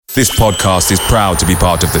This podcast is proud to be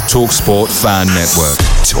part of the TalkSport Fan Network.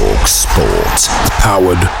 TalkSport.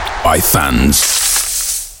 Powered by fans.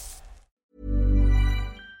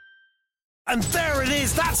 And there it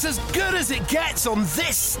is, that's as good as it gets on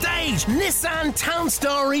this stage. Nissan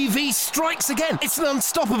Townstar EV strikes again. It's an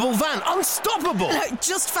unstoppable van, unstoppable.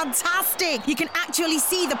 Just fantastic. You can actually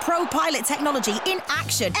see the ProPilot technology in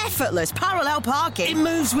action. Effortless parallel parking. It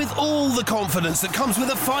moves with all the confidence that comes with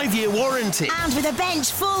a 5-year warranty. And with a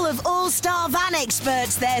bench full of all-star van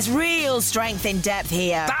experts, there's real strength in depth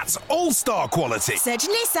here. That's all-star quality. Search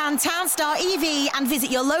Nissan Townstar EV and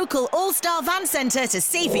visit your local all-star van centre to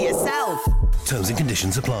see for yourself. Terms and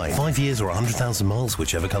conditions apply. 5 years or 100,000 miles,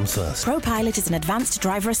 whichever comes first. ProPilot is an advanced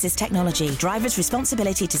driver assist technology. Driver's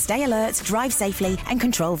responsibility to stay alert, drive safely and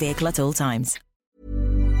control vehicle at all times.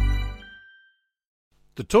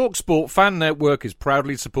 The TalkSport Fan Network is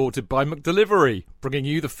proudly supported by McDelivery, bringing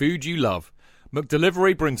you the food you love.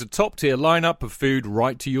 McDelivery brings a top-tier lineup of food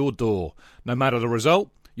right to your door. No matter the result,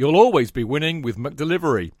 you'll always be winning with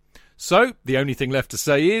McDelivery. So, the only thing left to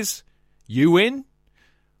say is, you win?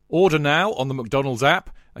 Order now on the McDonald's app,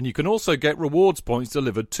 and you can also get rewards points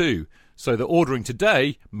delivered too, so that ordering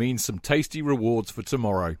today means some tasty rewards for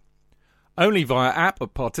tomorrow. Only via app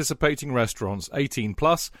at participating restaurants. 18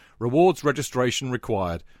 plus. Rewards registration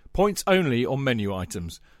required. Points only on menu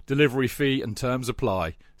items. Delivery fee and terms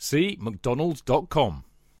apply. See mcdonalds.com.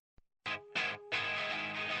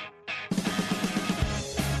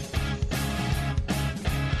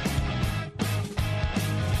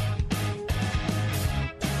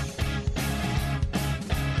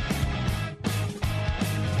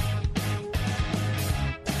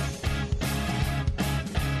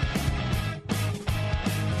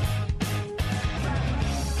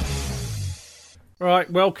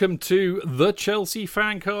 Right, welcome to the Chelsea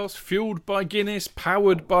Fancast, fueled by Guinness,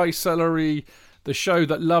 powered by Celery, the show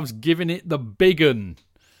that loves giving it the big un.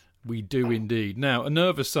 We do indeed. Now, a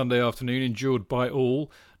nervous Sunday afternoon endured by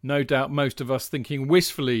all, no doubt most of us thinking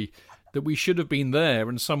wistfully that we should have been there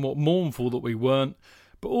and somewhat mournful that we weren't.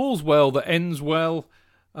 But all's well that ends well,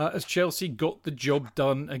 as Chelsea got the job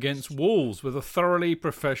done against Wolves with a thoroughly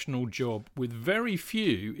professional job with very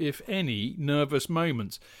few, if any, nervous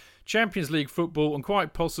moments. Champions League football and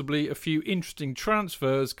quite possibly a few interesting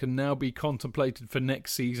transfers can now be contemplated for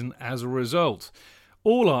next season as a result.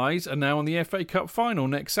 All eyes are now on the FA Cup final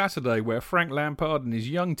next Saturday, where Frank Lampard and his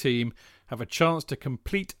young team have a chance to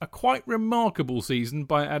complete a quite remarkable season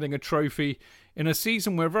by adding a trophy in a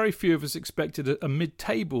season where very few of us expected a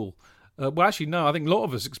mid-table. Well, actually, no, I think a lot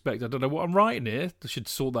of us expect. I don't know what I'm writing here. I should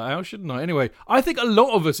sort that out, shouldn't I? Anyway, I think a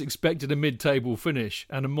lot of us expected a mid-table finish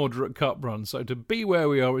and a moderate cup run. So to be where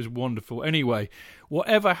we are is wonderful. Anyway,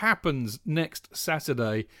 whatever happens next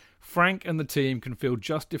Saturday, Frank and the team can feel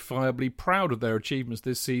justifiably proud of their achievements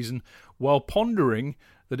this season, while pondering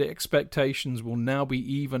that expectations will now be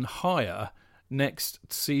even higher next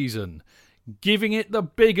season. Giving it the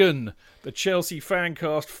big un, the Chelsea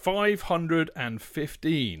Fancast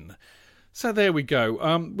 515. So there we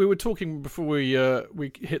go. We were talking before we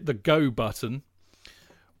hit the go button.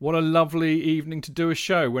 What a lovely evening to do a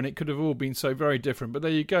show when it could have all been so very different. But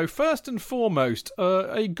there you go. First and foremost,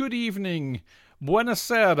 a good evening,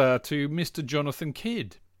 buonasera to Mr. Jonathan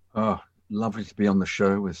Kidd. Oh, lovely to be on the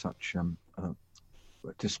show with such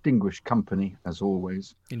distinguished company, as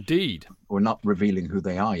always. Indeed. We're not revealing who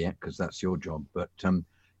they are yet, because that's your job. But can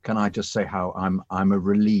I just say how I'm a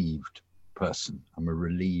relieved person. I'm a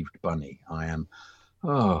relieved bunny. I am.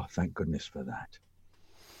 Oh, thank goodness for that.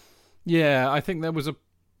 Yeah, I think there was a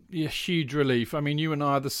huge relief. I mean, you and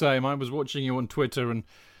I are the same. I was watching you on Twitter, and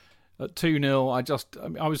at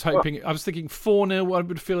 2-0, I was hoping, I was thinking 4-0, I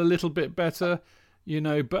would feel a little bit better, you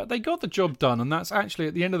know, but they got the job done, and that's actually,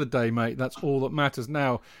 at the end of the day, mate, that's all that matters.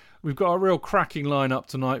 Now, we've got a real cracking lineup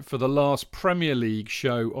tonight for the last Premier League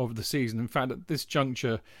show of the season. In fact, at this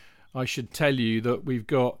juncture, I should tell you that we've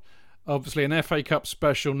got obviously an FA Cup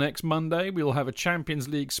special next Monday. We'll have a Champions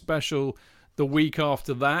League special the week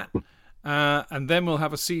after that. And then we'll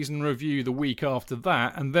have a season review the week after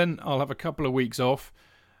that. And then I'll have a couple of weeks off.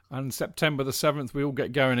 And September the 7th, we'll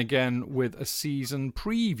get going again with a season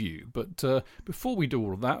preview. But before we do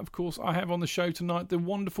all of that, of course, I have on the show tonight the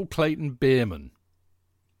wonderful Clayton Bierman.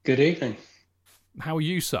 Good evening. How are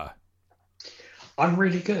you, sir? I'm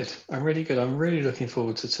really good. I'm really looking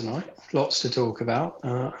forward to tonight. Lots to talk about,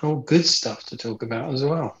 and all good stuff to talk about as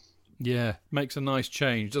well. Yeah, makes a nice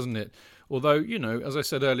change, doesn't it? Although, you know, as I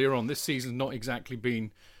said earlier on, this season's not exactly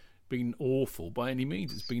been awful by any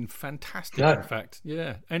means. It's been fantastic, in fact.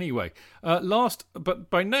 Yeah. Anyway, last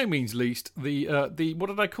but by no means least, the what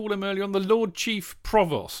did I call him earlier on? The Lord Chief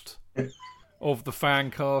Provost. of the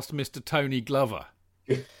Fancast, Mr. Tony Glover.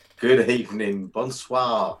 Good evening,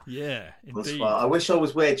 bonsoir. Yeah, indeed. Bonsoir. I wish I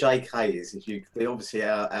was where JK is. Obviously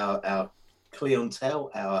our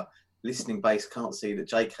clientele, our listening base can't see that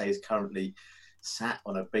JK is currently sat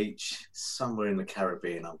on a beach somewhere in the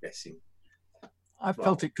Caribbean, I'm guessing. I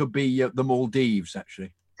felt it could be the Maldives,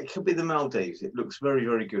 actually. It could be the Maldives. It looks very,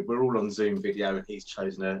 very good. We're all on Zoom video, and he's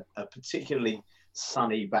chosen a particularly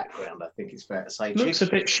sunny background, I think it's fair to say. Looks a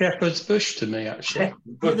bit Shepherd's Bush to me, actually.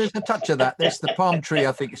 Yeah, there's a touch of that. There's the palm tree.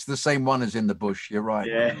 I think it's the same one as in the bush. You're right.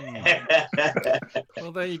 Yeah.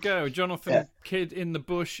 Well, there you go. Jonathan Kidd in the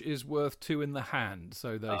bush is worth two in the hand,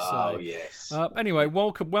 so they say. Oh, yes. Anyway,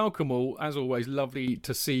 welcome all. As always, lovely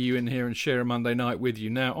to see you in here and share a Monday night with you.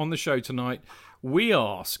 Now, on the show tonight, we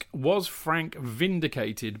ask, was Frank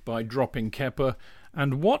vindicated by dropping Kepa?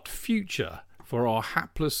 And what future for our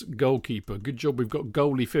hapless goalkeeper? Good job we've got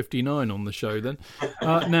goalie 59 on the show then.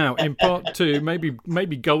 Now, in part two, maybe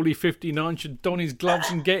goalie 59 should don his gloves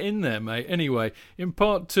and get in there, mate. Anyway, in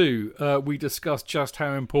part two, we discuss just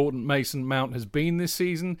how important Mason Mount has been this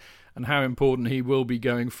season and how important he will be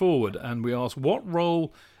going forward. And we ask what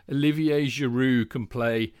role Olivier Giroud can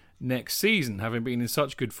play next season, having been in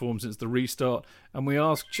such good form since the restart, and we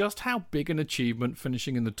ask just how big an achievement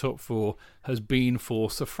finishing in the top four has been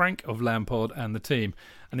for Sir Frank of Lampard and the team.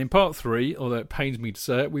 And in part three, although it pains me to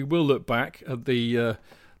say it, we will look back at the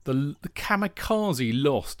kamikaze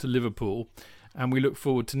loss to Liverpool, and we look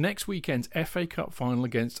forward to next weekend's FA Cup final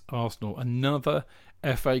against Arsenal, another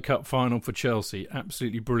FA Cup final for Chelsea.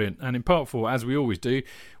 Absolutely brilliant. And in part four, as we always do,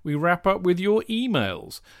 we wrap up with your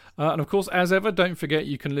emails. And of course, as ever, don't forget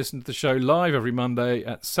you can listen to the show live every Monday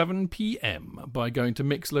at 7 p.m. by going to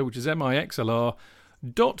Mixlr, which is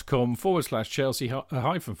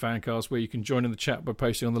mixlr.com/Chelsea-Fancast, where you can join in the chat by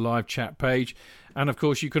posting on the live chat page. And of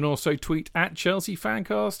course, you can also tweet at Chelsea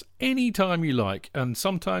Fancast anytime you like. And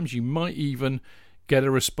sometimes you might even get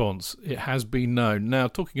a response. It has been known. Now,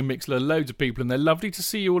 talking of Mixlr, loads of people in there. Lovely to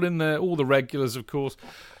see you all in there. All the regulars, of course.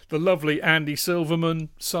 The lovely Andy Silverman,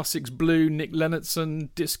 Sussex Blue, Nick Lennertson,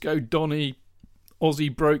 Disco Donny,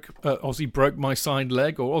 Aussie broke my signed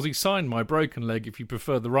leg, or Aussie signed my broken leg, if you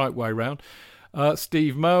prefer the right way round.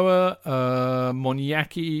 Steve Mower,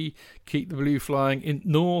 Moniaki, Keep the Blue Flying in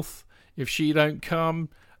North, If She Don't Come,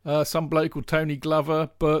 some bloke called Tony Glover,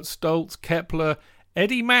 Bert Stoltz, Kepler,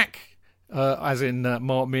 Eddie Mack, as in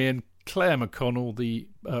Mark Meehan, Claire McConnell, the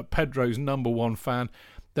Pedro's #1 fan.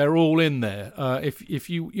 They're all in there. If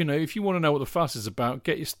you want to know what the fuss is about,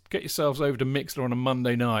 get yourselves over to Mixlr on a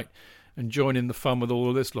Monday night and join in the fun with all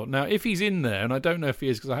of this lot. Now, if he's in there, and I don't know if he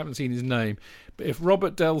is because I haven't seen his name, but if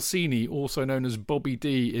Robert Delsini, also known as Bobby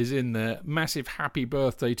D, is in there, massive happy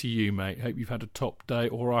birthday to you, mate. Hope you've had a top day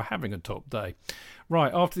or are having a top day.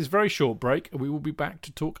 Right, after this very short break, we will be back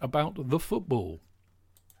to talk about the football.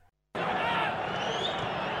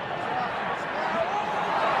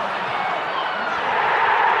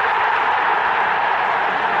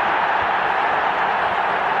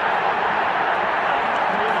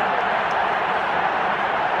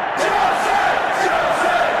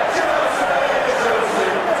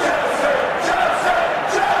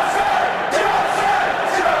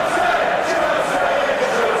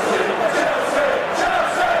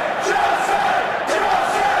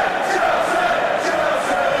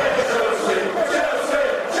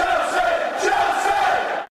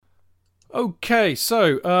 Okay,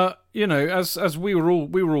 so as we were all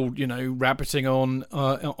rabbiting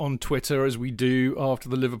on Twitter as we do after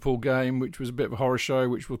the Liverpool game, which was a bit of a horror show,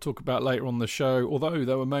 which we'll talk about later on the show. Although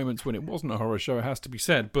there were moments when it wasn't a horror show, it has to be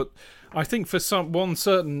said. But I think for one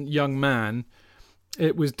certain young man,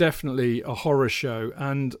 it was definitely a horror show.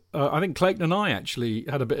 And I think Clayton and I actually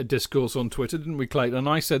had a bit of discourse on Twitter, didn't we, Clayton? And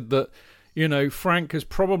I said that Frank has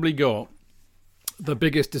probably got the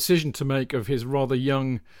biggest decision to make of his rather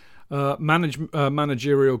young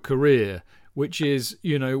managerial career, which is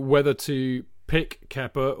whether to pick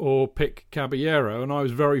Kepa or pick Caballero, and I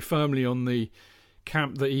was very firmly on the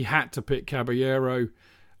camp that he had to pick Caballero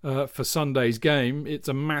for Sunday's game. It's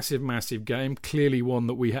a massive game, clearly one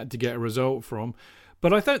that we had to get a result from,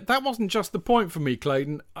 but I thought that wasn't just the point for me,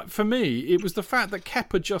 Clayton. For me, it was the fact that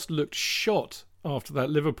Kepa just looked shot after that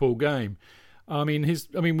Liverpool game. I mean,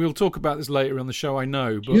 we'll talk about this later on the show, I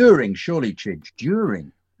know, but during,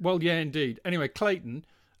 during. Well, yeah, indeed. Anyway, Clayton,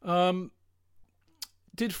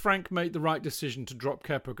 did Frank make the right decision to drop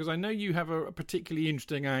Kepa? Because I know you have a particularly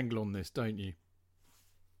interesting angle on this, don't you?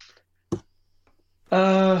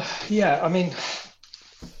 Yeah, I mean,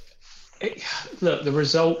 look, the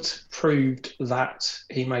result proved that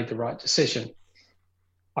he made the right decision.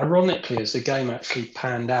 Ironically, as the game actually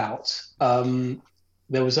panned out,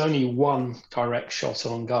 there was only one direct shot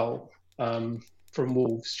on goal from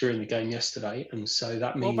Wolves during the game yesterday, and so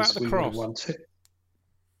that means we would have won 2.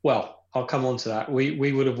 Well, I'll come on to that.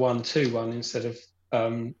 We would have won 2-1 instead of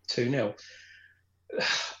 2-0.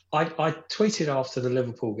 I tweeted after the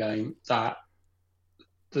Liverpool game that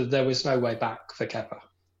there was no way back for Kepa.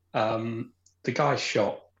 The guy's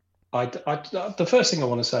shot. The first thing I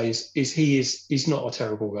want to say is he's not a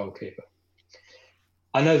terrible goalkeeper.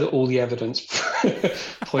 I know that all the evidence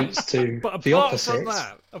points to the opposite.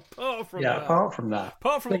 Apart from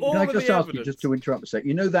all can I just ask you, just to interrupt a sec,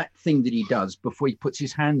 you know that thing that he does before he puts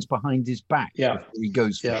his hands behind his back before he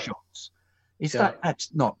goes for shots?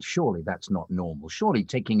 That's not normal. Surely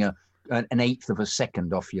taking an eighth of a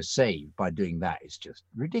second off your save by doing that is just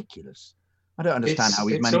ridiculous. I don't understand how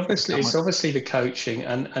he's managed. It's obviously the coaching,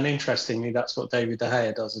 and interestingly, that's what David De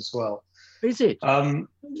Gea does as well. Is it? Wow.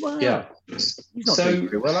 Yeah. He's not doing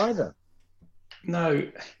very well either. No.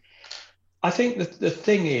 I think that the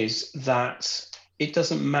thing is that it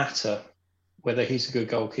doesn't matter whether he's a good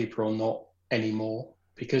goalkeeper or not anymore,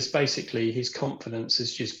 because basically his confidence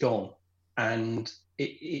has just gone. And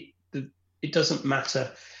it doesn't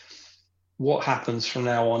matter what happens from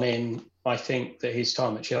now on in. I think that his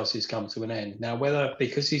time at Chelsea has come to an end. Now, whether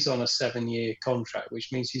because he's on a 7-year contract,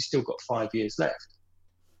 which means he's still got 5 years left,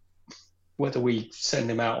 whether we send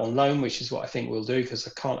him out on loan, which is what I think we'll do, because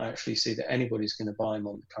I can't actually see that anybody's going to buy him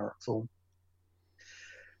on the current form.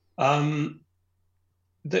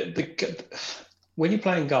 When you're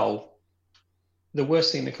playing goal, the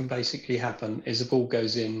worst thing that can basically happen is the ball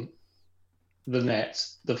goes in the net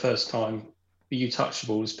the first time you touch the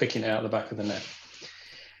ball, is picking it out of the back of the net.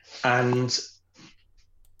 And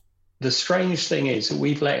the strange thing is that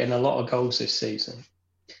we've let in a lot of goals this season,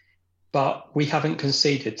 but we haven't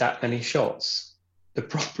conceded that many shots. The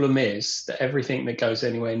problem is that everything that goes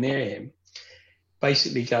anywhere near him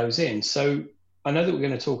basically goes in. So I know that we're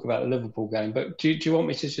going to talk about the Liverpool game, but do you want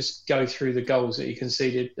me to just go through the goals that he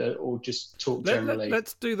conceded, or just talk generally?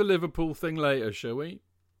 Let's do the Liverpool thing later, shall we?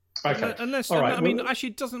 Okay. All right. I mean, actually,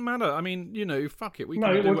 it doesn't matter. I mean, fuck it. We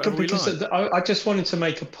can do whatever we like. I just wanted to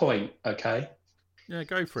make a point, okay? Yeah,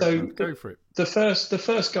 go for it. Go for it. The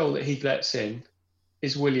first goal that he lets in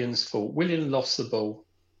is Willian's fault. Willian lost the ball,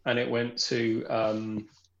 and it went to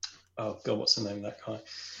oh god, what's the name of that guy?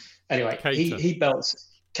 Anyway, he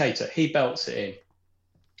belts Keita. He belts it in,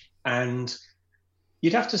 and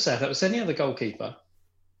you'd have to say if that was any other goalkeeper,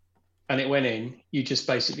 and it went in, you just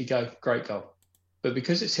basically go, great goal. But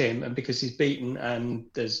because it's him, and because he's beaten, and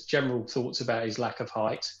there's general thoughts about his lack of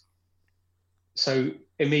height, so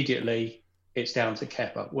immediately it's down to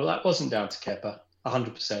Kepa. Well, that wasn't down to Kepa,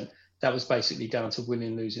 100%. That was basically down to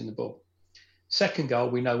Willian losing the ball. Second goal,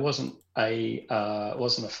 we know wasn't a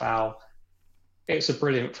foul. It's a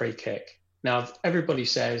brilliant free kick. Now, everybody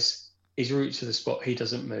says he's rooted to the spot, he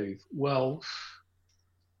doesn't move. Well,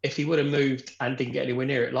 if he would have moved and didn't get anywhere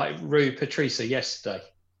near it, like Rui Patricia yesterday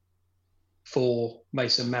for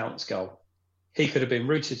Mason Mount's goal, he could have been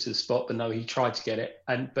rooted to the spot, but no, he tried to get it,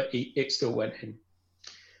 but it still went in.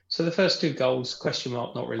 So the first 2 goals, question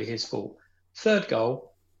mark, not really his fault. Third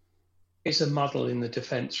goal, it's a muddle in the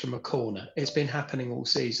defence from a corner. It's been happening all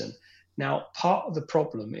season. Now, part of the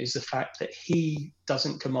problem is the fact that he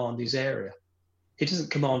doesn't command his area. He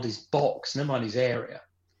doesn't command his box, never mind his area,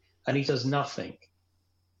 and he does nothing.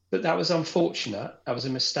 But that was unfortunate. That was a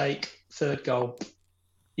mistake. Third goal,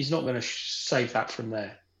 he's not going to save that from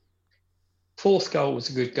there. Fourth goal was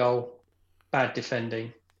a good goal. Bad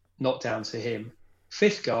defending, not down to him.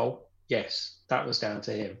 Fifth goal, yes, that was down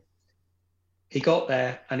to him. He got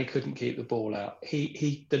there and he couldn't keep the ball out.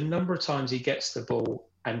 The number of times he gets the ball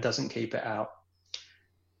and doesn't keep it out.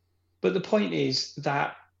 But the point is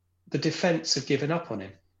that the defence have given up on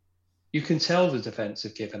him. You can tell the defence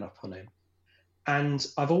have given up on him. And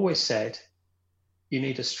I've always said, you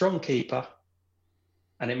need a strong keeper,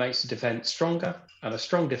 and it makes the defence stronger, and a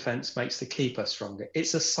strong defence makes the keeper stronger.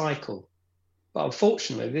 It's a cycle. But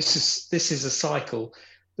unfortunately, this is a cycle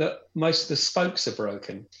that most of the spokes are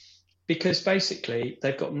broken, because basically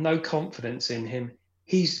they've got no confidence in him.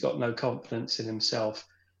 He's got no confidence in himself.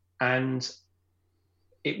 And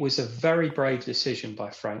it was a very brave decision by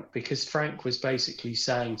Frank, because Frank was basically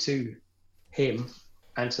saying to him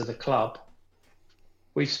and to the club,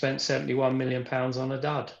 we've spent £71 million on a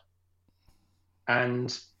dud.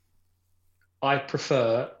 And I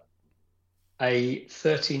prefer a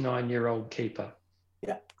 39-year-old keeper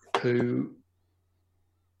who,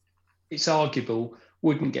 it's arguable,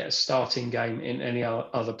 wouldn't get a starting game in any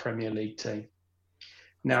other Premier League team.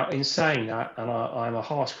 Now, in saying that, and I'm a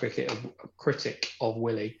harsh critic of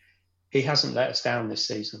Willie, he hasn't let us down this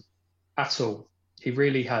season at all. He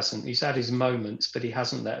really hasn't. He's had his moments, but he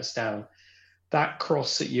hasn't let us down. That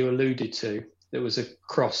cross that you alluded to, there was a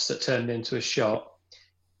cross that turned into a shot.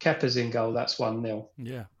 Kepa's in goal, that's 1-0.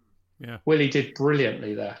 Yeah. Yeah. Willie did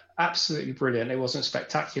brilliantly there. Absolutely brilliant. It wasn't a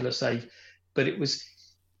spectacular save, but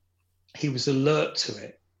he was alert to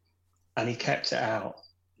it and he kept it out.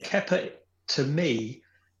 Kepa, to me,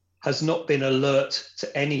 has not been alert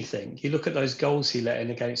to anything. You look at those goals he let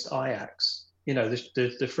in against Ajax, you know,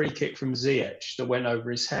 the free kick from Ziyech that went over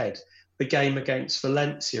his head, the game against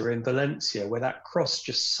Valencia in Valencia where that cross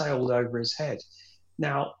just sailed over his head.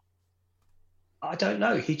 Now, I don't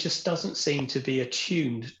know. He just doesn't seem to be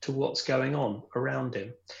attuned to what's going on around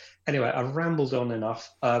him. Anyway, I've rambled on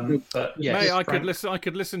enough. But yeah, mate, I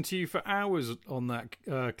could listen to you for hours on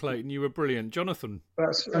that, Clayton. You were brilliant, Jonathan.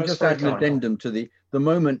 I'm just adding an addendum to the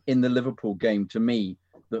moment in the Liverpool game to me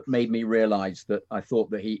that made me realise that I thought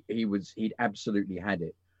that he'd absolutely had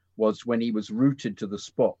it. Was when he was rooted to the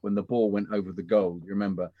spot when the ball went over the goal. You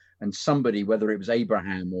remember, and somebody, whether it was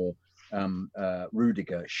Abraham or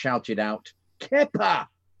Rudiger, shouted out Kepa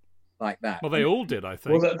like that. Well, they all did, I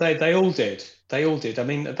think. Well, they all did. They all did. I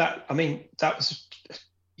mean, that was,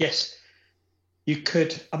 yes, you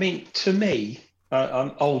could. I mean, to me,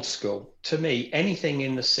 I'm old school. To me, anything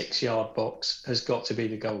in the 6-yard box has got to be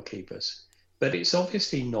the goalkeeper's. But it's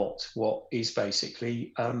obviously not what is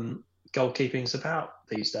basically goalkeeping's about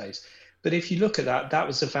these days. But if you look at that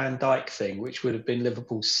was a Van Dijk thing, which would have been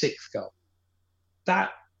Liverpool's 6th goal.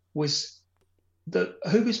 That was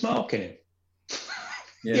who was marking him?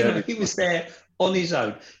 Yeah. You know, he was there on his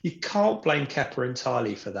own. You can't blame Kepa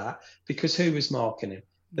entirely for that because who was marking him?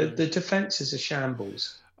 The defence is a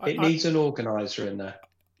shambles. It needs an organiser in there.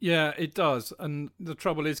 Yeah, it does. And the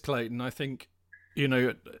trouble is, Clayton, I think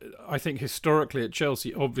historically at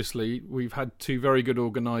Chelsea, obviously, we've had two very good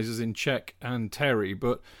organisers in Cech and Terry,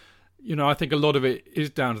 but I think a lot of it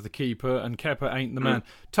is down to the keeper, and Kepa ain't the man.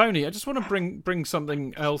 Tony, I just want to bring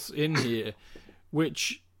something else in here,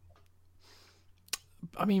 which,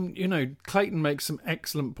 I mean, Clayton makes some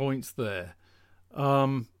excellent points there. I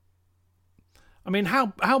mean, how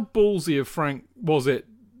ballsy of Frank was it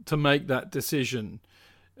to make that decision?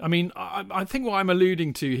 I mean, I think what I'm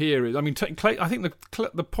alluding to here is, I mean, I think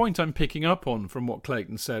the point I'm picking up on from what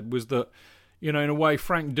Clayton said was that, in a way,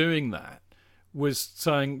 Frank doing that was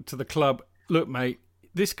saying to the club, look, mate,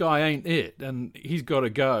 this guy ain't it, and he's got to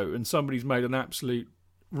go, and somebody's made an absolute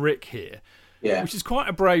rick here. Yeah. Which is quite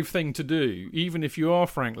a brave thing to do, even if you are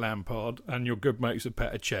Frank Lampard and you're good mates with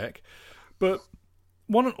Petr Cech. But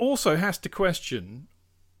one also has to question,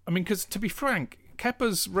 I mean, because to be frank,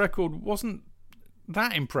 Kepa's record wasn't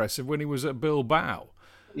that impressive when he was at Bilbao.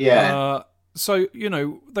 Yeah. So,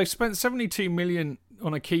 they spent 72 million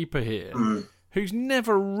on a keeper here who's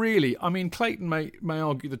never really, I mean, Clayton may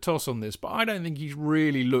argue the toss on this, but I don't think he's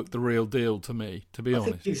really looked the real deal to me, to be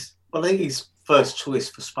honest. I think he's first choice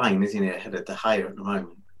for Spain, isn't it, ahead of De Gea at the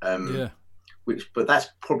moment? Yeah. But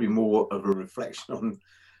that's probably more of a reflection on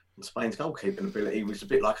Spain's goalkeeping ability, which is a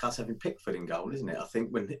bit like us having Pickford in goal, isn't it? I think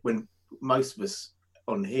when most of us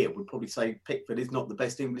on here would probably say Pickford is not the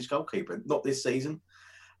best English goalkeeper, not this season.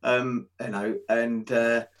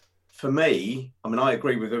 For me, I mean, I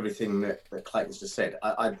agree with everything that Clayton's just said.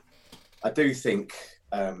 I do think,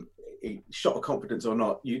 shot of confidence or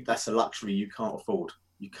not, that's a luxury you can't afford.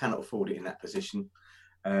 You cannot afford it in that position.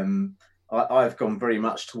 I've gone very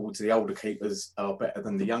much towards the older keepers are better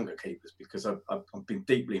than the younger keepers because I've been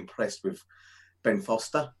deeply impressed with Ben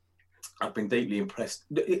Foster. I've been deeply impressed,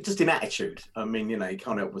 just in attitude. I mean, you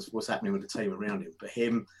can't help what's happening with the team around him. But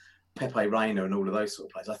him, Pepe Reina and all of those sort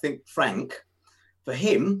of players. I think Frank, for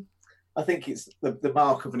him, I think it's the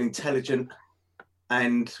mark of an intelligent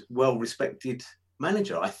and well-respected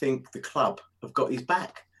manager. I think the club have got his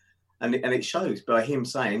back. And it shows by him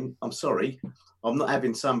saying, I'm sorry, I'm not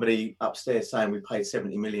having somebody upstairs saying we paid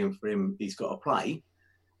 70 million for him, he's got to play.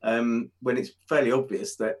 When it's fairly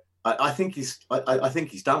obvious that I think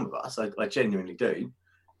he's done with us. I genuinely do.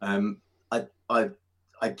 I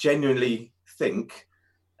genuinely think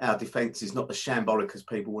our defence is not as shambolic as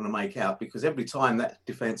people want to make out, because every time that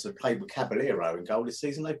defence have played with Caballero in goal this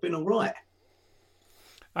season, they've been all right.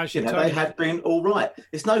 Actually, they have been all right.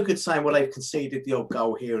 It's no good saying, well, they've conceded the odd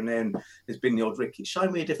goal here and then. There's been the odd ricket. Show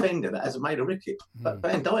me a defender that hasn't made a ricket. But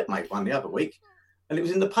Van Dijk made one the other week, and it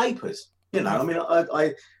was in the papers. I mean,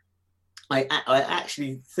 I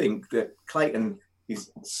actually think that Clayton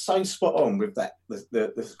is so spot on with that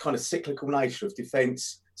the kind of cyclical nature of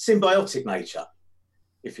defence, symbiotic nature,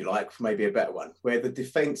 if you like, for maybe a better one, where the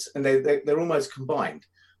defence and they're almost combined.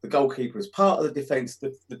 The goalkeeper is part of the defence.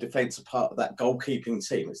 The defence are part of that goalkeeping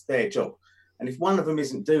team. It's their job. And if one of them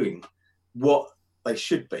isn't doing what they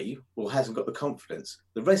should be or hasn't got the confidence.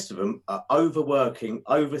 The rest of them are overworking,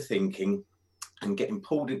 overthinking, and getting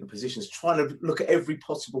pulled into positions, trying to look at every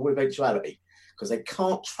possible eventuality because they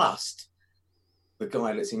can't trust the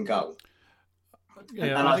guy that's in goal.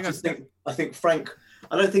 Yeah, and I think Frank,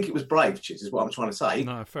 I don't think it was brave, Chiz, is what I'm trying to say.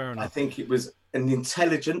 No, fair enough. I think it was an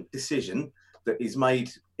intelligent decision that is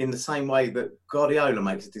made in the same way that Guardiola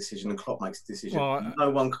makes a decision and Klopp makes a decision. Well,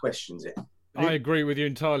 no one questions it. I agree with you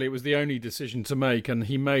entirely. It was the only decision to make, and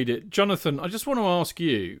he made it. Jonathan, I just want to ask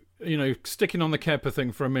you, sticking on the Kepa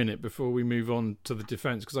thing for a minute before we move on to the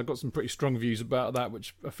defence, because I've got some pretty strong views about that,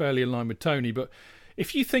 which are fairly in line with Tony. But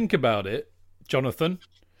if you think about it, Jonathan,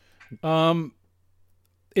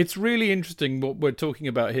 it's really interesting what we're talking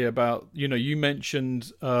about here about, you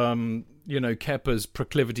mentioned, Kepa's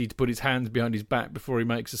proclivity to put his hands behind his back before he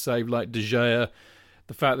makes a save like De Gea.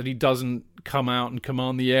 The fact that he doesn't come out and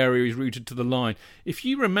command the area, he's rooted to the line. If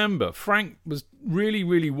you remember, Frank was really,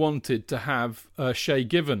 really wanted to have Shay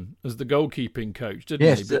Given as the goalkeeping coach, didn't he?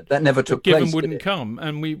 Yes, that never took place. Given wouldn't come,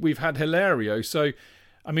 and we've had Hilario. So,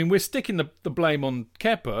 I mean, we're sticking the blame on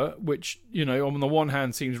Kepa, which, on the one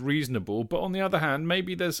hand seems reasonable, but on the other hand,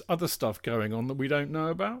 maybe there's other stuff going on that we don't know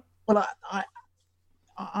about. Well,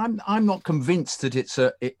 I'm not convinced that it's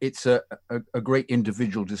a great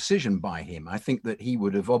individual decision by him. I think that he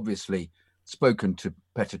would have obviously spoken to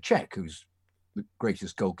Petr Cech, who's the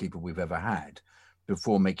greatest goalkeeper we've ever had,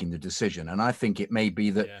 before making the decision. And I think it may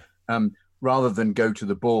be that rather than go to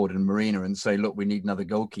the board and Marina and say, look, we need another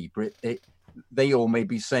goalkeeper, they all may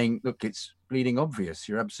be saying, look, it's bleeding obvious.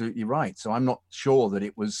 You're absolutely right. So I'm not sure that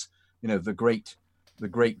it was, the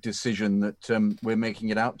great decision that we're making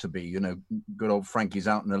it out to be. Good old Frankie's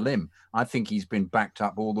out on a limb. I think he's been backed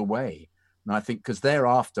up all the way. And I think because they're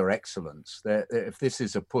after excellence, if this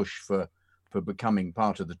is a push for becoming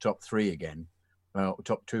part of the top three again,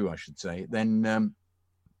 top two, I should say, then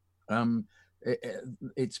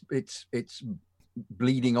it's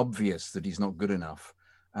bleeding obvious that he's not good enough.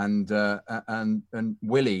 And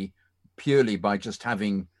Willie, purely by just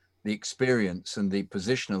having the experience and the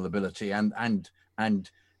positional ability and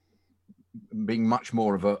being much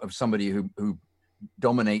more of somebody who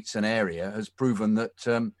dominates an area, has proven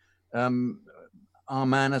that our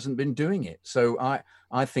man hasn't been doing it. So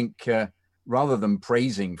I think rather than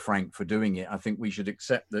praising Frank for doing it, I think we should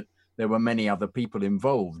accept that there were many other people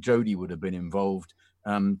involved. Jody would have been involved.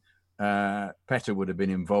 Petr would have been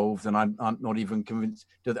involved, and I'm not even convinced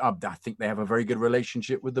that I think they have a very good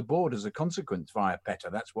relationship with the board as a consequence via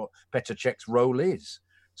Petr. That's what Petr Cech's role is.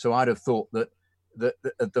 So I'd have thought that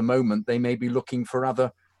at the moment they may be looking for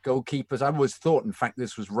other goalkeepers. I always thought, in fact,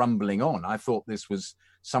 this was rumbling on. I thought this was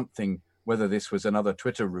something, whether this was another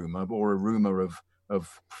Twitter rumor or a rumor of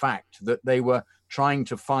fact, that they were trying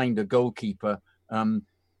to find a goalkeeper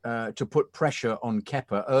to put pressure on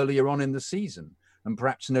Kepa earlier on in the season. And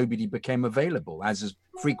perhaps nobody became available, as has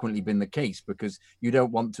frequently been the case, because you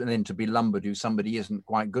don't want to then to be lumbered who somebody isn't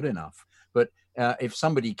quite good enough. But if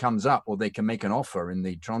somebody comes up or they can make an offer in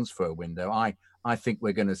the transfer window, I think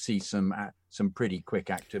we're going to see some pretty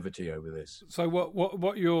quick activity over this. So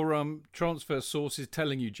what your transfer source is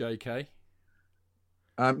telling you, JK?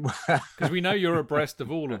 Because we know you're abreast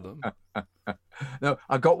of all of them. No,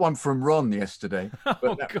 I got one from Ron yesterday.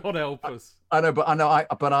 Oh, God help us! I know, but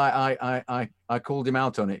I called him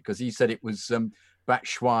out on it because he said it was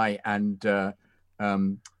Batshuayi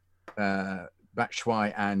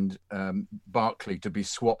and Barkley to be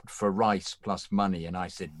swapped for Rice plus money, and I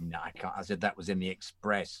said no, I can't. I said that was in the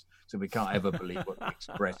Express, so we can't ever believe what the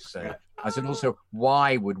Express said. I said also,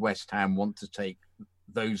 why would West Ham want to take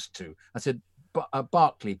those two? I said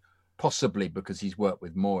Barkley possibly because he's worked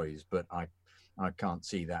with Moyes, but I can't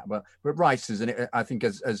see that. But Rice is, I think,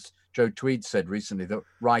 as Joe Tweed said recently, that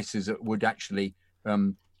Rice would actually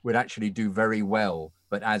do very well.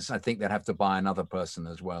 But as I think they'd have to buy another person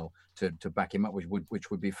as well to back him up, which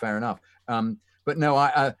would be fair enough. But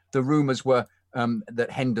no, the rumours were that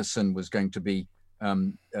Henderson was going to be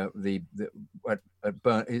where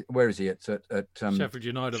is he at Sheffield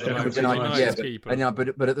United? Sheffield United, yeah.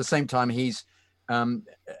 But at the same time, he's.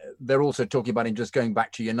 They're also talking about him just going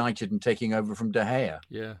back to United and taking over from De Gea.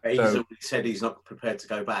 Yeah, he's already said he's not prepared to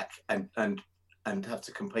go back and have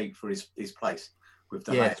to compete for his place with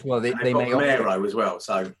De Gea. Yes, well, they may Romero as well.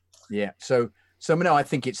 So yeah, so no, I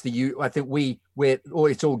think it's I think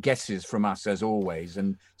it's all guesses from us as always,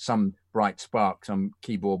 and some bright spark, some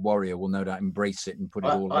keyboard warrior will no doubt embrace it and put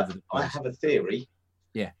it all over the place. I have a theory.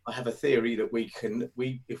 Yeah, I have a theory that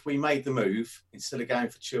if we made the move instead of going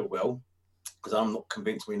for Chilwell, because I'm not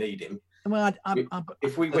convinced we need him. Well, I don't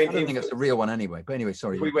think it's a real one anyway. But anyway,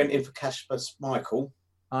 sorry. If we went in for Kasper Schmeichel.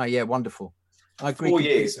 Ah, yeah, wonderful. I agree. 4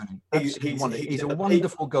 years. He's a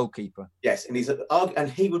wonderful goalkeeper. Yes, and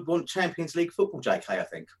he would want Champions League football, JK, I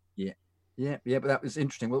think. Yeah. But that was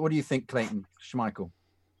interesting. What do you think, Clayton Schmeichel?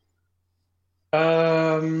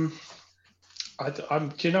 Do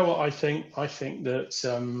you know what I think? I think that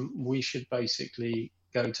we should basically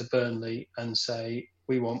go to Burnley and say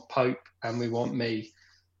we want Pope and we want me.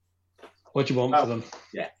 What do you want for them?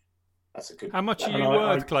 Yeah, that's a good. How much are you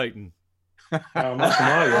worth, Clayton? How much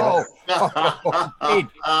am I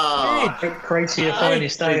worth? Crazy a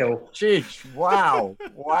finest ale. Chidge, wow.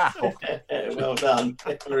 Well done.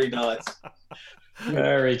 Very nice.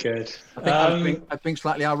 Very good. I think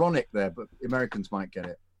slightly ironic there, but the Americans might get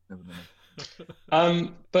it.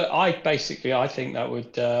 But I think that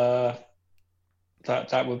would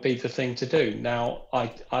that would be the thing to do. Now,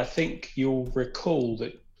 I think you'll recall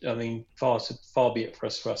that. I mean, far be it for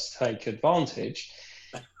us to take advantage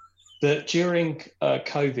that during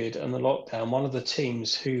COVID and the lockdown, one of the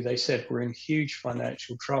teams who they said were in huge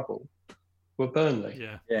financial trouble were Burnley.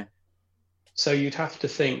 Yeah. So you'd have to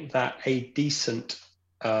think that a decent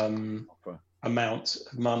amount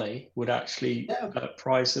of money would actually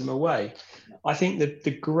prize them away. I think that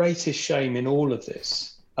the greatest shame in all of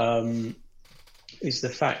this is the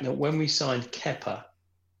fact that when we signed Kepa,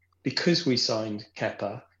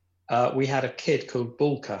 we had a kid called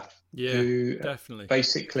Bulka who definitely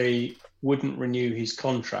basically wouldn't renew his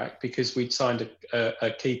contract because we'd signed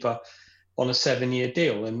a keeper on a 7-year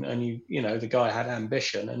deal, and the guy had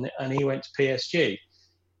ambition, and he went to PSG,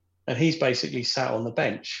 and he's basically sat on the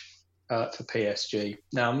bench for PSG.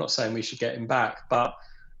 Now, I'm not saying we should get him back, but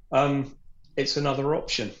it's another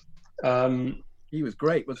option. He was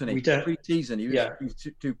great, wasn't he? Pre-season, he was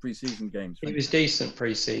two pre-season games. He was decent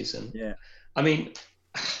pre-season. Yeah, I mean,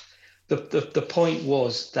 the point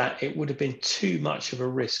was that it would have been too much of a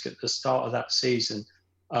risk at the start of that season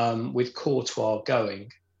with Courtois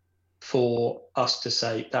going for us to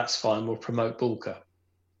say, that's fine, we'll promote Bulka.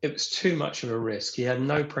 It was too much of a risk. He had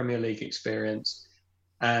no Premier League experience,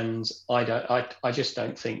 and I just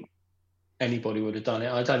don't think anybody would have done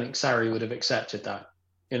it. I don't think Sarri would have accepted that.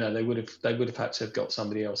 They would have had to have got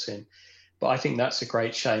somebody else in. But I think that's a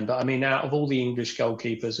great shame. But I mean, out of all the English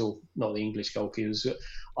goalkeepers, or not the English goalkeepers,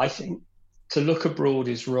 I think to look abroad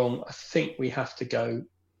is wrong. I think we have to go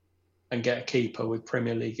and get a keeper with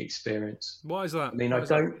Premier League experience. Why is that? I mean,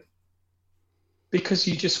 because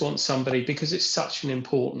you just want somebody, because it's such an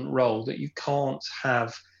important role that you can't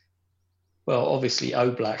have. Well, obviously,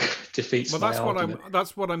 Oblak defeats my argument.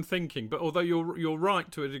 That's what I'm thinking. But although you're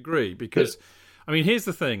right to a degree, because I mean, here's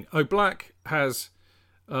the thing: Oblak has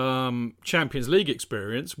Champions League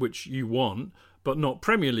experience, which you want, but not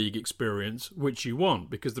Premier League experience, which you want,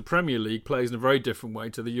 because the Premier League plays in a very different way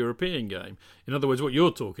to the European game. In other words, what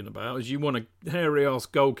you're talking about is you want a hairy-ass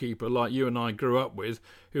goalkeeper like you and I grew up with,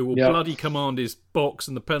 who will bloody command his box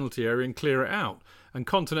and the penalty area and clear it out. And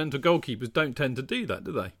continental goalkeepers don't tend to do that,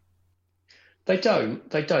 do they? They don't.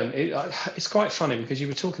 It's quite funny because you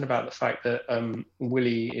were talking about the fact that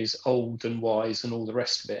Willie is old and wise and all the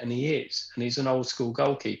rest of it, and he is, and he's an old school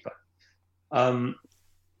goalkeeper.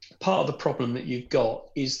 Part of the problem that you've got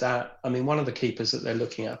is that, I mean, one of the keepers that they're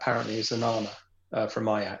looking at apparently is Onana from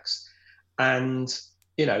Ajax, and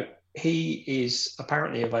he is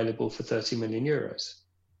apparently available for 30 million euros.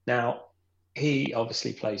 Now, he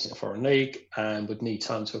obviously plays in a foreign league and would need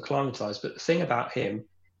time to acclimatise. But the thing about him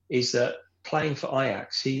is that playing for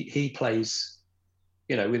Ajax, he plays,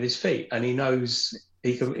 with his feet, and he knows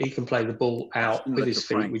he can play the ball out with his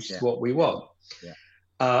feet, which is what we want. Yeah.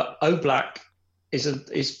 Oblak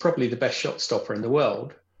is probably the best shot stopper in the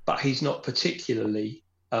world, but he's not particularly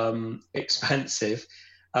expensive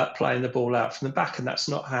at playing the ball out from the back, and that's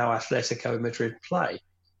not how Atletico Madrid play.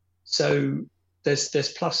 So there's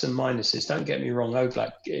plus and minuses. Don't get me wrong,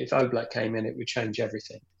 if Oblak came in, it would change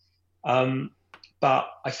everything. But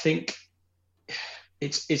I think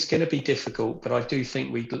it's going to be difficult, but I do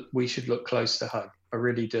think we should look close to home. I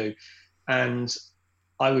really do. And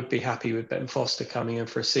I would be happy with Ben Foster coming in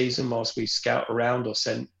for a season whilst we scout around, or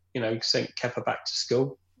sent Kepa back to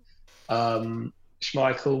school.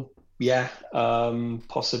 Schmeichel,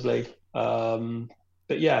 possibly.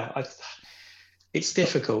 But yeah, it's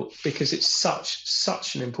difficult because it's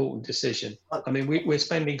such an important decision. I mean, we're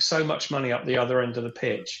spending so much money up the other end of the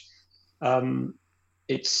pitch.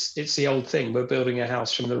 It's the old thing. We're building a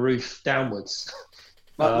house from the roof downwards.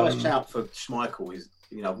 My shout for Schmeichel is,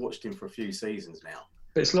 I've watched him for a few seasons now.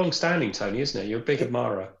 But it's long-standing, Tony, isn't it? You're a big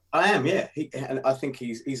admirer. I am, yeah. And I think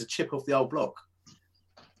he's a chip off the old block.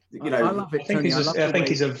 I love it, Tony. I think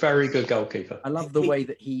he's a very good goalkeeper. I love the way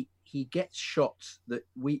that he gets shots that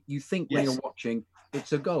you think when you're watching,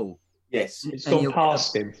 it's a goal. Yes, it's gone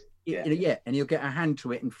past him. Yeah, and he'll get a hand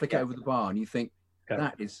to it and flick it over the bar, and you think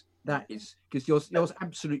that is because you're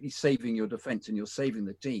absolutely saving your defence and you're saving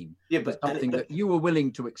the team. Yeah, but something that you were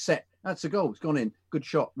willing to accept. That's a goal. It's gone in. Good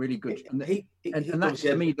shot, really good. And that's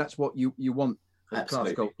to me, that's what you want a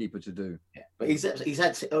class goalkeeper to do. Yeah, but he's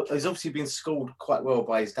obviously been schooled quite well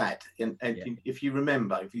by his dad. And if you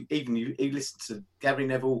remember, you listen to Gary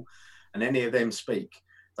Neville and any of them speak,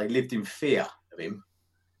 they lived in fear of him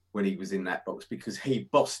when he was in that box because he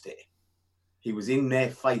bossed it. He was in their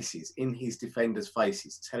faces, in his defenders'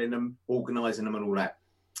 faces, telling them, organising them, and all that.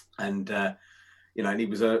 And and he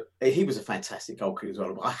was a fantastic goalkeeper as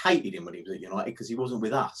well. But I hated him when he was at United because he wasn't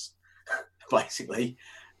with us, basically.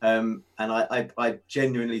 And I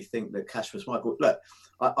genuinely think that Kasper Schmeichel. Look,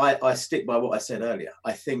 I stick by what I said earlier.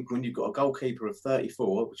 I think when you've got a goalkeeper of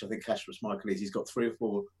 34, which I think Kasper Schmeichel is, he's got 3 or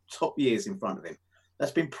 4 top years in front of him.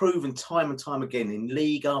 That's been proven time and time again in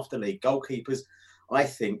league after league. Goalkeepers, I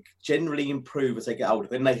think, generally improve as they get older.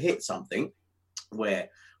 Then they hit something where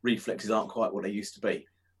reflexes aren't quite what they used to be.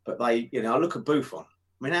 But I look at Buffon.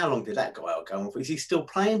 I mean, how long did that guy go on for? Is he still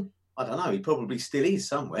playing? I don't know. He probably still is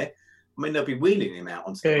somewhere. I mean, they'll be wheeling him out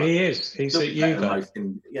onto. Yeah, he is. He's at Juve.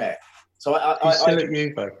 Yeah. So he's still at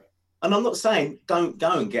Juve. And I'm not saying don't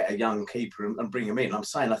go and get a young keeper and bring him in. I'm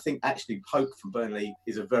saying I think actually Pope from Burnley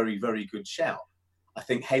is a very, very good shout. I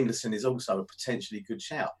think Henderson is also a potentially good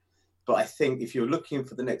shout. But I think if you're looking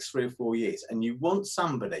for the next 3 or 4 years and you want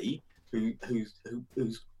somebody who's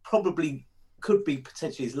probably could be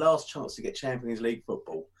potentially his last chance to get Champions League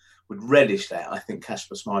football, would relish that, I think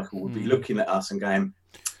Kasper Schmeichel would be looking at us and going,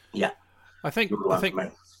 yeah. I think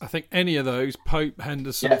any of those, Pope,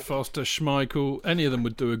 Henderson, Foster, Schmeichel, any of them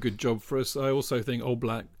would do a good job for us. I also think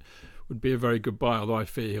Oblak would be a very good buy, although I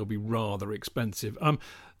fear he'll be rather expensive.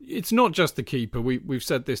 It's not just the keeper. We've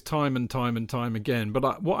said this time and time and time again,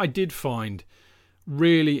 but what I did find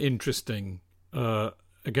really interesting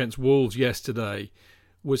against Wolves yesterday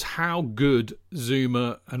was how good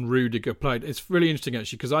Zuma and Rudiger played. It's really interesting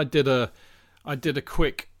actually because I did a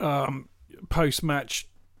quick post-match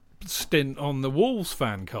stint on the Wolves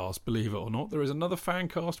fan cast. Believe it or not, there is another fan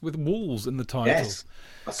cast with Wolves in the title. Yes,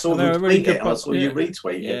 I saw you retweet it. I saw you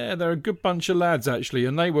retweet it. Yeah, they're a good bunch of lads actually,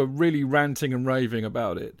 and they were really ranting and raving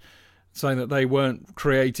about it, saying that they weren't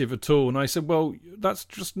creative at all. And I said, well, that's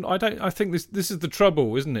just I think this is the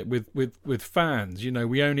trouble, isn't it, with fans?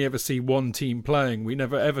 We only ever see one team playing. We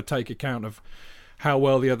never ever take account of how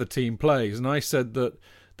well the other team plays. And I said that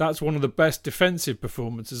that's one of the best defensive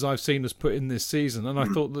performances I've seen us put in this season. And I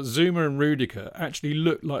thought that Zuma and Rudiger actually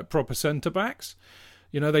looked like proper centre-backs.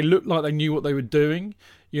 They looked like they knew what they were doing.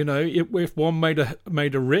 If one made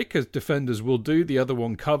a rick, as defenders will do, the other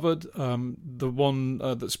one covered. The one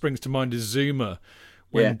that springs to mind is Zuma,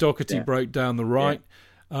 when Doherty broke down the right.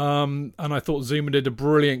 Yeah. And I thought Zuma did a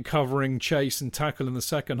brilliant covering, chase and tackle in the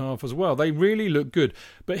second half as well. They really look good.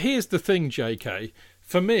 But here's the thing, JK.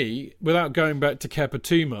 For me, without going back to Kepa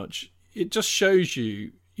too much, it just shows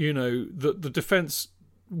you, that the defence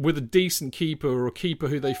with a decent keeper or a keeper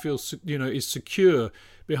who they feel, is secure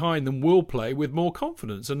behind them will play with more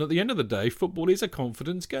confidence. And at the end of the day, football is a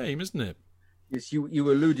confidence game, isn't it? Yes,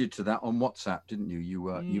 you alluded to that on WhatsApp, didn't you? You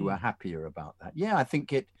were happier about that. Yeah, I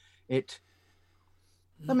think it's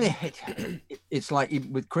like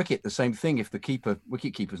with cricket, the same thing. If the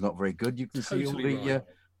wicket keeper's not very good, you can see all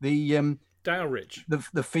the Dowrich.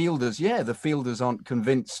 The fielders aren't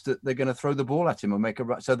convinced that they're going to throw the ball at him or make a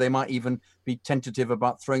run. So they might even be tentative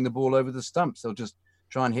about throwing the ball over the stumps. They'll just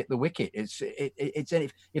try and hit the wicket. It's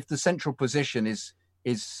if the central position is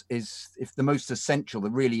if the most essential, the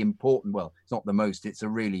really important. Well, it's not the most. It's a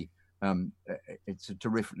really it's a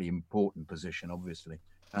terrifically important position. Obviously,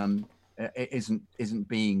 it isn't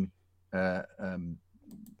being.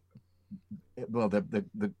 Well,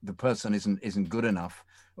 the person isn't good enough,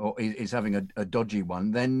 or is having a dodgy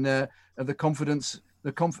one, then the confidence,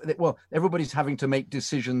 well, everybody's having to make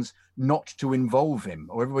decisions not to involve him,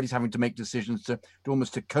 or everybody's having to make decisions to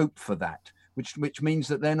almost to cope for that, which means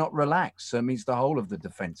that they're not relaxed. So it means the whole of the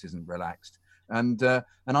defence isn't relaxed. And I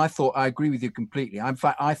agree with you completely. In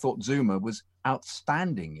fact, I thought Zuma was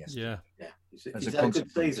outstanding yesterday. Yeah. He's had a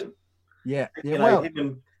good season. Yeah.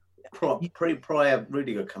 Even prior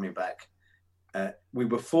Rudiger coming back. We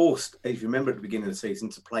were forced, if you remember at the beginning of the season,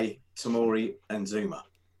 to play Tomori and Zuma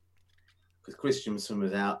because Christensen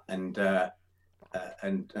was out and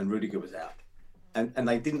Rudiger was out, and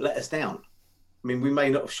they didn't let us down. I mean, we may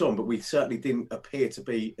not have shone, but we certainly didn't appear to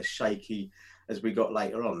be as shaky as we got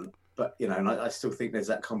later on. But and I still think there's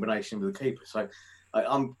that combination with the keeper. So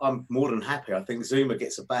I'm more than happy. I think Zuma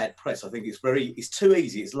gets a bad press. I think it's too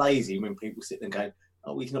easy. It's lazy when people sit there and go,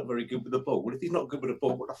 oh, he's not very good with the ball. Well, if he's not good with the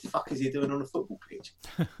ball, what the fuck is he doing on a football pitch?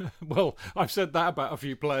 Well, I've said that about a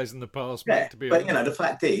few players in the past. Yeah, mate, to be but honest. the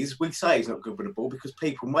fact is, we say he's not good with the ball because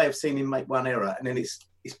people may have seen him make one error, and then it's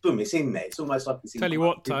boom, it's in there. It's almost like it's in. Tell you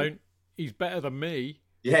what, Tone, he's better than me.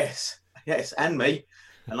 Yes, and me.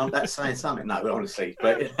 And that's saying something. No, honestly,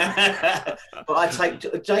 but I take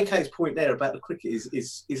JK's point there about the cricket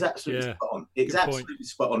is absolutely spot on. It's absolutely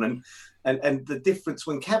spot on, and the difference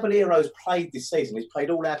when Caballero's played this season, he's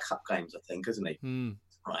played all our cup games, I think, hasn't he?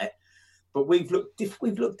 Right, but we've looked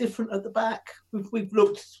different at the back. We've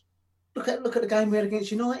looked. Look at the game we had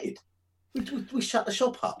against United. We shut the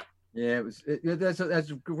shop up. Yeah, there's a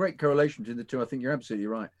great correlation between the two. I think you're absolutely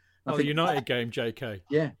right. The United game, JK.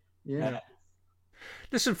 Yeah.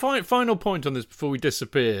 Listen, final point on this before we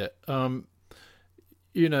disappear. Well,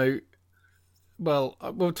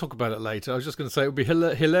 we'll talk about it later. I was just going to say it would be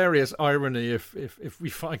hilarious irony if we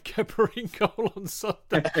find Kepa in goal on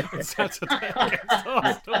Saturday against Arsenal.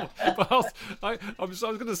 But I was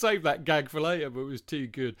going to save that gag for later, but it was too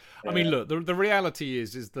good. I mean, look, the reality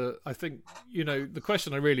is that I think, the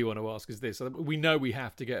question I really want to ask is this. We know we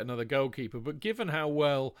have to get another goalkeeper, but given how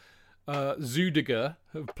well Zudiger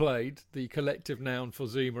have played, the collective noun for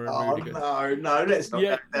Zuma and Rudiger. No, let's not.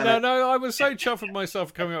 Yeah, no, I was so chuffed with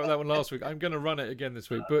myself coming up with that one last week. I'm going to run it again this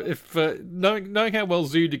week. But if knowing how well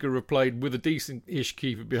Zudiger have played with a decent-ish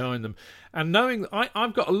keeper behind them, and knowing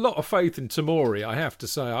I've got a lot of faith in Tomori, I have to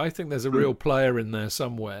say, I think there's a real player in there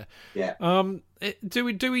somewhere. Yeah. Do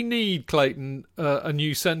we need, Clayton, a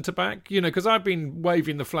new centre back? Because I've been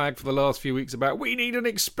waving the flag for the last few weeks about we need an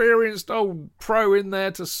experienced old pro in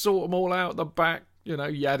there to sort them all out at the back.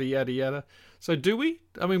 Yada yada yada. So do we?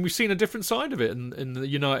 I mean, we've seen a different side of it in the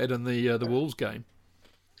United and the Wolves game.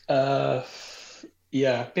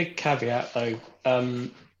 Big caveat though.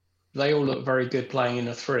 They all look very good playing in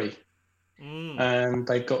a 3, and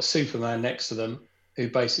they've got Superman next to them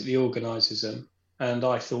who basically organises them. And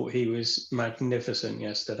I thought he was magnificent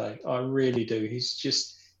yesterday. I really do. He's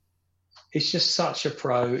just such a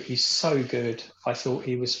pro. He's so good. I thought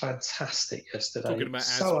he was fantastic yesterday. Talking about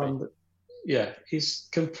he's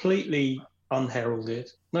completely unheralded.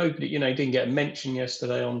 Nobody, he didn't get mentioned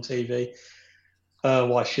yesterday on TV.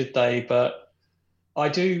 Why should they? But I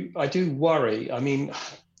do worry. I mean,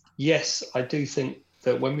 yes, I do think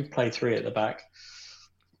that when we play 3 at the back,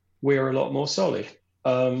 we're a lot more solid.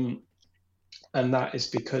 And that is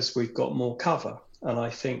because we've got more cover. And I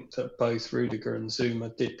think that both Rudiger and Zuma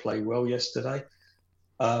did play well yesterday.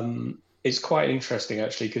 It's quite interesting,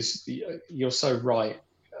 actually, because you're so right.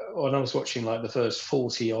 When I was watching the first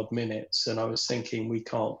 40-odd minutes, and I was thinking we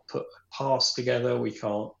can't put a pass together, we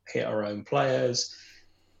can't hit our own players.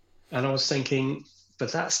 And I was thinking,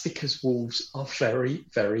 but that's because Wolves are very,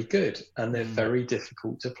 very good, and they're very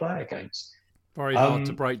difficult to play against. Very hard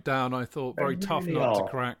to break down, I thought. Very tough nut to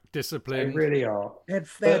crack. Discipline. They really are. They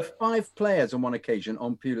had 5 players on one occasion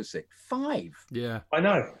on Pulisic. 5. Yeah. I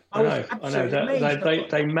know.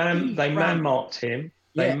 They man-marked him.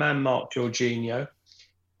 They man-marked Jorginho.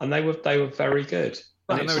 And they were very good.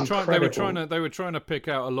 And they were trying to pick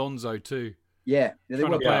out Alonso too. Yeah.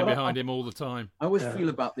 Trying to play behind him all the time. I always feel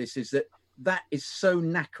about this is that is so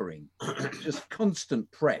knackering. Just constant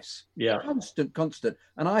press. Yeah. Constant.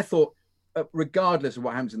 And I thought, regardless of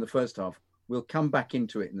what happens in the first half, we'll come back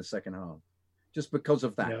into it in the second half, just because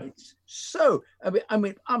of that. Yeah. It's so. I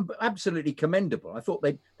mean, absolutely commendable. I thought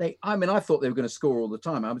I thought they were going to score all the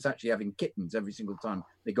time. I was actually having kittens every single time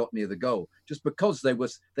they got near the goal, just because they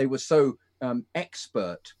were so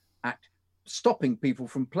expert at stopping people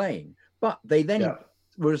from playing. But they then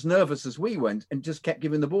were as nervous as we went and just kept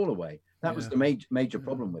giving the ball away. That was the major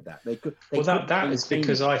problem with that. That is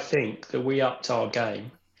because I think that we upped our game.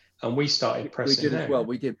 And we started pressing. We did as well.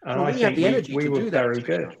 We did. And I think we were very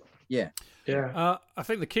good. Yeah. Yeah. I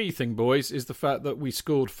think the key thing, boys, is the fact that we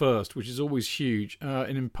scored first, which is always huge.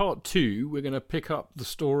 And in part 2, we're going to pick up the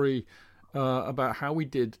story about how we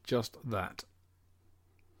did just that.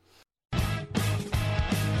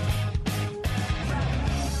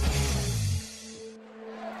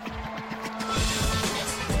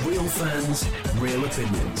 Real fans, real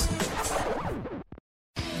opinions.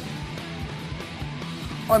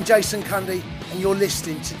 I'm Jason Cundy, and you're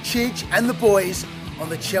listening to Chidge and the boys on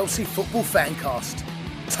the Chelsea Football Fancast.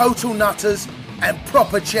 Total nutters and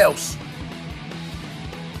proper Chelsea.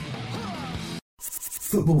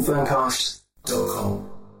 Footballfancast.com.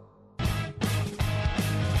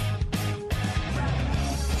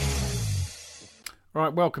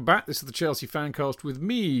 Right, welcome back. This is the Chelsea Fancast with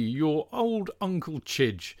me, your old Uncle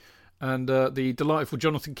Chidge, and the delightful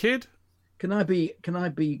Jonathan Kidd. Can I be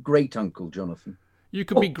great Uncle Jonathan? You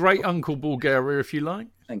can be great Uncle Bulgaria if you like.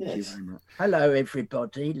 Thank you very much. Hello,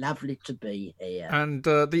 everybody. Lovely to be here. And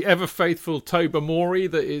the ever-faithful Toba Mori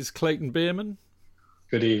that is Clayton Bierman.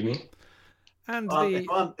 Good evening. And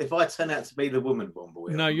if I turn out to be the woman, Womble.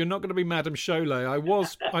 No, you're not going to be Madame Cholet.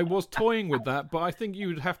 I was toying with that, but I think you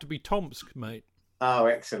would have to be Tomsk, mate. Oh,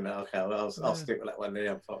 excellent. Okay, well, I'll stick with that one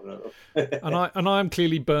there. and I'm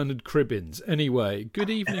clearly Bernard Cribbins. Anyway,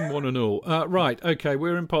 good evening, one and all. Right, okay,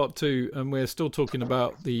 we're in part 2, and we're still talking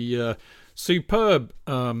about the superb.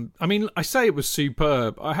 I mean, I say it was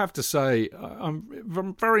superb. I have to say,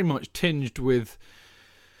 I'm very much tinged with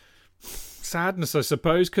sadness, I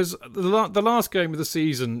suppose, because the last game of the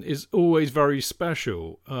season is always very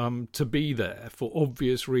special to be there for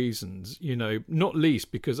obvious reasons. You know, not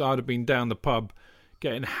least because I'd have been down the pub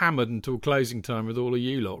getting hammered until closing time with all of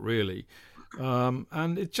you lot, really.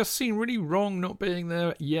 And it just seemed really wrong not being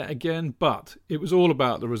there yet again. But it was all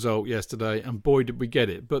about the result yesterday, and boy, did we get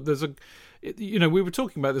it. But we were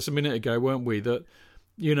talking about this a minute ago, weren't we? That,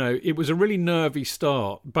 you know, it was a really nervy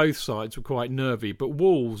start. Both sides were quite nervy. But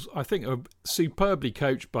Wolves, I think, are superbly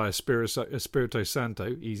coached by Espirito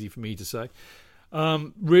Santo, easy for me to say.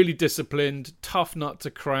 Really disciplined, tough nut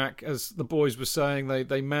to crack, as the boys were saying.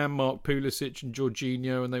 They man-marked Pulisic and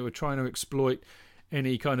Jorginho, and they were trying to exploit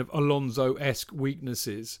any kind of Alonso-esque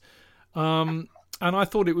weaknesses. And I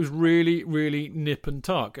thought it was really, really nip and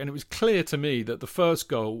tuck. And it was clear to me that the first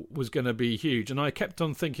goal was going to be huge. And I kept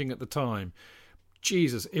on thinking at the time,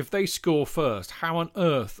 Jesus, if they score first, how on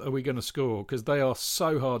earth are we going to score? Because they are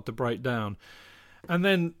so hard to break down. And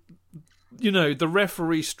then, you know, the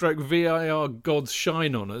referee stroke VAR gods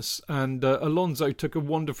shine on us, and Alonso took a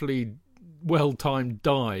wonderfully well-timed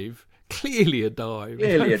dive, clearly a dive,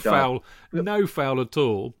 no foul at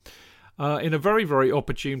all, in a very, very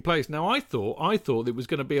opportune place. Now, I thought it was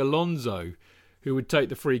going to be Alonso who would take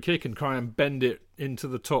the free kick and try and bend it into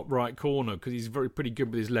the top right corner, because he's pretty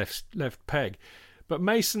good with his left peg. But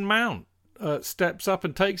Mason Mount steps up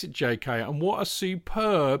and takes it, JK, and what a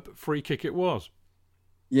superb free kick it was.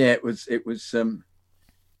 Yeah, it was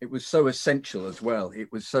so essential as well. It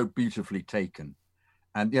was so beautifully taken,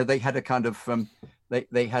 and they had a kind of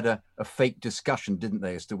they had a fake discussion, didn't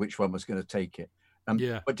they, as to which one was going to take it.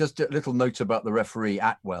 But just a little note about the referee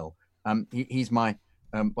Atwell. He's my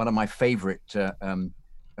one of my favourite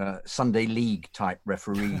Sunday League type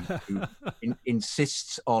referees who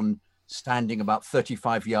insists on standing about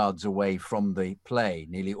 35 yards away from the play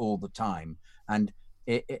nearly all the time, and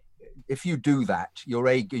if you do that, you're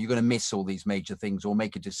going to miss all these major things or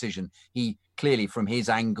make a decision. He clearly, from his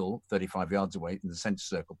angle, 35 yards away in the centre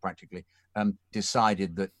circle practically,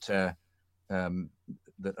 decided that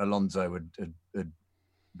Alonso had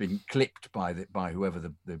been clipped by whoever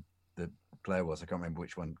the player was. I can't remember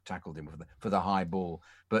which one tackled him for the high ball.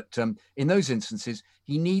 But in those instances,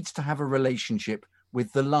 he needs to have a relationship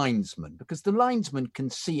with the linesman, because the linesman can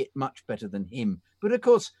see it much better than him. But of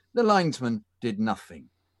course, the linesman did nothing.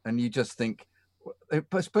 And you just think,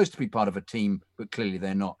 they're supposed to be part of a team, but clearly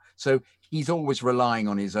they're not. So he's always relying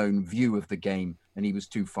on his own view of the game, and he was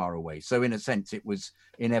too far away. So in a sense, it was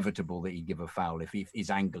inevitable that he'd give a foul if his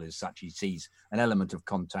angle is such. He sees an element of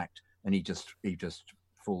contact, and he just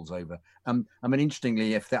falls over. I mean,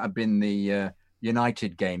 interestingly, if that had been the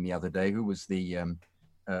United game the other day, who was the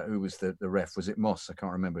ref? Was it Moss? I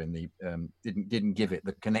can't remember. In the didn't give it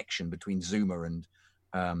the connection between Zuma and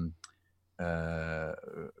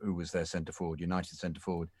who was their centre forward, United centre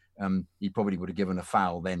forward. He probably would have given a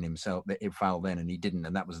foul then himself, and he didn't.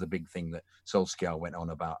 And that was the big thing that Solskjaer went on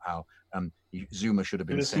about, how Zuma should have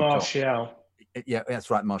been sent off. Martial. Yeah, that's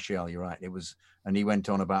right, Martial. You're right. It was, and he went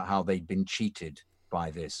on about how they'd been cheated by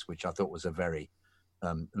this, which I thought was a very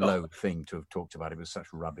low thing to have talked about. It was such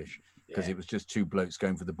rubbish, because it was just two blokes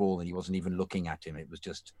going for the ball, and he wasn't even looking at him. It was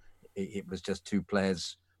just two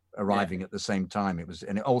players arriving at the same time. It was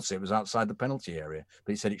outside the penalty area,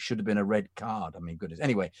 but he said it should have been a red card. I mean, goodness.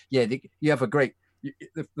 Anyway, you have a great.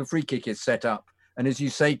 The free kick is set up, and as you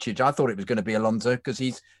say, Chidge, I thought it was going to be Alonso, because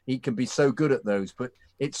he can be so good at those. But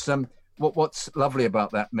it's what's lovely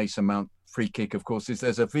about that Mason Mount free kick, of course, is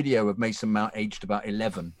there's a video of Mason Mount aged about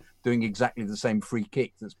 11 doing exactly the same free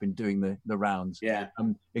kick that's been doing the rounds. Yeah.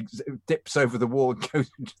 It dips over the wall and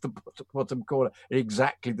goes into the bottom corner in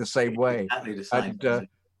exactly the same way. Exactly the same. And,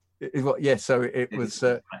 so it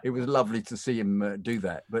was lovely to see him do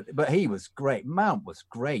that. But he was great. Mount was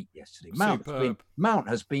great yesterday. Mount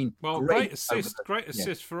has been great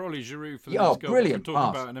assist for Ollie Giroud for the goal. Brilliant. We'll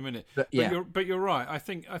talk about in a minute. But you're right. I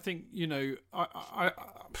think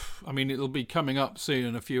I mean, it'll be coming up soon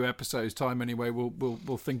in a few episodes' time anyway.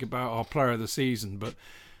 We'll think about our player of the season. But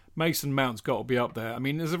Mason Mount's got to be up there. I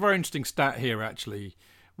mean, there's a very interesting stat here, actually,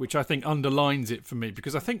 which I think underlines it for me,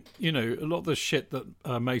 because I think, a lot of the shit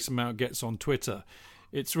that Mason Mount gets on Twitter,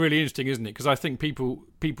 it's really interesting, isn't it? Because I think people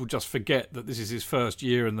just forget that this is his first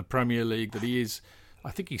year in the Premier League, that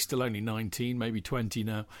I think he's still only 19, maybe 20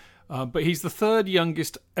 now. But he's the third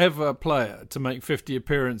youngest ever player to make 50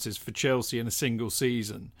 appearances for Chelsea in a single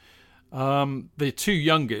season. The two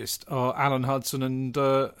youngest are Alan Hudson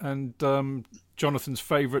and Jonathan's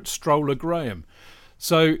favourite Stroller Graham.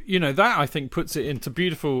 So, that I think puts it into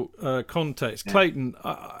beautiful context. Yeah. Clayton,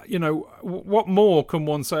 what more can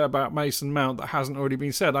one say about Mason Mount that hasn't already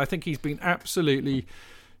been said? I think he's been absolutely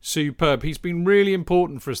superb. He's been really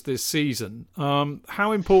important for us this season.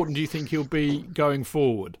 How important do you think he'll be going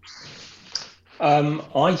forward?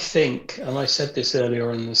 I think, and I said this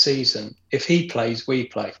earlier in the season, if he plays, we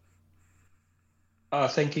play. I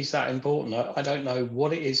think he's that important. I don't know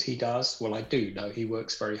what it is he does. Well, I do know he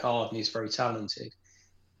works very hard and he's very talented.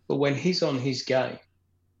 But when he's on his game,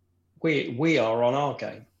 we are on our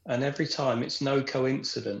game. And every time, it's no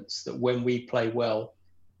coincidence that when we play well,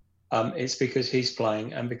 it's because he's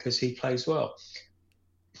playing and because he plays well.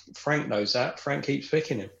 Frank knows that. Frank keeps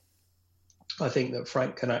picking him. I think that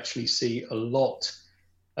Frank can actually see a lot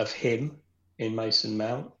of him in Mason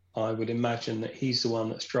Mount. I would imagine that he's the one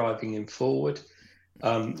that's driving him forward.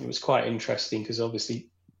 It was quite interesting because obviously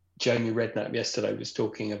Jamie Redknapp yesterday was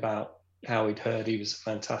talking about how he'd heard he was a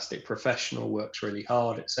fantastic professional, works really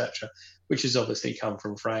hard, etc., which has obviously come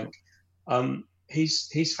from Frank.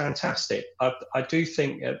 He's fantastic. I do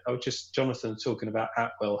think, Jonathan talking about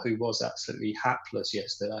Atwell, who was absolutely hapless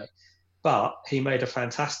yesterday, but he made a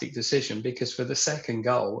fantastic decision because for the second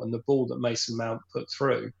goal and the ball that Mason Mount put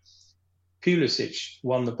through, Pulisic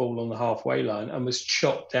won the ball on the halfway line and was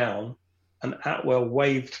chopped down, and Atwell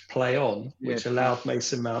waved play on, which allowed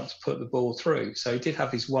Mason Mount to put the ball through. So he did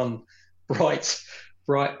have his one bright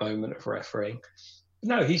moment of refereeing.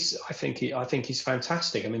 No, I think he's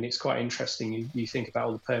fantastic. I mean, it's quite interesting. You think about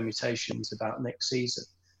all the permutations about next season,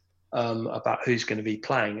 about who's going to be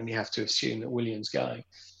playing, and you have to assume that Willian's going.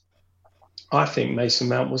 I think Mason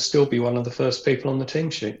Mount will still be one of the first people on the team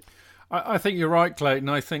sheet. I think you're right, Clayton.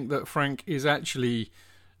 I think that Frank is actually...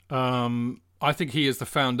 I think he is the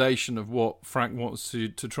foundation of what Frank wants to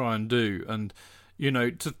try and do. And,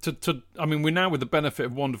 I mean, we're now with the benefit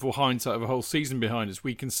of wonderful hindsight of a whole season behind us.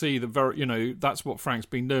 We can see that's what Frank's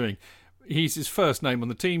been doing. He's his first name on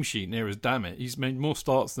the team sheet, near as damn it. He's made more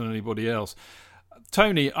starts than anybody else.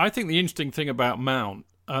 Tony, I think the interesting thing about Mount,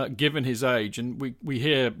 given his age, and we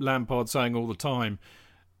hear Lampard saying all the time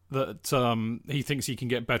that he thinks he can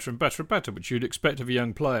get better and better and better, which you'd expect of a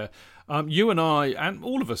young player. You and I, and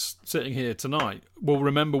all of us sitting here tonight, will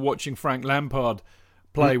remember watching Frank Lampard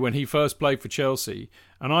play when he first played for Chelsea.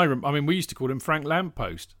 And I mean, we used to call him Frank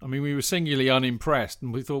Lamppost. I mean, we were singularly unimpressed,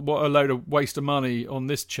 and we thought, what a load of waste of money on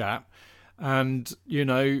this chap. And,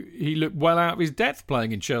 he looked well out of his depth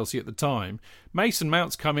playing in Chelsea at the time. Mason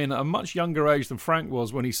Mount's come in at a much younger age than Frank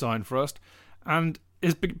was when he signed for us, and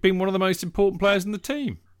has been one of the most important players in the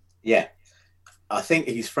team. Yeah, I think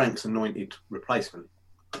he's Frank's anointed replacement.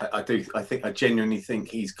 I genuinely think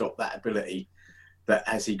he's got that ability that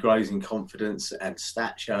as he grows in confidence and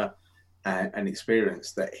stature and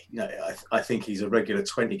experience, that I think he's a regular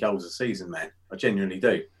 20 goals a season man. I genuinely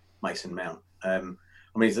do, Mason Mount. I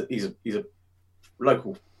mean, he's a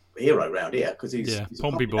local hero around here because he's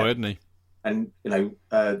Pompey boy, isn't he? And one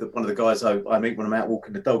of the guys I meet when I'm out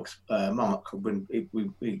walking the dogs, Mark, when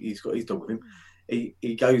he's got his dog with him.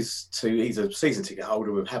 He's a season ticket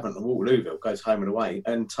holder with Havant and Waterlooville, goes home and away.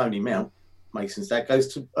 And Tony Mount, Mason's dad,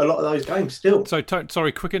 goes to a lot of those games still. So,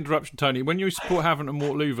 sorry, quick interruption, Tony. When you support Havant and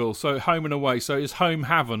Waterlooville, so home and away, so is home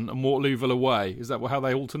Havant and Waterlooville away? Is that how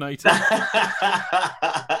they alternate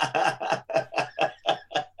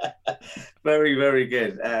Very, very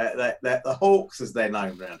good. The Hawks, as they're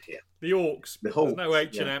known around here. The Hawks. The Hawks. There's no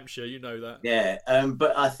H in Hampshire, you know that. Yeah,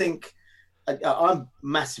 but I think... I'm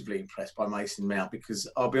massively impressed by Mason Mount because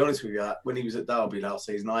I'll be honest with you, when he was at Derby last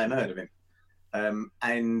season, I hadn't heard of him.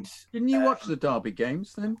 And didn't you watch the Derby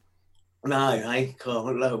games then? No, I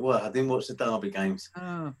didn't watch the Derby games.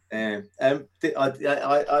 Oh. I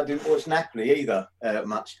didn't watch Napoli either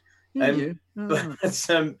much. You? Oh. But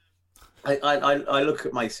I look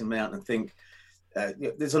at Mason Mount and think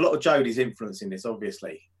there's a lot of Jodie's influence in this,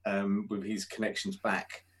 obviously, with his connections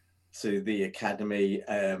back to the academy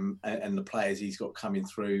and the players he's got coming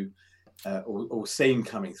through or seen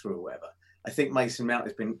coming through or whatever. I think Mason Mount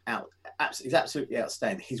has been he's absolutely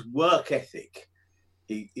outstanding. His work ethic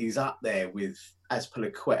is up there with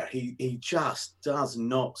Azpilicueta. He just does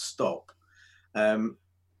not stop.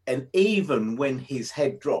 even when his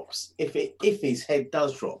head drops, if his head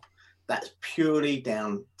does drop, that's purely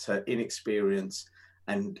down to inexperience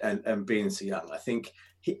and being so young. I think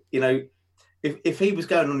if he was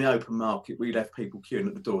going on the open market, we'd have people queuing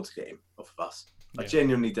at the door to get him off of us. I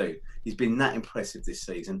genuinely do. He's been that impressive this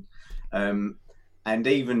season. And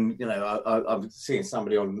even, I'm seeing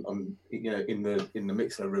somebody on in the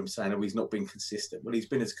Mixler room saying, oh, he's not been consistent. Well, he's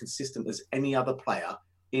been as consistent as any other player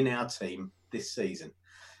in our team this season.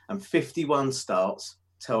 And 51 starts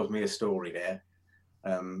tells me a story there.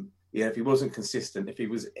 If he wasn't consistent,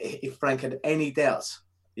 if Frank had any doubts,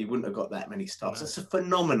 he wouldn't have got that many starts. That's a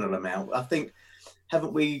phenomenal amount. I think,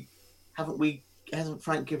 hasn't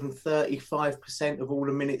Frank given 35% of all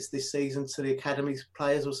the minutes this season to the academy's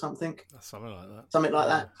players or something? Something like that. Something like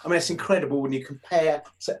that. I mean, it's incredible when you compare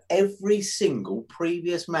to every single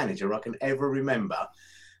previous manager I can ever remember,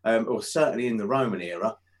 or certainly in the Roman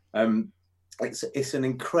era. It's an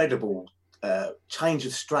incredible change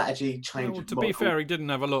of strategy, change of to model. Be fair, he didn't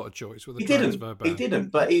have a lot of choice with the transfer ban. He didn't,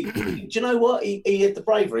 but do you know what? He had the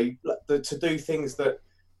bravery to do things that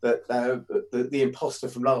the imposter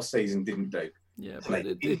from last season didn't do. Yeah, but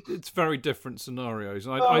it's very different scenarios.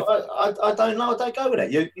 I don't know. I don't go with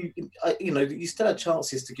it. You still had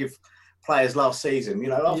chances to give players last season.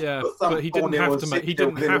 But he didn't have to make. He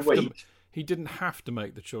didn't have to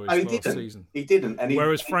make the choice last season. He didn't.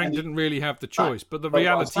 Whereas Frank didn't really have the choice. But the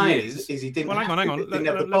reality is he didn't. Well, hang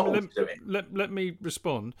on. Let me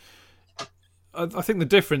respond. I think the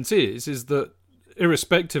difference is that,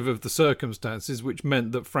 irrespective of the circumstances, which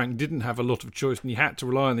meant that Frank didn't have a lot of choice and he had to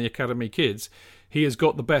rely on the academy kids, he has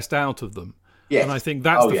got the best out of them. Yes. And I think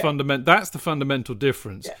that's that's the fundamental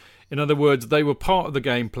difference. Yeah. In other words, they were part of the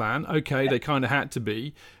game plan. Okay, they kind of had to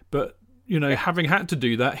be, but having had to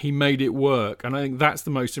do that, he made it work, and I think that's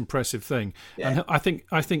the most impressive thing. Yeah. And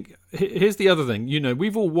I think here's the other thing.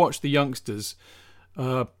 We've all watched the youngsters,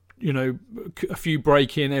 a few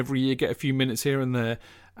break in every year, get a few minutes here and there.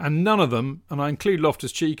 And none of them, and I include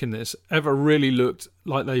Loftus-Cheek in this, ever really looked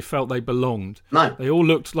like they felt they belonged. No. They all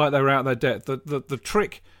looked like they were out of their depth. The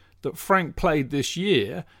trick that Frank played this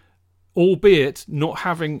year, albeit not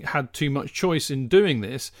having had too much choice in doing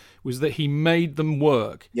this, was that he made them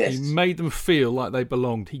work. Yes. He made them feel like they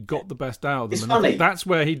belonged. He got the best out of them. It's and funny. I think that's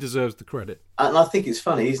where he deserves the credit. And I think it's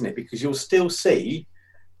funny, isn't it? Because you'll still see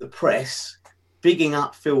the press bigging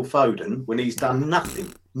up Phil Foden when he's done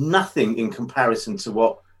nothing in comparison to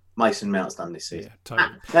what Mason Mount's done this season. Yeah, totally.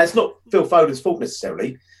 Now, it's not Phil Foden's fault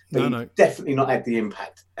necessarily, but no. He's definitely not had the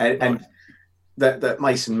impact and that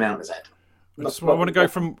Mason Mount has had. I want to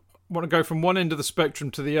go from one end of the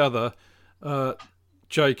spectrum to the other.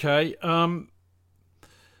 JK,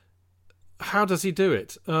 how does he do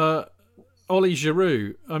it? Ollie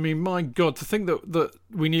Giroud. I mean, my God, to think that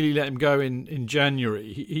we nearly let him go in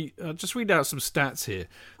January. He just read out some stats here.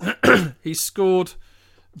 He scored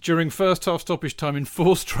during first half stoppage time in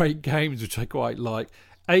 4 straight games, which I quite like.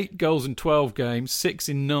 8 goals in 12 games, 6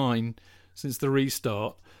 in 9 since the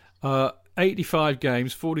restart. 85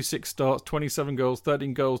 games, 46 starts, 27 goals,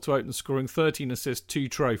 13 goals to open scoring, 13 assists, 2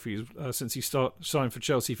 trophies since he signed for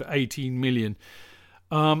Chelsea for 18 million.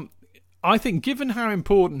 I think given how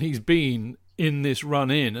important he's been in this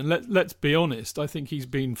run-in, and let's be honest, I think he's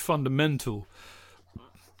been fundamental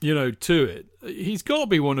to it. He's got to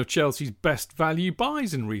be one of Chelsea's best value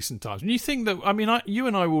buys in recent times. And you think that, you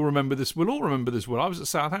and I will remember this, we'll all remember this well. I was at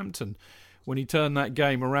Southampton when he turned that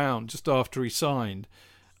game around just after he signed.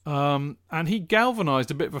 And he galvanised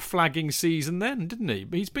a bit of a flagging season then, didn't he?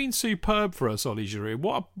 But he's been superb for us, Ollie Giroud.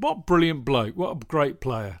 What a brilliant bloke. What a great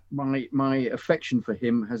player. My affection for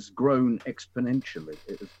him has grown exponentially.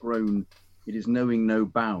 It is knowing no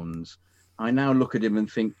bounds. I now look at him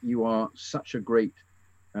and think, you are such a great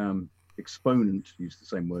exponent, use the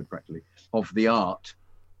same word practically, of the art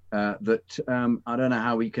that I don't know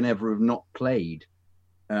how he can ever have not played.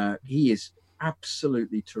 He is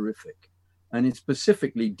absolutely terrific. And it's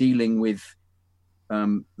specifically dealing with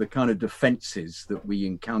the kind of defences that we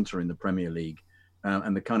encounter in the Premier League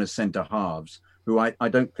and the kind of centre halves, who I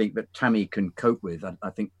don't think that Tammy can cope with. I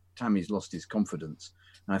think Tammy's lost his confidence.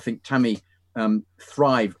 And I think Tammy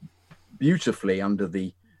thrived beautifully under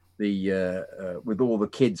the with all the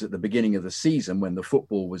kids at the beginning of the season when the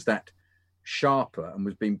football was that sharper and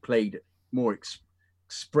was being played at more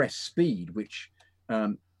express speed, which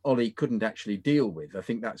Ollie couldn't actually deal with. I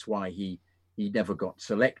think that's why he never got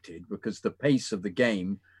selected, because the pace of the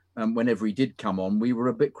game, whenever he did come on, we were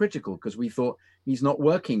a bit critical because we thought he's not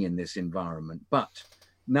working in this environment. But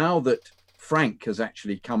now that Frank has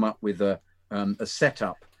actually come up with a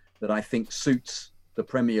setup that I think suits the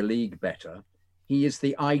Premier League better, he is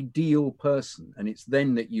the ideal person. And it's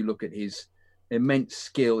then that you look at his immense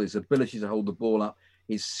skill, his ability to hold the ball up,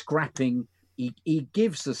 his scrapping. He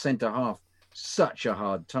gives the centre half such a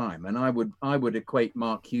hard time. And I would equate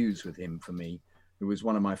Mark Hughes with him for me, who was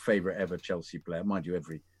one of my favourite ever Chelsea player. Mind you,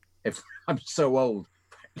 every I'm so old.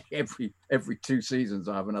 Every 2 seasons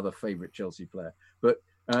I have another favourite Chelsea player. But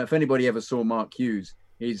if anybody ever saw Mark Hughes,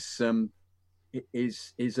 his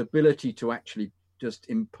ability to actually just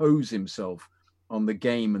impose himself on the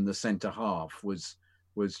game and the centre half was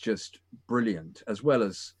just brilliant, as well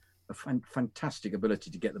as a fantastic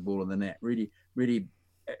ability to get the ball in the net. Really, really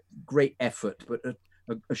great effort, but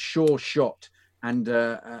a sure shot and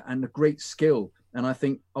a great skill. And I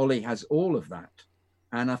think Ollie has all of that.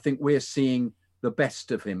 And I think we're seeing the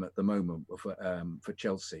best of him at the moment for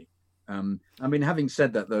Chelsea. I mean, having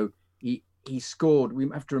said that, though, he scored. We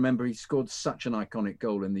have to remember he scored such an iconic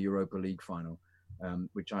goal in the Europa League final,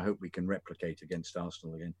 which I hope we can replicate against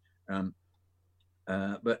Arsenal again.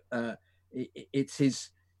 But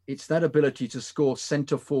it's that ability to score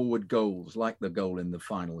centre forward goals, like the goal in the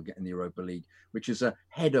final in the Europa League, which is a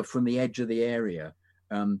header from the edge of the area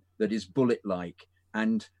that is bullet like,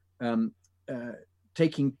 and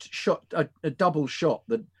taking a double shot.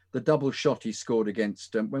 The double shot he scored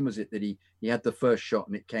against, when was it that he had the first shot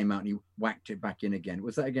and it came out and he whacked it back in again?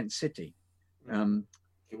 Was that against City?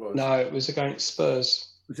 It was. No, it was against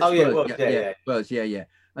Spurs. Spurs? Yeah, Spurs, yeah.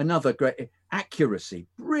 Another great accuracy,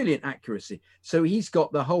 brilliant accuracy. So he's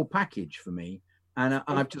got the whole package for me. And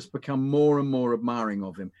I've just become more and more admiring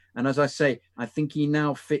of him. And as I say, I think he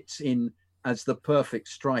now fits in as the perfect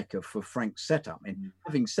striker for Frank's setup. And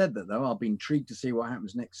having said that, though, I'll be intrigued to see what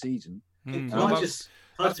happens next season. Can I just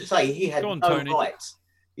say he had no right.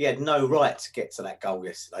 He had no right to get to that goal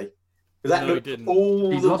yesterday. Because that looked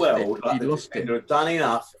all the world like the defender had done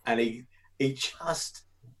enough, and he just,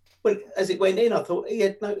 well, as it went in, I thought he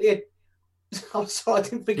had. I'm sorry, I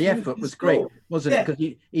didn't think the effort was great, wasn't it?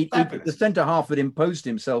 Because the centre half had imposed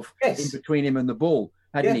himself in between him and the ball,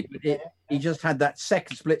 hadn't he? But he just had that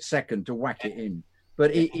split second to whack it in.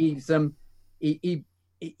 But you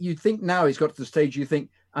think now he's got to the stage. You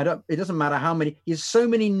think it doesn't matter how many. He has so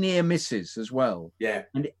many near misses as well. Yeah,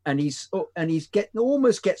 and he's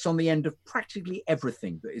almost gets on the end of practically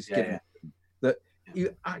everything that is given him. That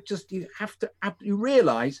you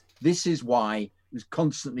realise this is why he was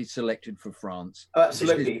constantly selected for France.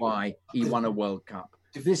 Absolutely, this is why he won a World Cup.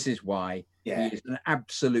 This is why he is an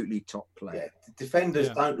absolutely top player. Yeah. Defenders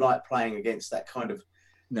don't like playing against that kind of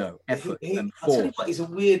effort and force. I tell you what, he's a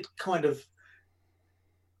weird kind of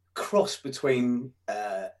cross between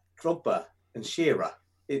Drogba and Shearer.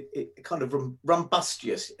 It kind of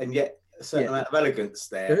rumbustious and yet a certain amount of elegance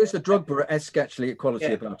there. There is a Drogba-esque actually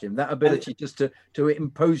quality about him. That ability just to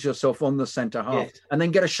impose yourself on the centre half and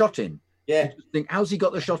then get a shot in. Yeah. You think, how's he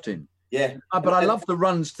got the shot in? Yeah. But I love the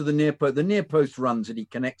runs to the near post. The near post runs that he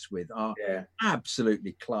connects with are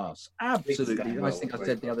absolutely class. Absolutely. I think I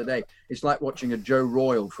said the other day, it's like watching a Joe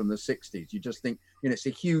Royle from the 60s. You just think, it's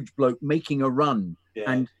a huge bloke making a run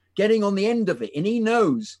and getting on the end of it. And he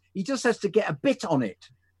knows he just has to get a bit on it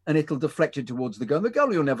and it'll deflect it towards the goal. And the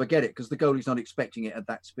goalie will never get it because the goalie's not expecting it at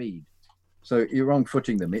that speed. So you're wrong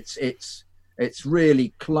footing them. It's really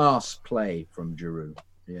class play from Giroud.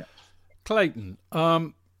 Yeah. Clayton,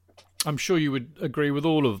 I'm sure you would agree with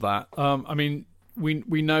all of that. I mean,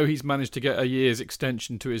 we know he's managed to get a year's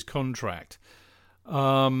extension to his contract.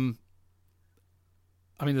 I mean,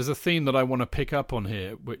 there's a theme that I want to pick up on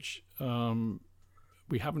here, which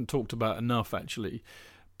we haven't talked about enough, actually.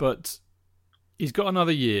 But he's got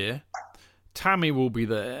another year. Tammy will be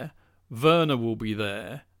there. Werner will be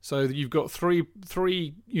there. So you've got three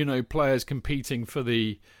players competing for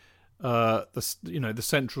the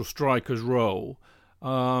central striker's role.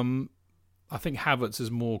 I think Havertz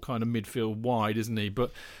is more kind of midfield wide, isn't he?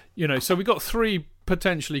 But, so we've got three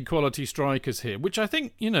potentially quality strikers here, which I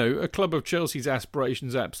think, a club of Chelsea's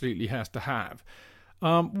aspirations absolutely has to have.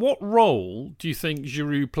 What role do you think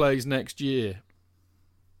Giroud plays next year?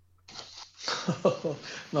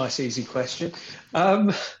 Nice, easy question.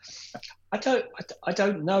 I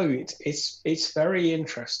don't know. It's very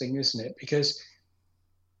interesting, isn't it? Because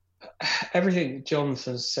everything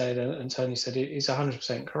Jonathan said and Tony said is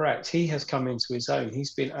 100% correct. He has come into his own.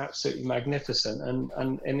 He's been absolutely magnificent,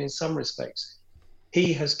 and in some respects,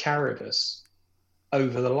 he has carried us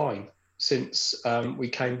over the line since we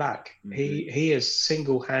came back. Mm-hmm. He has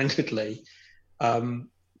single-handedly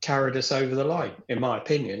carried us over the line, in my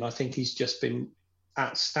opinion. I think he's just been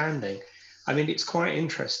outstanding. I mean, it's quite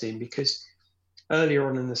interesting because earlier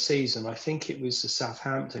on in the season, I think it was the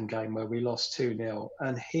Southampton game where we lost 2-0,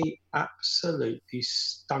 and he absolutely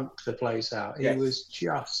stunk the place out. He was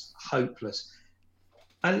just hopeless.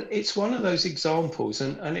 And it's one of those examples,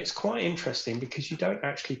 and it's quite interesting because you don't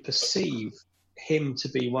actually perceive him to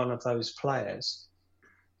be one of those players.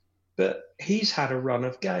 But he's had a run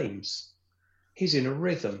of games. He's in a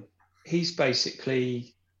rhythm. He's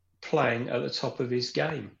basically playing at the top of his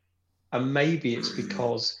game. And maybe it's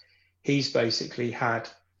because he's basically had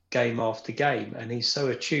game after game and he's so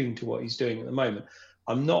attuned to what he's doing at the moment.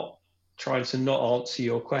 I'm not trying to not answer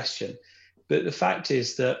your question, but the fact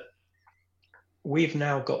is that we've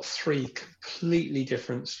now got 3 completely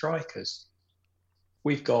different strikers.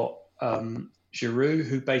 We've got Giroud,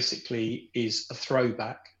 who basically is a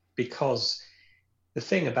throwback, because the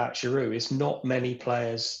thing about Giroud is not many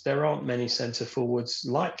players, there aren't many centre forwards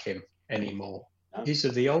like him anymore. He's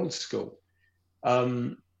of the old school.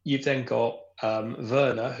 You've then got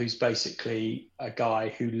Werner, who's basically a guy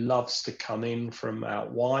who loves to come in from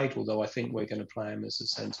out wide, although I think we're going to play him as a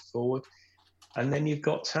centre forward. And then you've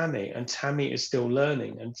got Tammy, and Tammy is still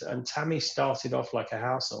learning. And Tammy started off like a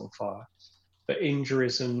house on fire, but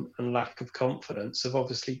injuries and lack of confidence have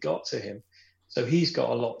obviously got to him. So he's got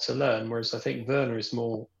a lot to learn, whereas I think Werner is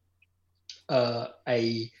more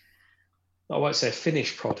I won't say a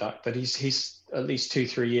finished product, but he's at least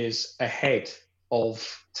 2-3 years ahead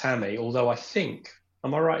of Tammy. Although I think,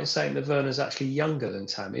 am I right in saying that Werner's actually younger than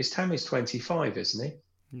Tammy? Tammy's 25, isn't he?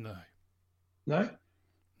 No. No?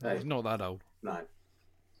 No, he's not that old. No.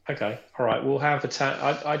 Okay, all right. We'll have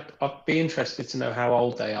I'd be interested to know how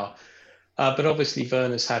old they are. But obviously,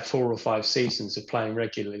 Werner's had 4 or 5 seasons of playing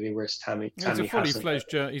regularly, whereas Tammy he's a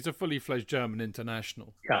fully fledged German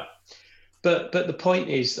international. Yeah, but the point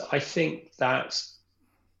is, I think that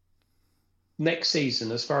next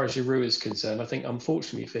season, as far as Giroud is concerned, I think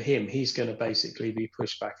unfortunately for him, he's going to basically be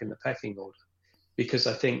pushed back in the pecking order, because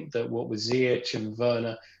I think that what with Ziyech and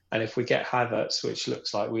Werner, and if we get Havertz, which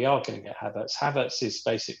looks like we are going to get Havertz is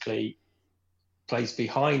basically plays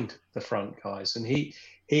behind the front guys, and he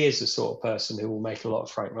is the sort of person who will make a lot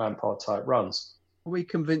of Frank Lampard type runs. Are we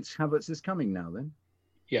convinced Havertz is coming now then?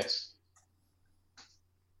 Yes.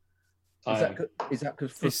 Is that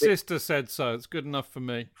because his sister said so? It's good enough for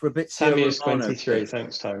me. Tammy is 23.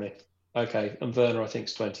 Thanks, Tony. Okay, and Werner I think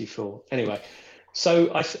is 24. Anyway,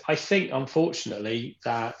 so I think unfortunately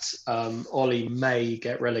that Ollie may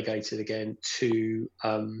get relegated again to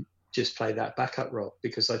just play that backup role,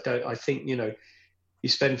 because I think you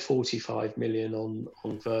spend 45 million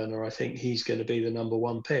on Werner. I think he's going to be the number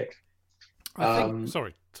 1 pick.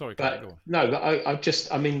 Sorry, but go on. No, but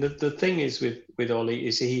the thing is with Ollie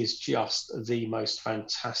is he is just the most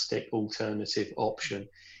fantastic alternative option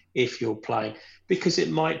if you're playing, because it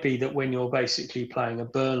might be that when you're basically playing a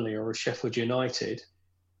Burnley or a Sheffield United,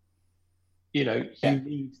 you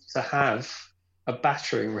need to have a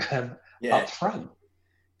battering ram up front.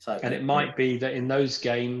 And it might be that in those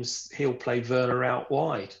games he'll play Werner out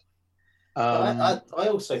wide. I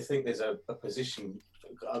also think there's a position.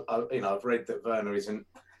 I've read that Werner isn't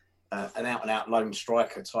an out-and-out lone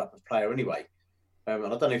striker type of player anyway. And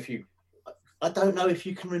I don't know if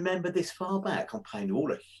you can remember this far back. I'm paying you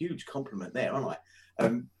all a huge compliment there, aren't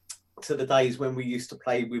I? To the days when we used to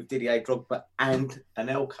play with Didier Drogba and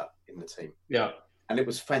Anelka in the team. Yeah. And it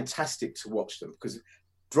was fantastic to watch them, because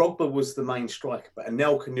Drogba was the main striker, but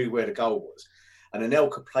Anelka knew where the goal was. And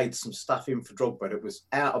Anelka played some stuff in for Drogba that was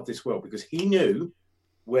out of this world, because he knew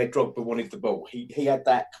where Drogba wanted the ball. He had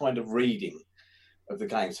that kind of reading of the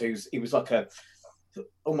game. So he was like that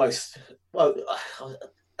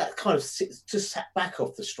kind of just sat back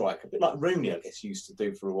off the striker, a bit like Rooney, I guess, used to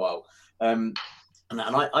do for a while. And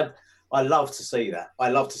I love to see that. I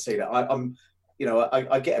love to see that.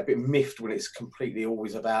 I get a bit miffed when it's completely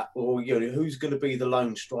always about, who's going to be the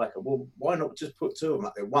lone striker? Well, why not just put 2 of them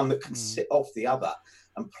up there, one that can sit off the other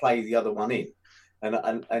and play the other one in?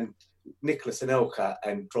 And Nicolas Anelka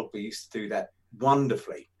and Drogba used to do that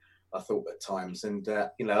wonderfully, I thought, at times. And, I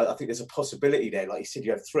think there's a possibility there. Like you said,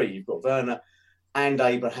 you have 3. You've got Werner and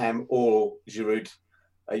Abraham or Giroud.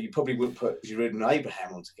 You probably wouldn't put Giroud and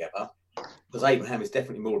Abraham on together, because Abraham is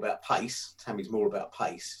definitely more about pace. Tammy's more about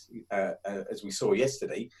pace, as we saw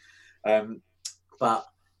yesterday. But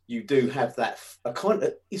you do have that kind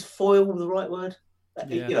of, is foil the right word?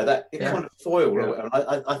 Kind of foil. Yeah.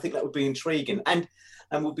 I think that would be intriguing and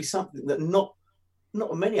would be something that not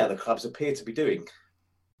many other clubs appear to be doing.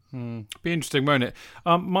 Be interesting, won't it?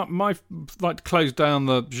 My like to close down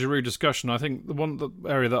the Giroud discussion. I think the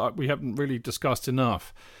area that we haven't really discussed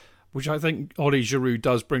enough, which I think Ollie Giroud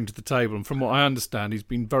does bring to the table, and from what I understand, he's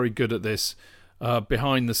been very good at this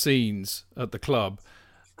behind the scenes at the club.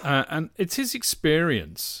 And it's his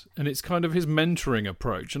experience and it's kind of his mentoring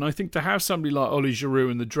approach. And I think to have somebody like Oli Giroud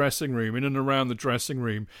in the dressing room, in and around the dressing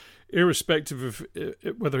room, irrespective of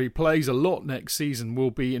whether he plays a lot next season, will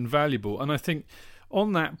be invaluable. And I think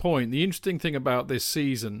on that point, the interesting thing about this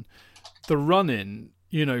season, the run-in,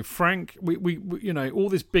 Frank, we all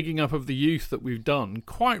this bigging up of the youth that we've done,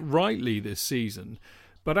 quite rightly this season.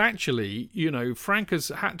 But actually, Frank has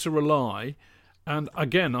had to rely, and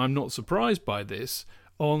again, I'm not surprised by this,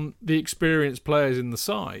 on the experienced players in the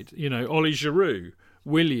side. Oli Giroud,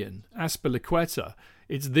 Willian, Azpilicueta.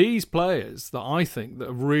 It's these players that I think that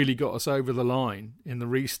have really got us over the line in the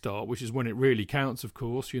restart, which is when it really counts, of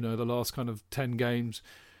course. The last kind of 10 games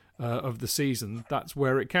of the season, that's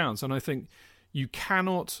where it counts. And I think you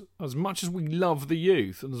cannot, as much as we love the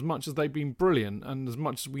youth and as much as they've been brilliant and as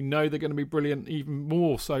much as we know they're going to be brilliant even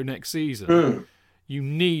more so next season, you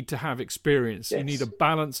need to have experience. Yes. You need a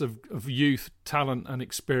balance of youth, talent and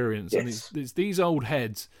experience. Yes. And it's these old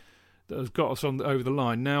heads that have got us over the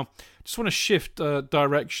line. Now, I just want to shift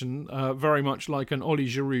direction, very much like an Oli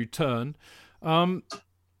Giroud turn. I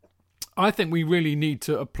think we really need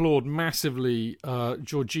to applaud massively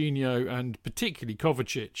Jorginho and particularly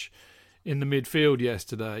Kovacic in the midfield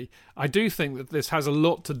yesterday. I do think that this has a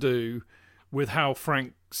lot to do with how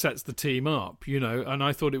Frank sets the team up, and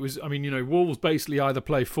I thought it was, Wolves basically either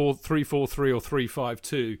play 3-4-3 or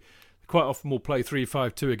 3-5-2. Quite often will play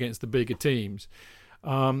 3-5-2 against the bigger teams.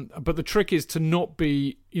 But the trick is to not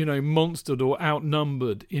be, monstered or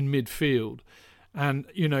outnumbered in midfield. And,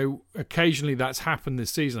 occasionally that's happened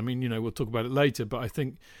this season. We'll talk about it later, but I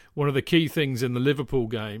think one of the key things in the Liverpool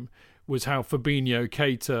game was how Fabinho,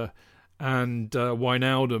 Keita and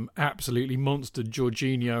Wijnaldum absolutely monstered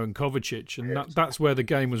Jorginho and Kovacic. And that's where the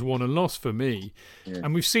game was won and lost for me. Yeah.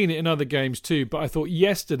 And we've seen it in other games too. But I thought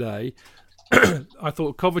yesterday,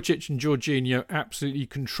 Kovacic and Jorginho absolutely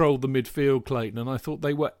controlled the midfield, Clayton. And I thought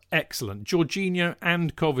they were excellent. Jorginho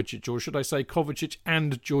and Kovacic, or should I say Kovacic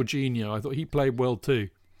and Jorginho. I thought he played well too.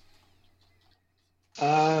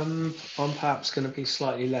 I'm perhaps going to be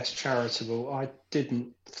slightly less charitable. I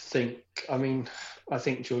didn't think... I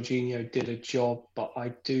think Jorginho did a job, but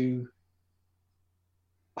I don't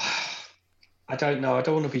know. I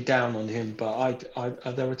don't want to be down on him, but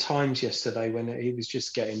there were times yesterday when he was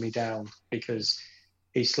just getting me down because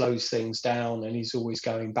he slows things down and he's always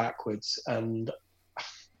going backwards. And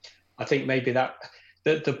I think maybe that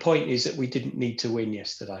the point is that we didn't need to win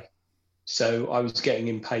yesterday. So I was getting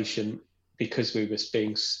impatient because we were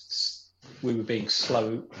being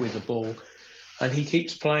slow with the ball. And he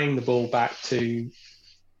keeps playing the ball back to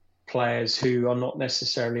players who are not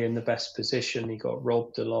necessarily in the best position. He got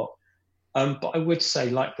robbed a lot. But I would say,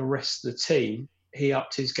 like the rest of the team, he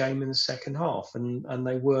upped his game in the second half, and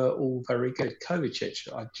they were all very good.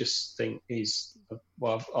 Kovacic, I just think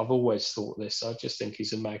I've always thought this. I just think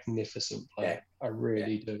he's a magnificent player. Yeah. I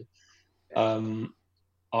really do.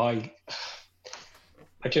 I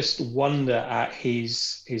just wonder at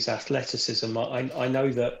his athleticism. I know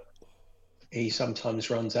that he sometimes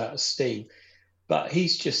runs out of steam, but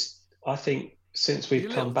he's just, I think since we've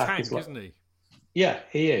come back, isn't he? Yeah,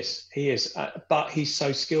 he is. But he's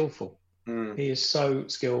so skillful. He is so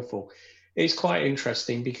skillful. It's quite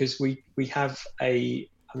interesting because we have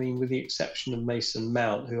with the exception of Mason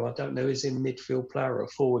Mount, who I don't know is in midfield player or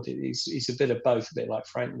forward. He's a bit of both, a bit like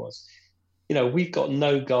Frank was. We've got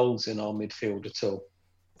no goals in our midfield at all.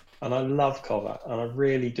 And I love Kova, and I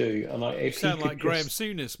really do. And you sound like Graham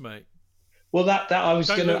Souness, mate. Well, that I was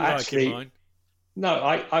going to actually. Like no,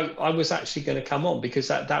 I was actually going to come on because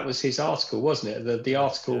that was his article, wasn't it? The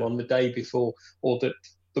article on the day before or the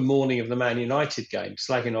morning of the Man United game,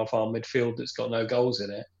 slagging off our midfield that's got no goals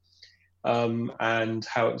in it, and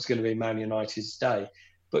how it was going to be Man United's day.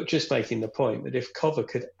 But just making the point that if Kova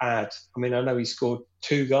could add, I know he scored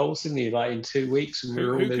 2 goals, didn't he? Like in 2 weeks, and we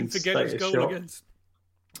were all in state of shock. Who can forget his goal against?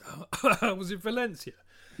 Was it Valencia?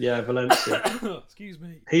 Yeah, Valencia. Excuse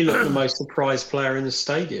me. He looked the most surprised player in the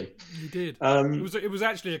stadium. He did. It was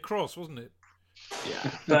actually a cross, wasn't it? Yeah.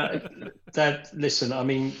 Listen,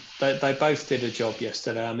 they both did a job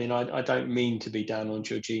yesterday. I don't mean to be down on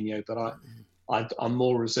Jorginho, but I'm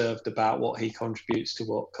more reserved about what he contributes to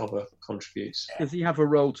what Kova contributes. Does he have a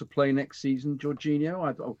role to play next season,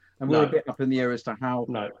 Jorginho? We're a bit up in the air as to how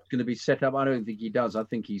it's going to be set up. I don't think he does. I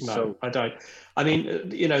think he's I don't.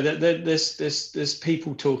 There's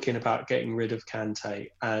people talking about getting rid of Kante,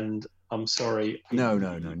 and I'm sorry. No,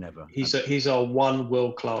 never. He's our one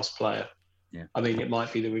world-class player. Yeah. It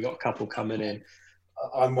might be that we got a couple coming in.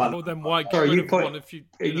 I'm one. Well, then why are you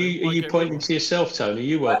pointing to yourself, Tony? Are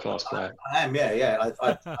you world-class player? I am, yeah.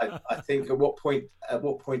 I think at what point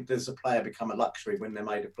does a player become a luxury when they're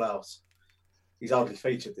made of glass? He's hardly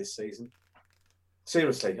featured this season.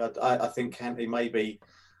 Seriously, I think Kante may be.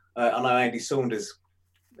 I know Andy Saunders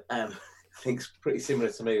thinks pretty similar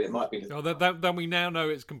to me. It might be. Then we now know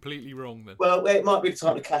it's completely wrong. Then. Well, it might be the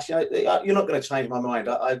type of clash. You're not going to change my mind.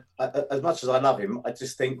 I as much as I love him, I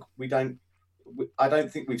just think we don't. I don't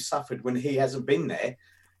think we've suffered when he hasn't been there,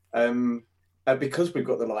 because we've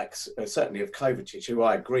got the likes certainly of Kovacic, who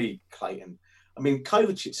I agree, Clayton. I mean,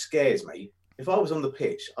 Kovacic scares me. If I was on the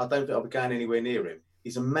pitch, I don't think I'd be going anywhere near him.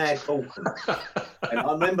 He's a mad falcon. And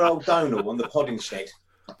I remember old Donal on the podding shed,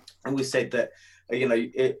 and we said that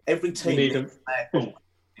every team needs a mad falcon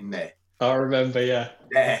in there. I remember, yeah.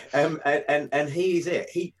 Yeah, and he is it.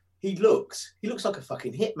 He looks like a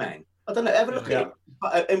fucking hitman. I don't know. Have a look at him.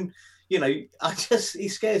 But, he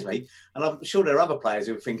scares me, and I'm sure there are other players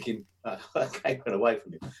who are thinking, "Okay, get away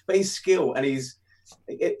from him." But his skill and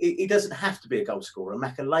he doesn't have to be a goal scorer.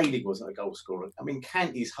 Makaleli wasn't a goal scorer. I mean,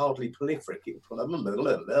 Kante's hardly prolific.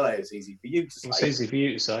 It's easy for you to say. It's easy for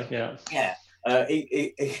you to say, yeah. Yeah.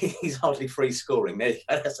 He's hardly free scoring.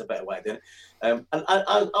 That's a better way of doing it. And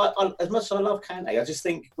I, as much as I love Kante, I just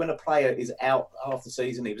think when a player is out half the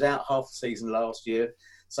season, he was out half the season last year.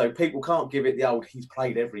 So people can't give it the old, he's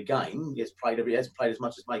played every game. He hasn't played as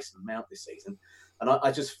much as Mason Mount this season. And I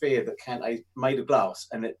just fear that Kante's made of glass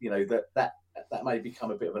and that may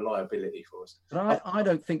become a bit of a liability for us. But I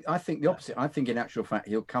think the opposite. I think in actual fact,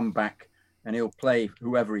 he'll come back and he'll play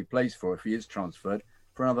whoever he plays for if he is transferred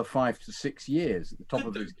for another 5 to 6 years at the top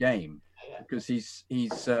of his game, because he's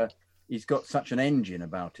got such an engine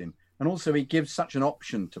about him. And also he gives such an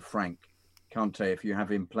option to Frank Kante if you have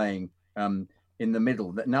him playing in the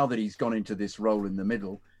middle, that now that he's gone into this role in the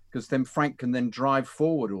middle, because then Frank can then drive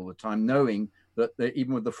forward all the time, knowing that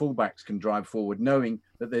even with the fullbacks can drive forward, knowing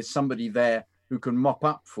that there's somebody there who can mop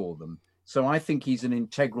up for them. So I think he's an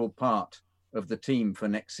integral part of the team for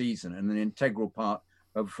next season and an integral part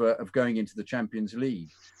of going into the Champions League.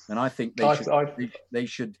 And I think they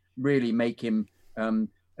should really make him,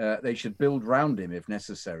 they should build round him if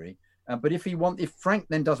necessary. But if Frank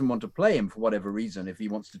then doesn't want to play him for whatever reason, if he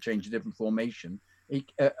wants to change a different formation,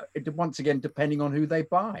 once again, depending on who they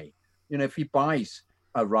buy. If he buys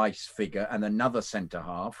a Rice figure and another centre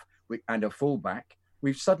half and a fullback,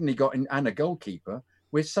 we've suddenly got, and a goalkeeper,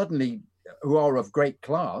 we're suddenly, who are of great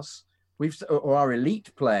class, or our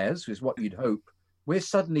elite players, is what you'd hope, we're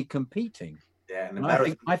suddenly competing. Yeah, and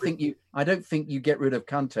I don't think you get rid of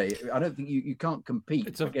Kante. I don't think you can't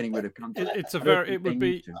compete for getting rid of Kante.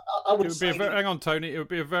 Hang on, Tony. It would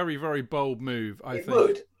be a very, very bold move. I think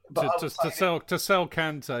would. To sell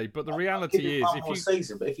Kante, but the reality is,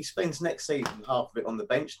 if he spends next season half of it on the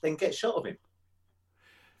bench, then get shot of him.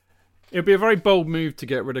 It would be a very bold move to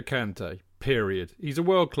get rid of Kante. Period. He's a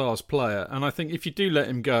world-class player, and I think if you do let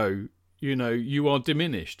him go, you are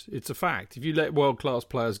diminished. It's a fact. If you let world-class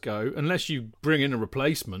players go, unless you bring in a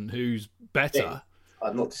replacement who's better,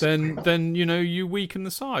 then you weaken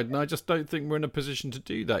the side. And I just don't think we're in a position to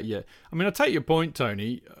do that yet. I mean, I take your point,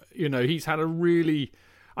 Tony. He's had a really...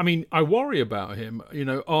 I mean, I worry about him.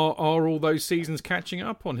 Are all those seasons catching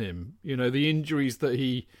up on him? The injuries that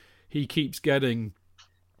he keeps getting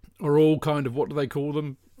are all kind of, what do they call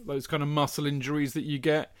them? Those kind of muscle injuries that you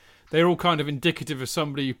get. They're all kind of indicative of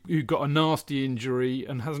somebody who got a nasty injury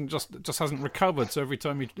and just hasn't recovered. So every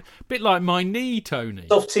time a bit like my knee, Tony.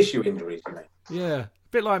 Soft tissue injuries, you know. Yeah, a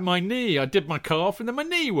bit like my knee. I did my calf and then my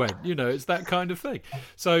knee went. It's that kind of thing.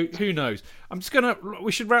 So who knows?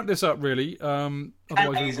 We should wrap this up really. Otherwise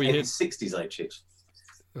we'll be in his 60s, though, Chich.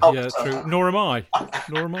 Yeah, true. Nor am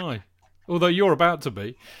I. Although you're about to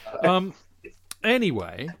be.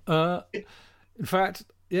 Anyway, in fact.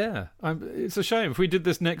 Yeah, it's a shame. If we did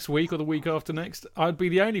this next week or the week after next, I'd be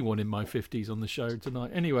the only one in my 50s on the show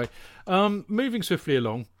tonight. Anyway, moving swiftly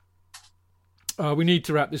along, we need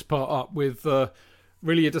to wrap this part up with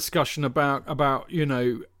really a discussion about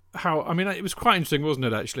how... I mean, it was quite interesting, wasn't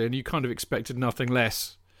it, actually? And you kind of expected nothing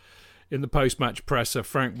less. In the post-match presser,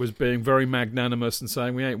 Frank was being very magnanimous and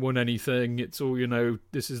saying, we ain't won anything. It's all,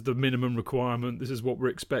 this is the minimum requirement. This is what we're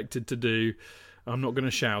expected to do. I'm not going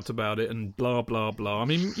to shout about it and blah, blah, blah. I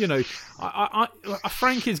mean,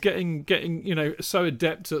 Frank is getting so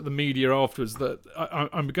adept at the media afterwards that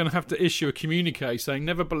I'm going to have to issue a communique saying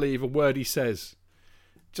never believe a word he says.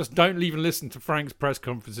 Just don't even listen to Frank's press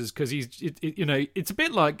conferences because it's a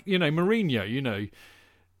bit like, Mourinho,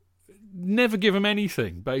 never give him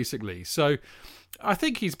anything, basically. So I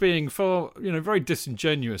think he's being very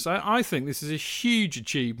disingenuous. I think this is a huge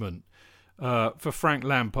achievement for Frank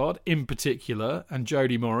Lampard in particular, and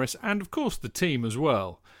Jody Morris, and of course the team as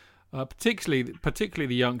well. Particularly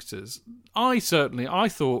the youngsters. I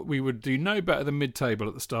thought we would do no better than mid-table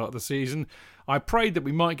at the start of the season. I prayed that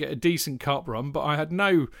we might get a decent cup run, but I had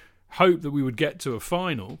no hope that we would get to a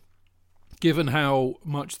final, given how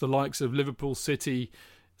much the likes of Liverpool, City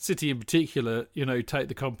in particular, take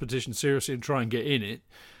the competition seriously and try and get in it.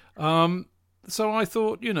 So I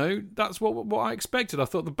thought, that's what I expected. I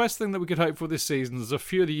thought the best thing that we could hope for this season is a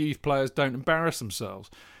few of the youth players don't embarrass themselves.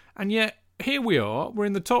 And yet, here we are. We're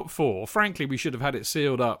in the top 4. Frankly, we should have had it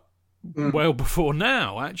sealed up well before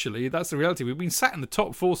now, actually. That's the reality. We've been sat in the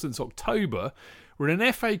top 4 since October. We're in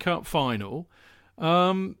an FA Cup final.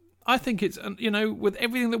 I think it's, with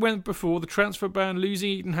everything that went before, the transfer ban, losing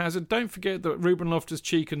Eden Hazard, don't forget that Ruben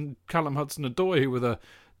Loftus-Cheek and Callum Hudson-Odoi, who were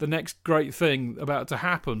the next great thing about to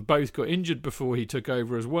happen, both got injured before he took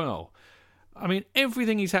over as well. I mean,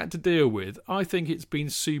 everything he's had to deal with, I think it's been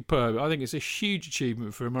superb. I think it's a huge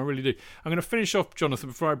achievement for him. I really do. I'm going to finish off, Jonathan,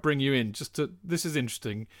 before I bring you in. This is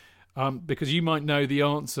interesting, because you might know the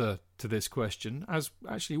answer to this question, as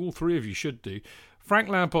actually all three of you should do. Frank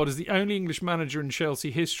Lampard is the only English manager in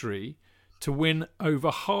Chelsea history to win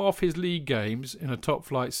over half his league games in a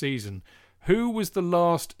top-flight season. Who was the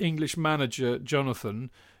last English manager,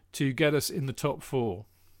 Jonathan, to get us in the top 4?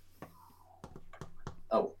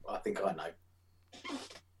 Oh, I think I know.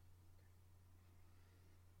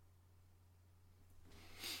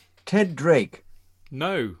 Ted Drake.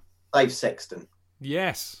 No. Dave Sexton.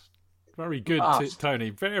 Yes. Very good,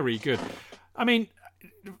 Tony. Very good. I mean,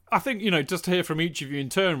 I think, just to hear from each of you in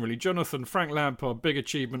turn, really. Jonathan, Frank Lampard, big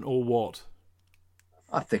achievement or what?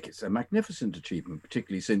 I think it's a magnificent achievement,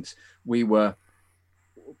 particularly since we were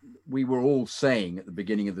all saying at the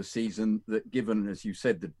beginning of the season that, given, as you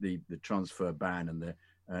said, the transfer ban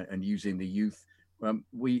and using the youth,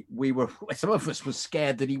 we were, some of us were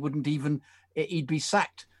scared that he'd be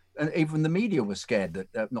sacked. And even the media were scared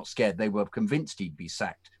that, not scared, they were convinced he'd be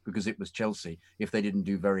sacked because it was Chelsea if they didn't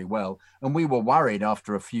do very well. And we were worried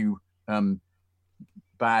after a few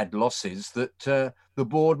bad losses that the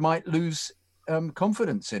board might lose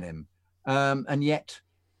confidence in him. And yet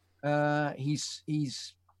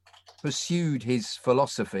he's pursued his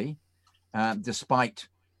philosophy despite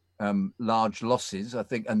large losses. I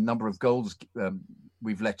think a number of goals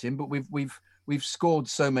we've let in, but we've scored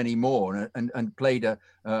so many more and played a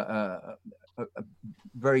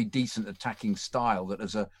very decent attacking style that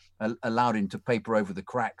has allowed him to paper over the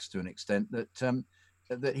cracks to an extent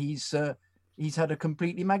that he's had a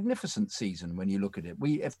completely magnificent season when you look at it.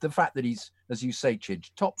 If the fact that he's, as you say,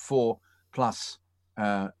 Chidge, top 4 plus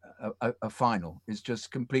a final is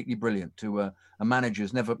just completely brilliant to a manager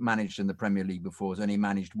who's never managed in the Premier League before, has only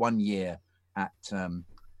managed 1 year at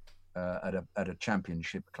a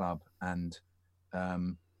championship club and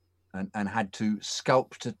had to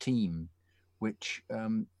sculpt a team, which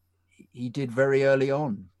he did very early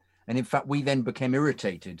on. And in fact, we then became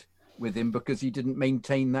irritated with him because he didn't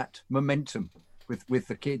maintain that momentum with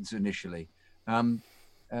the kids initially. And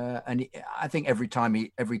I think every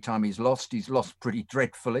time he's lost pretty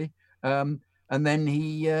dreadfully. And then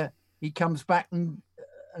he comes back and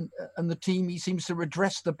the team, he seems to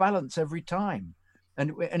redress the balance every time.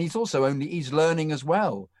 And he's learning as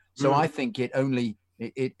well. So I think it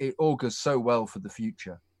augurs so well for the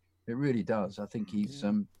future. It really does. I think he's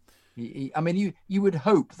you would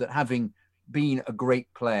hope that, having been a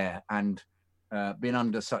great player and been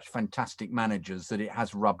under such fantastic managers, that it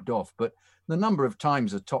has rubbed off. But the number of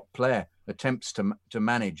times a top player attempts to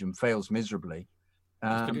manage and fails miserably.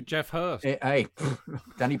 Look at Jeff Hurst.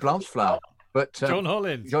 Danny Blanchflower. But John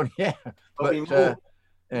Hollins. But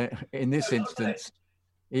in this instance,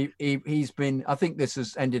 he's been, I think this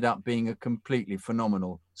has ended up being a completely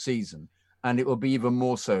phenomenal season, and it will be even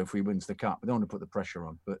more so if he wins the cup. I don't want to put the pressure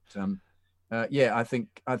on, but I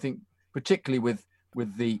think particularly with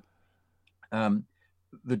the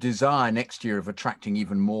desire next year of attracting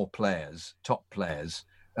even more players, top players,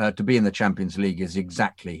 to be in the Champions League is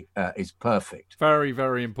perfect. Very,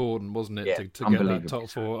 very important, wasn't it, to get that top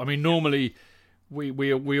 4? I mean, normally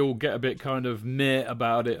we all get a bit kind of meh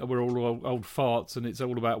about it. We're all old farts and it's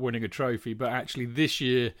all about winning a trophy. But actually this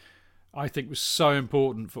year, I think, was so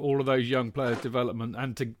important for all of those young players' development,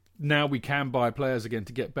 and now we can buy players again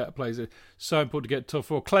to get better players. It's so important to get top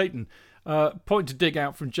 4. Clayton, point to dig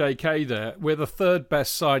out from JK there. We're the 3rd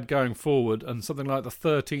best side going forward and something like the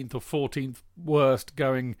 13th or 14th worst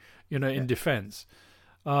going, in defence.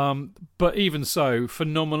 But even so,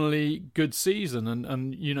 phenomenally good season.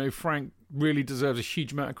 And Frank really deserves a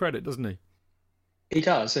huge amount of credit, doesn't he? He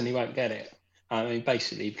does, and he won't get it. I mean,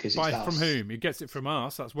 basically because it's us. From whom? He gets it from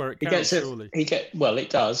us. That's where it counts, surely. Well, it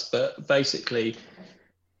does, but basically,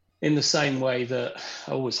 in the same way that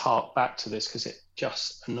I always hark back to this because it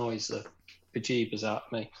just annoys the bejeebers out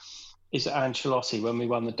of me, is that Ancelotti, when we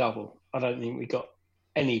won the double, I don't think we got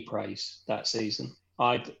any praise that season.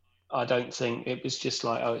 I don't think it was just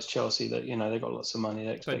like, oh, it's Chelsea that, they got lots of money.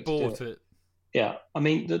 They bought it. Yeah, I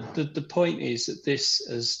mean, the point is that this,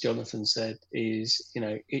 as Jonathan said, is,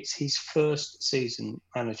 it's his first season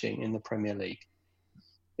managing in the Premier League.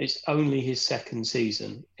 It's only his second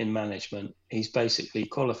season in management. He's basically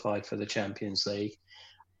qualified for the Champions League.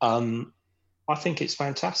 I think it's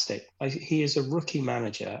fantastic. He is a rookie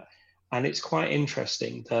manager, and it's quite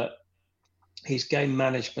interesting that his game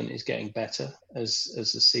management is getting better as the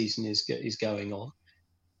season is going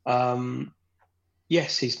on.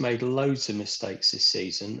 Yes, he's made loads of mistakes this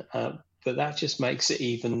season, but that just makes it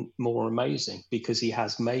even more amazing because he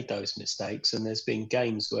has made those mistakes, and there's been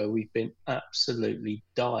games where we've been absolutely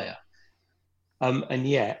dire. And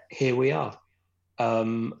yet, here we are.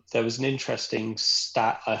 There was an interesting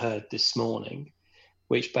stat I heard this morning,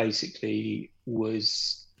 which basically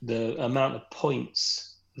was the amount of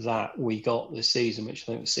points that we got this season, which I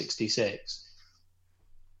think was 66.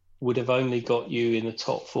 Would have only got you in the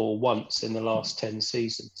top 4 once in the last 10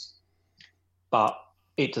 seasons. But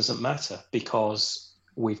it doesn't matter because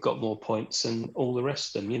we've got more points than all the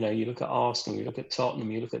rest of them. You look at Arsenal, you look at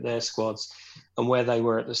Tottenham, you look at their squads and where they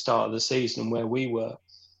were at the start of the season and where we were.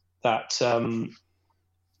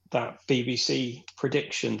 That BBC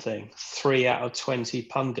prediction thing, 3 out of 20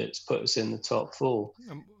 pundits put us in the top 4.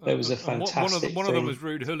 It was a fantastic one of them was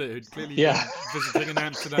Ruud Gullit, who'd clearly been visiting an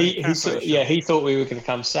Amsterdam he thought we were going to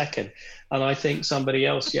come second. And I think somebody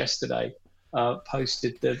else yesterday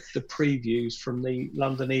posted the previews from the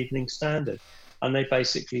London Evening Standard. And they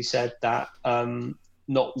basically said that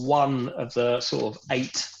not one of the sort of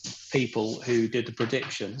 8 people who did the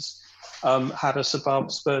predictions had us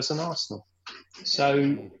above Spurs and Arsenal.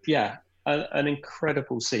 So, yeah, an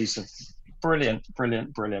incredible season. Brilliant.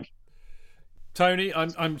 Tony,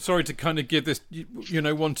 I'm sorry to kind of give this,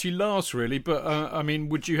 one to you last, really, but, I mean,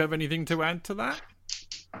 would you have anything to add to that?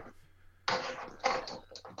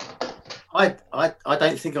 I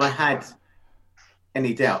don't think I had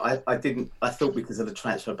any doubt. I didn't. I thought because of the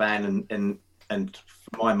transfer ban and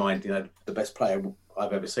for my mind, the best player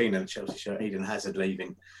I've ever seen in a Chelsea shirt, Eden Hazard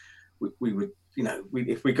leaving, we would,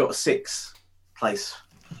 if we got a 6th place,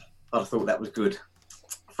 I thought that was good.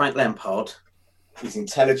 Frank Lampard, he's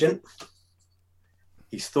intelligent,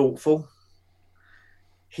 he's thoughtful,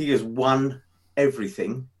 he has won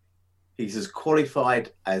everything. He's as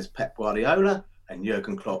qualified as Pep Guardiola and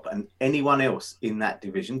Jurgen Klopp and anyone else in that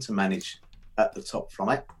division to manage at the top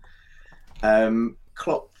flight.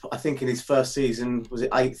 Klopp, I think in his first season, was it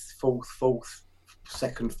 8th, 4th,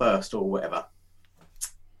 2nd, 1st or whatever.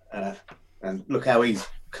 And look how he's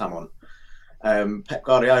come on. Pep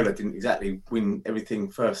Guardiola didn't exactly win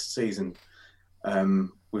everything first season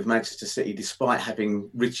with Manchester City, despite having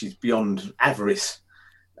riches beyond avarice,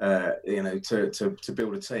 to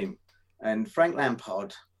build a team. And Frank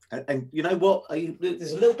Lampard, and you know what?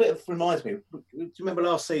 There's a little bit of reminds me. Do you remember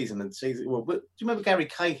last season and season? Well, do you remember Gary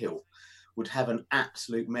Cahill would have an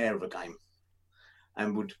absolute mare of a game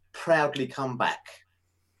and would proudly come back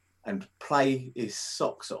and play his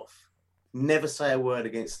socks off, never say a word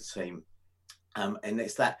against the team. And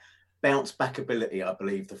it's that bounce back ability, I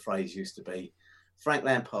believe the phrase used to be. Frank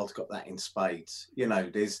Lampard's got that in spades.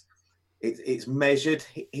 It's measured.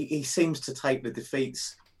 He seems to take the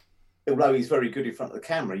defeats, although he's very good in front of the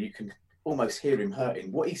camera, you can almost hear him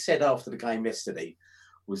hurting. What he said after the game yesterday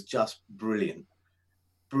was just brilliant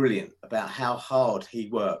about how hard he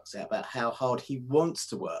works, about how hard he wants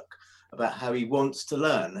to work, about how he wants to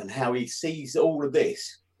learn and how he sees all of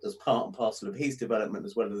this as part and parcel of his development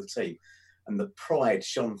as well as the team. And the pride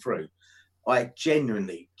shone through. I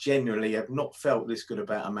genuinely have not felt this good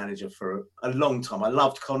about a manager for a long time. I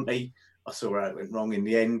loved Conte. I saw how it went wrong in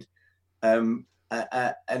the end.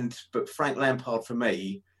 But Frank Lampard, for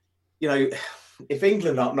me, if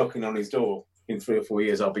England aren't knocking on his door in 3 or 4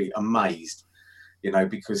 years, I'll be amazed.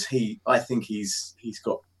 Because I think he's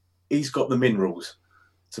got the minerals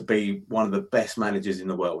to be one of the best managers in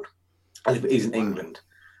the world. And if it isn't England,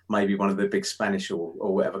 maybe one of the big Spanish or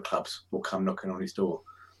whatever clubs will come knocking on his door.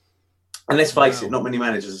 And let's face it, not many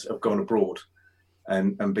managers have gone abroad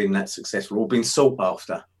and been that successful or been sought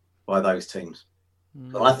after by those teams.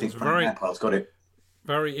 But I think Frank Lampard's got it.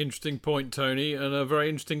 Very interesting point, Tony, and a very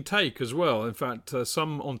interesting take as well. In fact,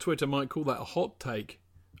 some on Twitter might call that a hot take.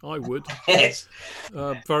 I would. Yes.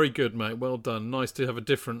 Very good, mate. Well done. Nice to have a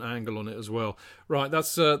different angle on it as well. Right,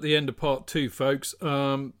 that's the end of part 2, folks.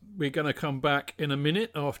 We're going to come back in a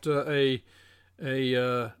minute after a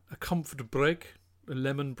comfort break, a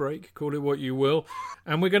lemon break, call it what you will.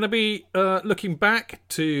 And we're going to be looking back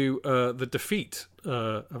to the defeat,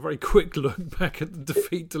 a very quick look back at the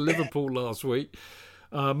defeat to Liverpool last week.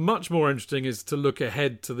 Much more interesting is to look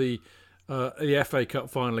ahead to the FA Cup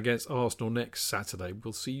final against Arsenal next Saturday.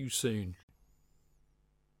 We'll see you soon.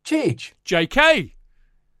 Chidge. JK,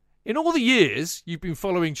 in all the years you've been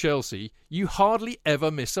following Chelsea, you hardly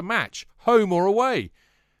ever miss a match, home or away.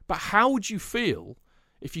 But how would you feel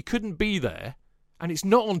if you couldn't be there and it's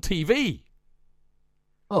not on TV?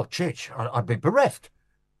 Oh, Chidge, I'd be bereft.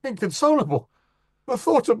 Inconsolable. The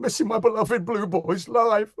thought of missing my beloved Blue Boys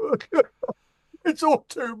live. It's all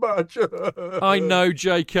too much. I know,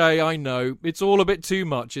 JK, I know. It's all a bit too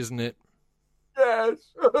much, isn't it? Yes.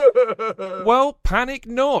 Well, panic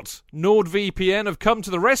not. NordVPN have come to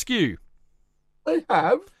the rescue. They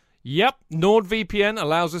have? Yep, NordVPN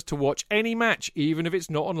allows us to watch any match, even if it's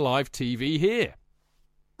not on live TV here.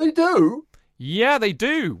 They do? Yeah, they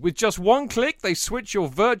do. With just one click, they switch your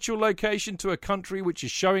virtual location to a country which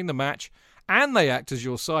is showing the match, and they act as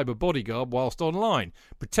your cyber bodyguard whilst online,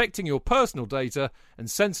 protecting your personal data and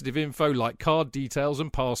sensitive info like card details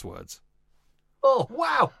and passwords. Oh,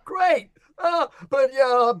 wow, great. But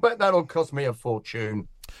yeah, I bet that'll cost me a fortune.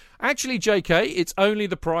 Actually, JK, it's only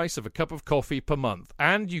the price of a cup of coffee per month,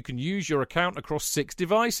 and you can use your account across 6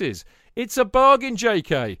 devices. It's a bargain,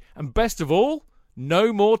 JK, and best of all,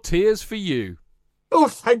 no more tears for you. Oh,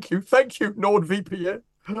 thank you, NordVPN.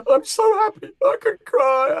 I'm so happy I could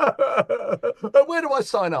cry. Where do I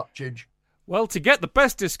sign up, Chidge? Well, to get the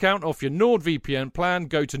best discount off your NordVPN plan,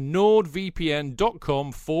 go to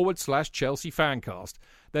nordvpn.com/Chelsea Fancast.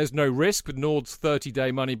 There's no risk with Nord's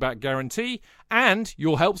 30-day money-back guarantee, and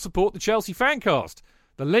you'll help support the Chelsea Fancast.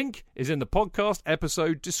 The link is in the podcast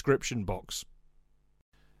episode description box.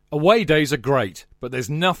 Away days are great, but there's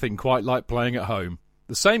nothing quite like playing at home.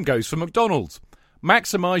 The same goes for McDonald's.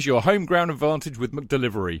 Maximise your home ground advantage with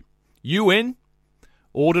McDelivery. You in?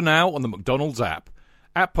 Order now on the McDonald's app.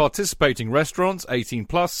 At participating restaurants, 18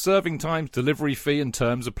 plus, serving times, delivery fee and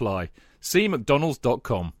terms apply. See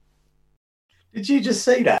mcdonalds.com. Did you just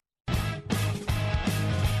say that?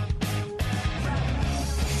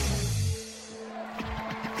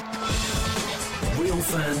 Real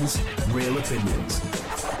fans, real opinions.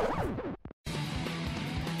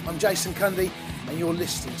 I'm Jason Cundy, and you're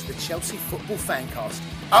listening to the Chelsea Football Fancast.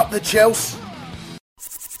 Up the Chelsea!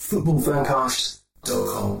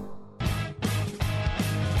 Footballfancast.com.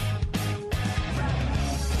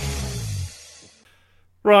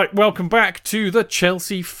 Right, welcome back to the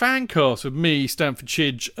Chelsea Fancast with me, Stanford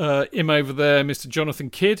Chidge, him over there, Mr.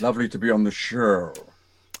 Jonathan Kidd. Lovely to be on the show.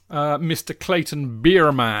 Mr. Clayton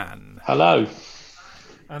Bierman. Hello.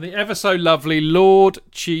 And the ever so lovely Lord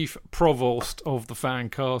Chief Provost of the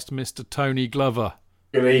Fancast, Mr. Tony Glover.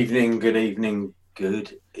 Good evening, good evening,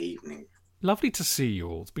 good evening. Lovely to see you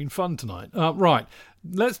all. It's been fun tonight. Right,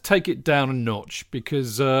 let's take it down a notch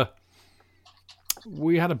because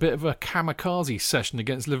we had a bit of a kamikaze session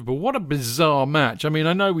against Liverpool. What a bizarre match. I mean,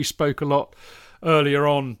 I know we spoke a lot earlier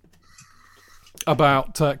on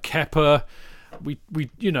about Kepa. We,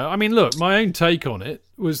 you know, I mean, look, my own take on it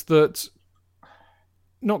was that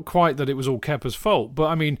not quite that it was all Kepa's fault, but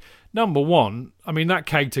I mean, number one, I mean, that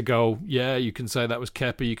Keita goal, yeah, you can say that was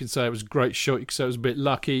Kepa. You can say it was a great shot. You can say it was a bit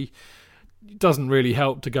lucky. It doesn't really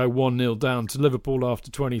help to go 1-0 down to Liverpool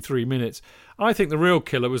after 23 minutes. I think the real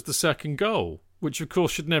killer was the second goal, which of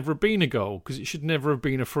course should never have been a goal because it should never have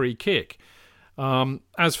been a free kick.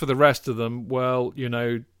 As for the rest of them, well, you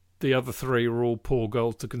know, the other three were all poor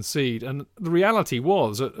goals to concede. And the reality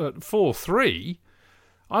was, at 4-3,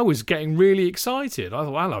 I was getting really excited. I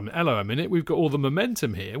thought, hello a minute, we've got all the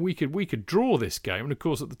momentum here. We could draw this game. And of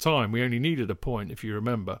course, at the time, we only needed a point, if you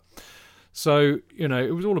remember. So, you know,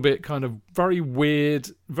 it was all a bit kind of very weird,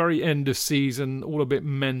 very end of season, all a bit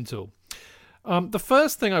mental. The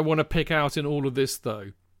first thing I want to pick out in all of this,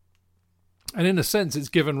 though, and in a sense it's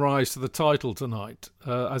given rise to the title tonight,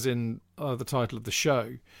 as in the title of the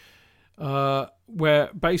show, where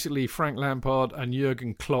basically Frank Lampard and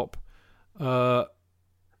Jurgen Klopp, shall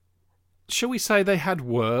we say they had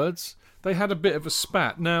words? They had a bit of a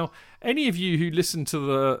spat. Now, any of you who listen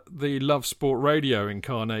to the Love Sport Radio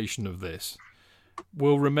incarnation of this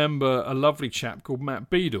will remember a lovely chap called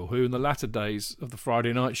Matt Beadle, who in the latter days of the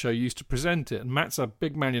Friday night show used to present it. And Matt's a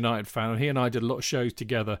big Man United fan, and he and I did a lot of shows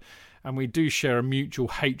together, and we do share a mutual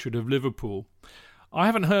hatred of Liverpool. I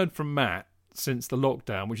haven't heard from Matt since the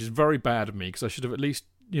lockdown, which is very bad of me, because I should have at least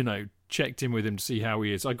checked in with him to see how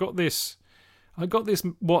he is. I got this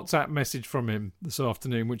WhatsApp message from him this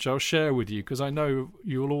afternoon, which I'll share with you because I know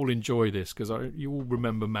you'll all enjoy this because you all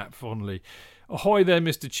remember Matt fondly. Ahoy there,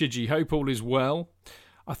 Mr. Chidgey. Hope all is well.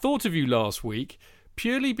 I thought of you last week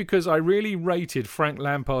purely because I really rated Frank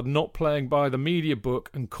Lampard not playing by the media book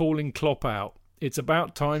and calling Klopp out. It's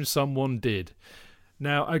about time someone did.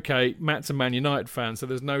 Now, okay, Matt's a Man United fan, so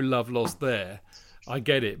there's no love lost there. I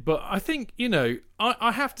get it. But I think,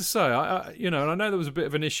 I have to say, and I know there was a bit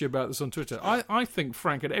of an issue about this on Twitter. I think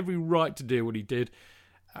Frank had every right to do what he did.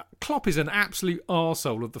 Klopp is an absolute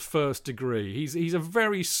arsehole of the first degree. He's a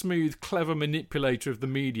very smooth, clever manipulator of the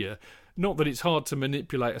media. Not that it's hard to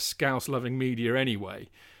manipulate a Scouse-loving media anyway.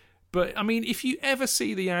 But, I mean, if you ever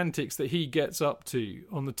see the antics that he gets up to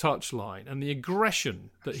on the touchline and the aggression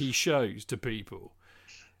that he shows to people,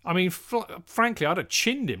 I mean, frankly, I'd have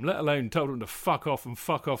chinned him, let alone told him to fuck off and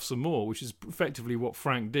fuck off some more, which is effectively what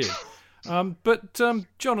Frank did. But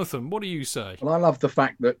Jonathan, what do you say? Well, I love the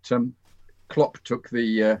fact that Klopp took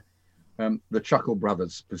the Chuckle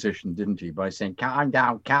Brothers position, didn't he, by saying, calm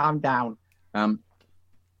down, calm down.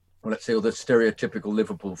 Well, let's say the stereotypical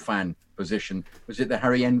Liverpool fan position. Was it the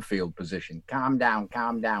Harry Enfield position? Calm down,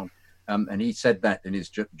 calm down. And he said that in his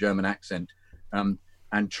German accent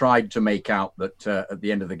and tried to make out that at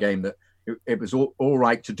the end of the game that it was all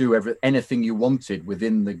right to do anything you wanted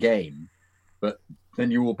within the game. But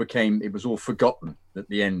then it was all forgotten at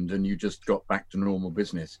the end and you just got back to normal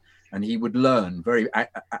business. And he would learn very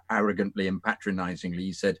arrogantly and patronizingly.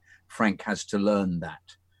 He said, Frank has to learn that.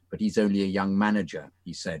 But he's only a young manager,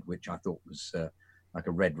 he said, which I thought was like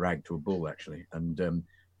a red rag to a bull, actually. And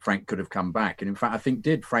Frank could have come back. And in fact, I think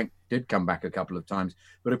Frank did come back a couple of times.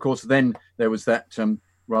 But of course, then there was that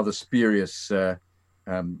rather spurious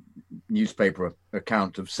newspaper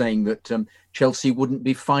account of saying that Chelsea wouldn't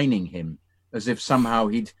be fining him, as if somehow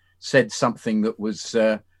he'd said something that was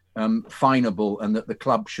finable and that the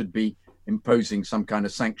club should be imposing some kind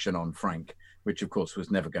of sanction on Frank, which of course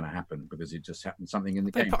was never going to happen because it just happened something in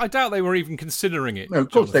the game. I doubt they were even considering it. No,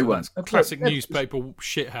 of course they weren't. Classic newspaper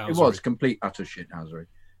shithousery. It was complete, utter shithousery.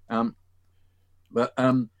 But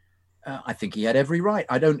I think he had every right.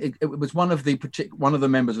 It was one of the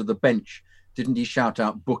members of the bench. Didn't he shout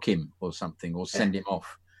out, book him or something, or send him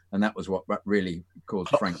off? And that was what really caused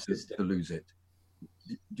Frank to lose it.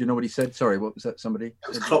 Do you know what he said? Sorry, what was that? Somebody? It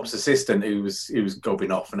was Klopp's assistant who was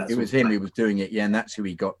gobbing off, and it was him who was doing it. Yeah, and that's who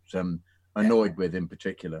he got annoyed with in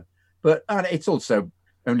particular. But it's also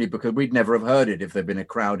only because we'd never have heard it if there'd been a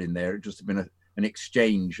crowd in there. It'd just have been an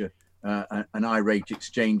exchange, an irate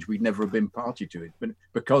exchange. We'd never have been party to it. But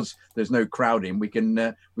because there's no crowd in, we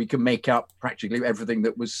can make up practically everything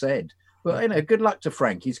that was said. But good luck to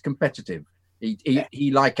Frank. He's competitive.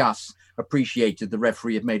 He like us appreciated the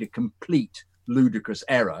referee had made a complete ludicrous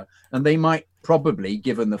error, and they might probably,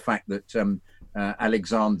 given the fact that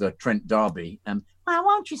Alexander Trent D'Arby, why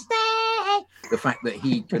won't you stay? The fact that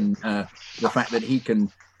he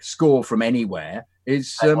can score from anywhere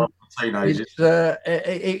is he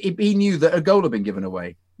knew that a goal had been given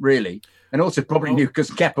away, really, and also probably knew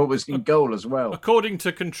because Kepa was in goal as well. According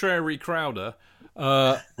to Contrary Crowder,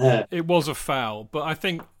 it was a foul, but I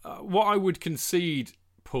think what I would concede,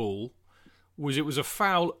 Paul, was it was a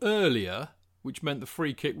foul earlier, which meant the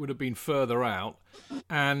free kick would have been further out,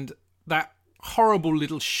 and that horrible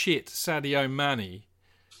little shit Sadio Mane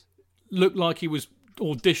looked like he was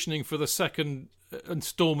auditioning for the second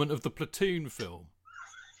instalment of the Platoon film.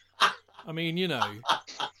 I mean,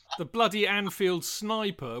 the bloody Anfield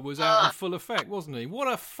sniper was out in full effect, wasn't he?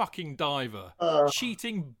 What a fucking diver.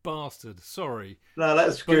 Cheating bastard. Sorry. No,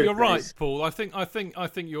 that's good. But you're right, Paul. I think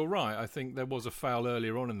you're right. I think there was a foul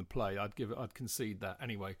earlier on in the play. I'd concede that.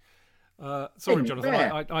 Anyway. Sorry, Jonathan.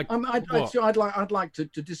 I'd like to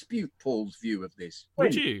dispute Paul's view of this.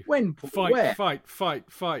 Would you? When? Fight.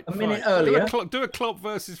 A minute earlier. Do a Klopp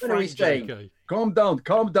versus Frank, JK. Calm down,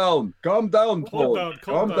 Paul.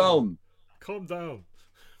 Calm down.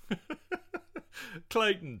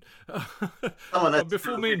 Clayton.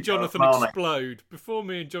 Before me and Jonathan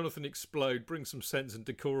explode, bring some sense and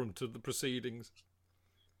decorum to the proceedings.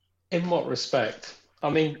 In what respect? I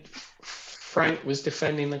mean, Frank was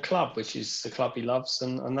defending the club, which is the club he loves,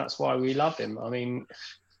 and that's why we love him. I mean,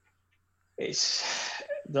 it's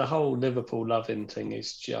the whole Liverpool loving thing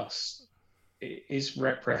is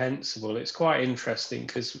reprehensible. It's quite interesting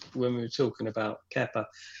because when we were talking about Kepa,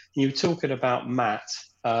 you were talking about Matt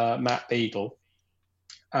Beadle,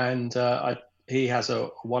 and he has a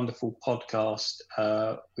wonderful podcast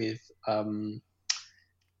with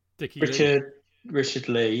Richard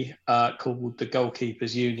Lee called The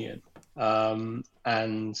Goalkeepers Union.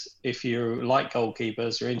 And if you like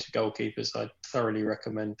goalkeepers or into goalkeepers, I thoroughly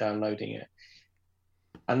recommend downloading it.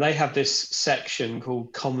 And they have this section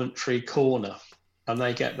called Commentary Corner, and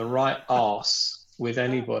they get the right arse with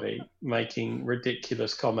anybody making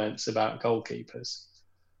ridiculous comments about goalkeepers.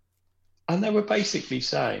 And they were basically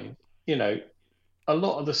saying, you know, a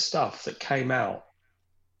lot of the stuff that came out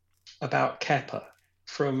about Kepa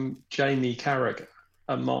from Jamie Carragher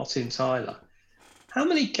and Martin Tyler. How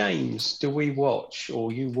many games do we watch,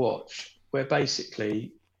 or you watch, where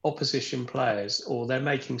basically opposition players, or they're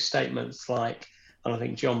making statements like, and I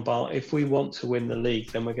think John Bart, if we want to win the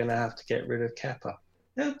league, then we're going to have to get rid of Kepa.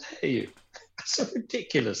 How dare you? That's a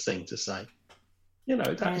ridiculous thing to say. You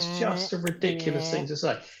know, that is just a ridiculous thing to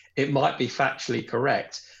say. It might be factually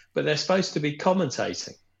correct, but they're supposed to be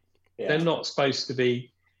commentating. Yeah. They're not supposed to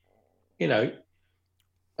be, you know,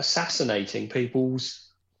 assassinating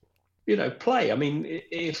people's, you know, play. I mean,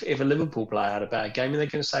 if a Liverpool player had a bad game, and they're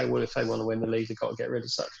going to say, well, if they want to win the league, they've got to get rid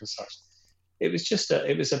of such and such. It was just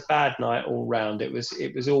it was a bad night all round. It was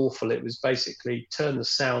awful. It was basically turn the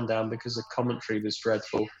sound down because the commentary was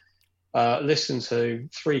dreadful. Listen to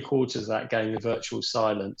 3/4 of that game in virtual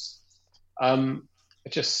silence.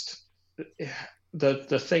 Just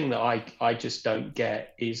the thing that I just don't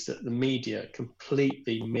get is that the media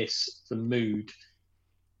completely miss the mood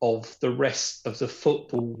of the rest of the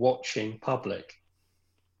football watching public.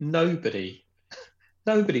 Nobody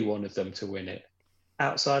wanted them to win it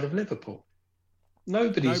outside of Liverpool.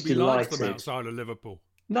 Nobody likes them outside of Liverpool.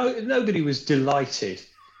 No, nobody was delighted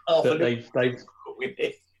that they win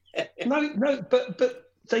it. no,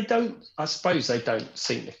 but they don't. I suppose they don't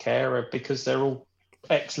seem to care because they're all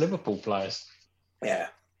ex-Liverpool players. Yeah,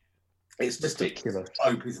 it's just ridiculous.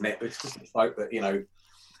 Hope, isn't it? It's just a hope that, you know,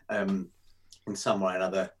 in some way or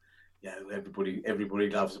another, you know, everybody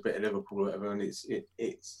loves a bit of Liverpool or whatever, and it's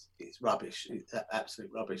rubbish. It's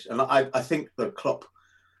absolute rubbish. And I think the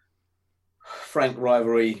Klopp-Frank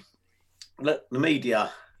rivalry, the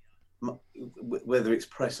media, whether it's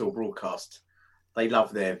press or broadcast, they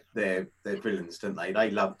love their villains, don't they?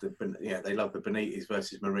 They love the Benitez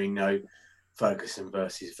versus Mourinho, Ferguson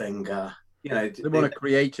versus Wenger. You know, they want to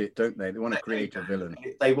create it, don't they? They want to create a villain.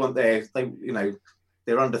 They want they're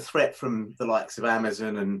under threat from the likes of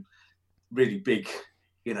Amazon and really big,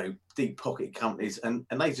 you know, deep pocket companies, and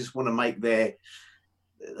they just want to make their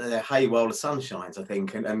hay while the sun shines, I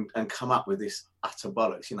think, and come up with this utter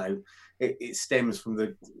bollocks. You know, it stems from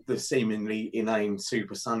the seemingly inane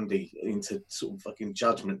Super Sunday into sort of fucking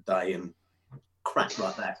Judgment Day and crap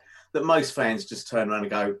like that most fans just turn around and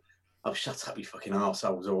go, oh, shut up, you fucking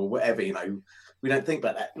arseholes, or whatever, you know. We don't think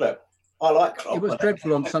about that. Look, I like Klopp. It was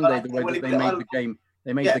dreadful on Sunday, the way that they made the game.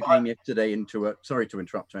 They made the game yesterday into a... Sorry to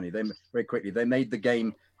interrupt, Tony. Very quickly. They made the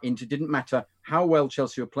game into... Didn't matter how well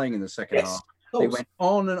Chelsea were playing in the second half. They went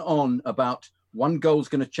on and on about one goal's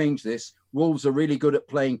going to change this. Wolves are really good at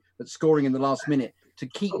scoring in the last minute to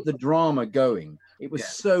keep the drama going. It was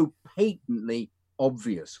so patently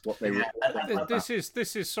obvious what they were... This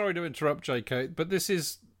is... Sorry to interrupt, JK, but this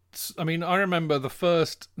is... I mean, I remember the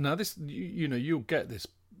first... Now, this, you know, you'll get this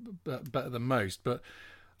better than most, but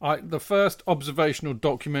the first observational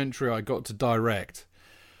documentary I got to direct,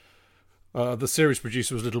 the series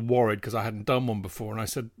producer was a little worried because I hadn't done one before, and I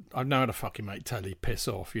said, I've now had a fucking mate telly, piss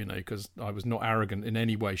off, you know, because I was not arrogant in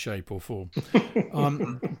any way, shape or form.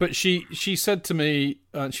 But she said to me,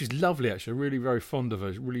 she's lovely actually, really very fond of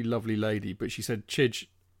her, really lovely lady, but she said, Chidge,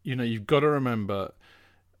 you know, you've got to remember...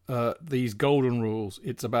 these golden rules,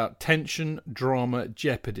 it's about tension, drama,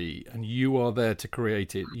 jeopardy, and you are there to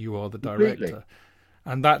create it. You are the director. Completely.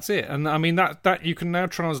 And that's it. And I mean, that you can now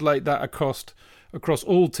translate that across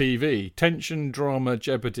all TV. Tension, drama,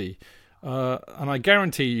 jeopardy. And I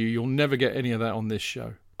guarantee you'll never get any of that on this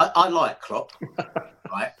show. I like Klopp,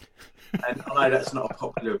 right? And I know that's not a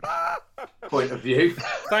popular point of view.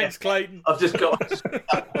 Thanks, Clayton. I've just got...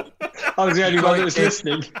 I was the only one that was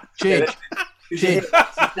listening. Chidge.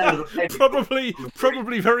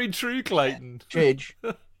 Probably very true, Clayton. Chidge.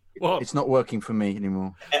 What? It's not working for me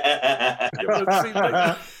anymore.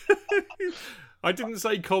 I didn't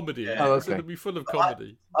say comedy. Yeah. Oh, okay. I said it'd be full of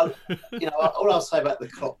comedy. You know, all I'll say about the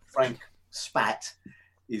Klopp-Frank spat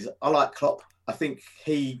is I like Klopp. I think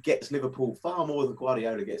he gets Liverpool far more than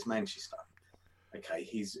Guardiola gets Manchester. Okay,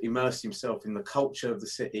 he's immersed himself in the culture of the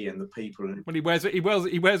city and the people. And well, he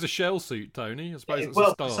wears a shell suit, Tony. I suppose it's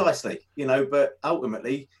a start. Precisely. You know, but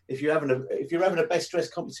ultimately, if you're having a best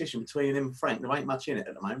dressed competition between him and Frank, there ain't much in it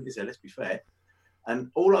at the moment, is there? Let's be fair.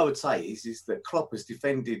 And all I would say is that Klopp has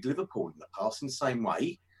defended Liverpool in the past in the same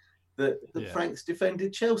way that Frank's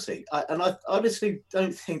defended Chelsea. I honestly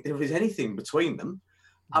don't think there is anything between them.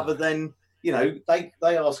 other than, you know,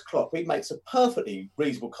 they ask Klopp. He makes a perfectly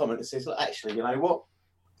reasonable comment and says, look, actually, you know what?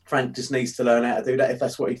 Frank just needs to learn how to do that if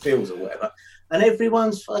that's what he feels or whatever. And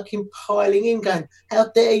everyone's fucking piling in, going, how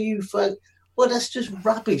dare you, Frank? Well, that's just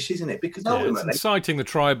rubbish, isn't it? Because ultimately, it's inciting the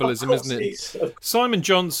tribalism, isn't it? Simon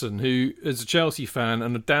Johnson, who is a Chelsea fan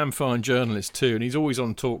and a damn fine journalist too, and he's always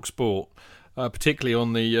on Talk Sport, particularly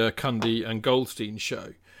on the Cundy and Goldstein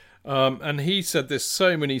show. And he said this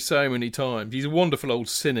so many times. He's a wonderful old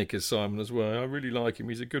cynic, is Simon as well. I really like him.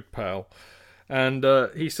 He's a good pal. And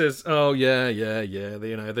he says, oh, yeah.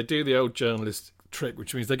 You know, they do the old journalist trick,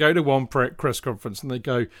 which means they go to one press conference and they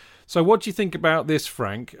go, so what do you think about this,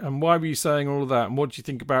 Frank? And why were you saying all of that? And what do you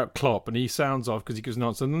think about Klopp? And he sounds off because he gives an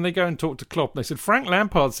answer. And then they go and talk to Klopp. And they said, Frank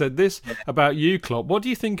Lampard said this about you, Klopp. What do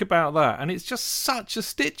you think about that? And it's just such a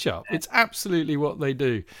stitch-up. It's absolutely what they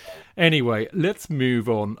do. Anyway, let's move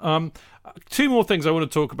on. Two more things I want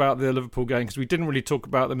to talk about the Liverpool game, because we didn't really talk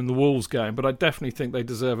about them in the Wolves game, but I definitely think they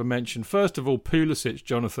deserve a mention. First of all, Pulisic,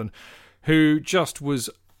 Jonathan, who just was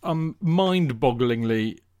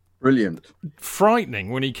mind-bogglingly brilliant,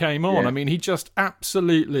 frightening when he came on. I mean, he just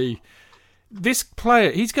absolutely... This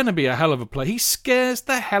player, he's going to be a hell of a player. He scares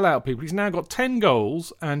the hell out of people. He's now got 10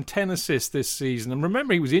 goals and 10 assists this season. And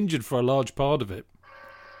remember, he was injured for a large part of it.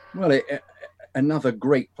 Well, another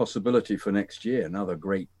great possibility for next year. A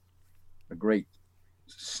great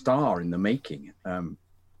star in the making.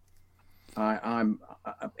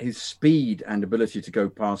 His speed and ability to go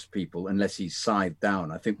past people, unless he's scythed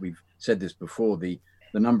down. I think we've said this before. The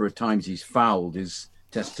number of times he's fouled is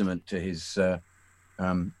testament to his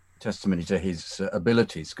testimony to his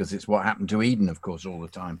abilities, because it's what happened to Eden, of course, all the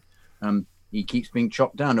time. He keeps being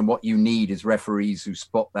chopped down, and what you need is referees who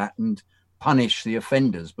spot that and punish the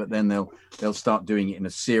offenders. But then they'll start doing it in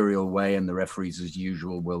a serial way, and the referees, as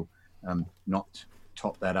usual, will not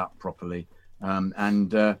top that up properly.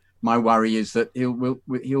 My worry is that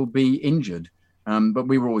he'll be injured. But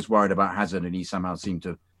we were always worried about Hazard, and he somehow seemed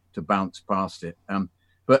to bounce past it.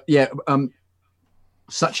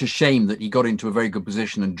 Such a shame that he got into a very good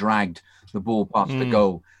position and dragged the ball past the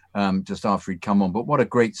goal just after he'd come on. But what a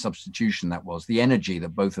great substitution that was. The energy that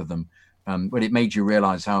both of them, but it made you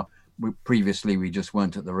realise how previously we just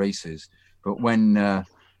weren't at the races. But when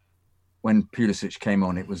Pulisic came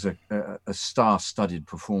on, it was a star-studded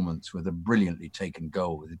performance with a brilliantly taken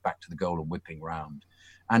goal, with it back to the goal and whipping round,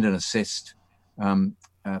 and an assist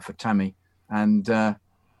for Tammy. And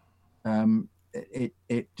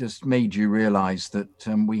it just made you realise that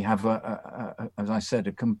we have, as I said,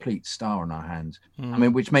 a complete star on our hands. I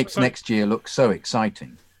mean, which makes next year look so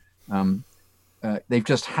exciting. They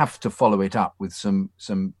just have to follow it up with some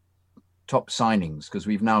top signings, because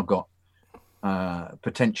we've now got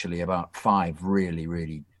potentially about 5 really,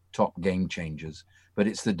 really top game changers. But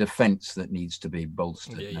it's the defence that needs to be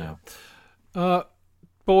bolstered now.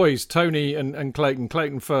 Boys, Tony and Clayton.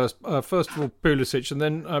 Clayton first. First of all, Pulisic, and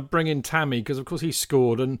then bring in Tammy, because of course he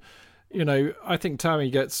scored. And you know, I think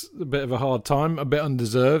Tammy gets a bit of a hard time, a bit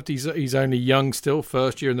undeserved. He's only young still,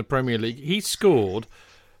 first year in the Premier League. He scored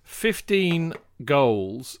 15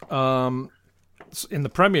 goals in the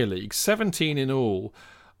Premier League, 17 in all.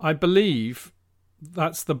 I believe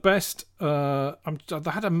that's the best. I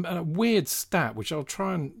had a weird stat which I'll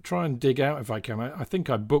try and dig out if I can. I think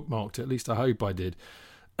I bookmarked it. At least I hope I did.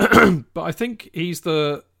 But I think he's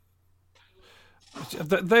it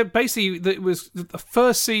was the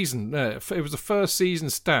first season. It was the first season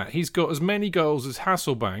stat. He's got as many goals as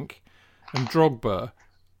Hasselbank and Drogba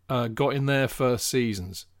got in their first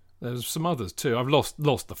seasons. There's some others too. I've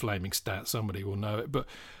lost the flaming stat. Somebody will know it, but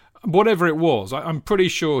whatever it was, I'm pretty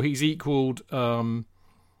sure he's equalled Drogba's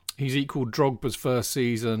first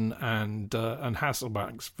season and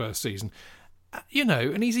Hasselbank's first season. You know,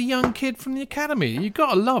 and he's a young kid from the academy. You've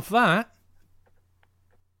got to love that.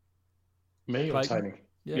 Me or Tony?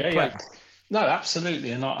 Yeah. No,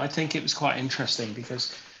 absolutely. And I think it was quite interesting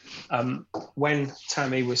because when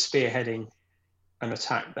Tammy was spearheading an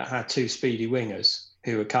attack that had 2 speedy wingers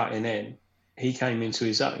who were cutting in, he came into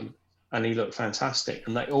his own and he looked fantastic.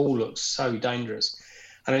 And they all looked so dangerous.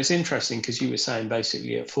 And it's interesting because you were saying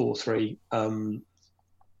basically at 4-3,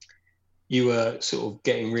 you were sort of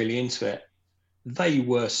getting really into it. They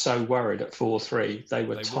were so worried at 4-3. They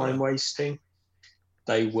were time wasting.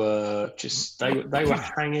 They were just they were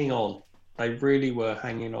hanging on. They really were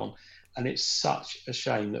hanging on. And it's such a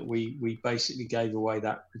shame that we basically gave away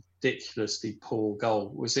that ridiculously poor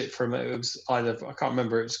goal. Was it from? It was either, I can't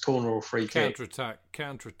remember. It was corner or free kick.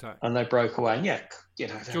 Counter-attack. And they broke away. And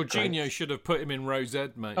Jorginho should have put him in Rose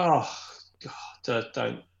Ed, mate. Oh God,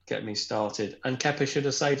 don't get me started. And Kepa should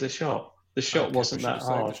have saved the shot. The shot wasn't that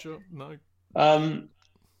hard. No.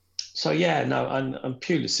 So yeah, no, and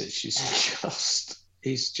Pulisic is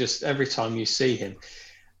he's just every time you see him,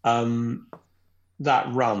 that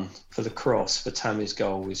run for the cross for Tammy's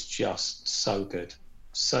goal was just so good,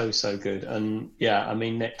 so good. And yeah, I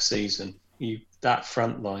mean, next season that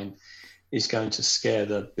front line is going to scare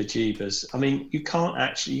the bejeebers. I mean, you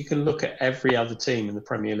can look at every other team in the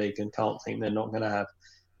Premier League and can't think they're not going to have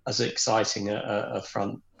as exciting a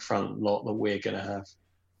front lot that we're going to have.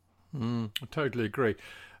 I totally agree.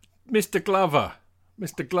 Mr.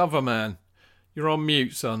 Glover, man, you're on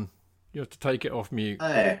mute, son. You have to take it off mute.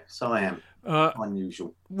 Yeah, so I am.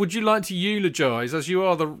 Unusual. Would you like to eulogise, as you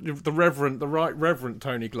are the right Reverend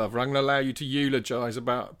Tony Glover? I'm going to allow you to eulogise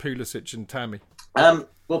about Pulisic and Tammy. Well,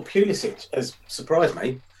 Pulisic has surprised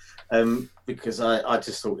me because I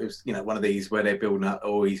just thought it was one of these where they're building up.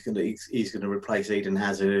 Oh, he's going to replace Eden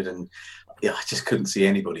Hazard, and I just couldn't see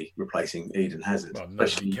anybody replacing Eden Hazard,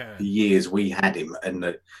 especially the years we had him and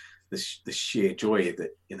the sheer joy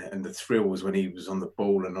that and the thrills when he was on the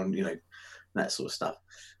ball and on that sort of stuff.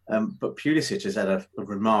 But Pulisic has had a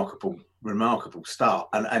remarkable start,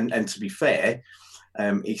 and to be fair,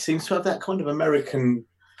 he seems to have that kind of American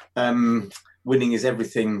winning is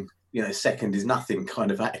everything, second is nothing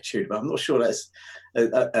kind of attitude. But I'm not sure that's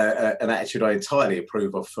an attitude I entirely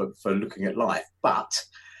approve of for looking at life. But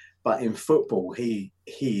in football,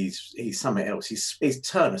 he's something else. His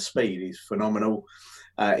turn of speed is phenomenal.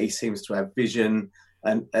 He seems to have vision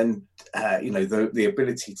and the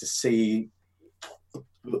ability to see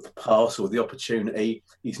the pass or the opportunity.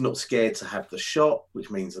 He's not scared to have the shot,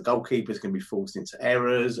 which means the goalkeeper's going to be forced into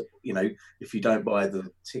errors. If you don't buy the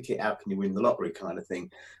ticket, how can you win the lottery, kind of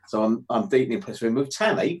thing. So I'm deeply impressed with him. With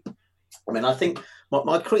Tammy, I mean, I think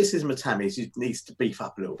my criticism of Tammy is he needs to beef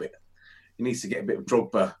up a little bit. He needs to get a bit of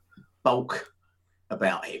Drogba bulk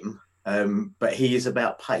about him. But he is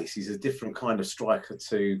about pace. He's a different kind of striker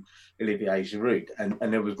to Olivier Giroud.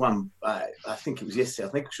 And there was one, I think it was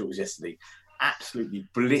yesterday, absolutely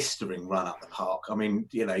blistering run up the park. I mean,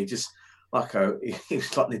 he just he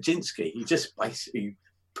was like Nijinsky. He just basically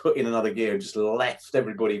put in another gear and just left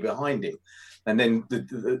everybody behind him. And then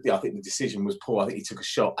I think the decision was poor. I think he took a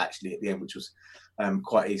shot actually at the end, which was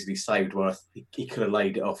quite easily saved. Where he could have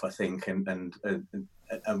laid it off, I think, and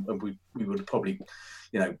we would have probably,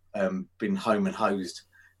 been home and hosed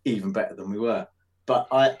even better than we were. But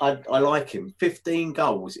I like him. 15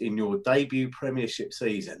 goals in your debut Premiership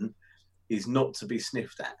season is not to be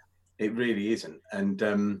sniffed at. It really isn't.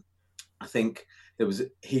 And I think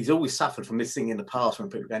he's always suffered from this thing in the past when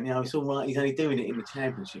people go, it's all right, he's only doing it in the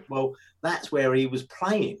Championship. Well, that's where he was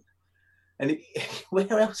playing. And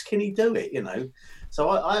where else can he do it, So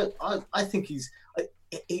I think he's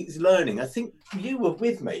learning. I think you were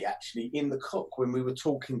with me, actually, in the Cock when we were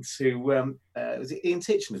talking to, was it Ian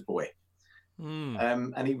Titchener's boy?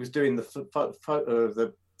 And he was doing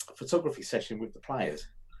the photography session with the players.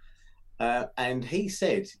 And he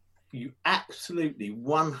said, you absolutely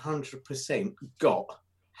 100% got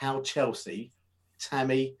how Chelsea,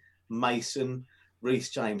 Tammy, Mason, Reece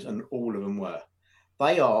James, and all of them were.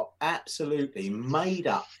 They are absolutely made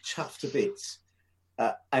up, chuffed to bits.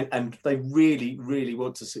 And they really, really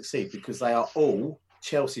want to succeed because they are all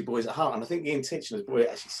Chelsea boys at heart. And I think Ian Titchener's boy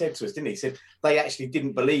actually said to us, didn't he? He said they actually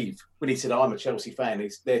didn't believe when he said, I'm a Chelsea fan,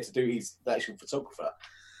 he's there to do, he's the actual photographer.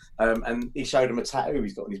 And he showed him a tattoo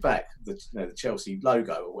he's got on his back, the Chelsea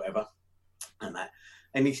logo or whatever, and that.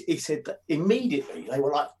 And he said that immediately they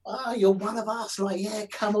were like, "Oh, you're one of us!" Like, yeah,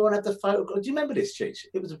 come on, have the photograph. Do you remember this, Cheech?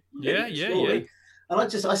 It was a story. And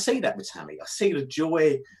I see that with Tammy. I see the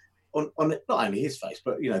joy on not only his face,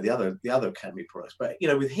 but the other Academy products. But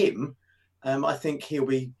with him, I think he'll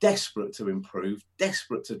be desperate to improve,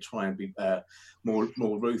 desperate to try and be more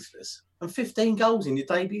ruthless. And 15 goals in your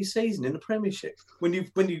debut season in the Premiership. When you,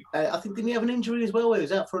 I think didn't he have an injury as well? Where he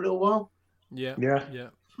was out for a little while. Yeah.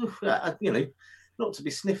 Not to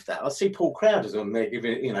be sniffed at. I see Paul Crowder's on there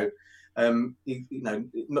giving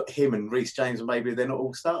not him and Reece James, and maybe they're not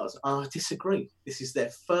all stars. I disagree. This is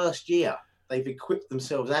their first year. They've equipped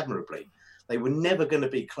themselves admirably. They were never going to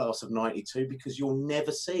be class of 92 because you'll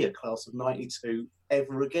never see a class of 92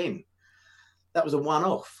 ever again. That was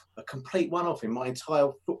a complete one-off in my entire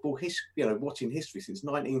football history, watching history since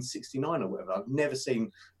 1969 or whatever. I've never seen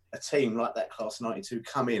a team like that class of 92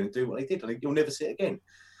 come in and do what they did. I think you'll never see it again.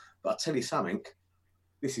 But I'll tell you something,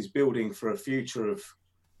 this is building for a future of,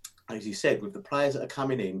 as you said, with the players that are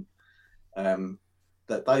coming in,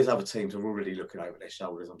 that those other teams are already looking over their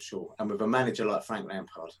shoulders, I'm sure. And with a manager like Frank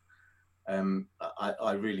Lampard,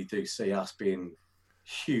 I really do see us being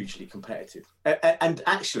hugely competitive. And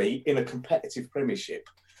actually in a competitive Premiership,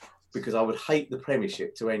 because I would hate the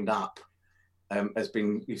Premiership to end up has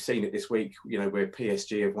been. You've seen it this week. You know, where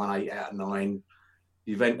PSG have won 8 out of 9.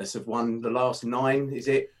 Juventus have won the last 9. Is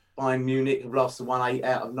it? Bayern Munich have lost the 8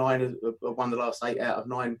 out of 9. Have won the last 8 out of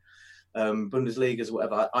 9. Bundesligas or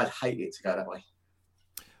whatever. I'd hate it to go that way.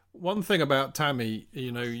 One thing about Tammy,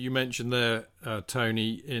 you know, you mentioned there,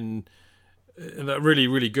 Tony, in that really,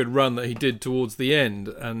 really good run that he did towards the end,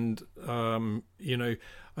 and you know,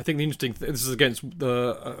 I think the interesting thing, this is against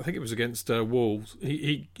I think it was against Wolves.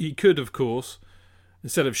 He could, of course,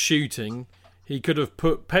 instead of shooting, he could have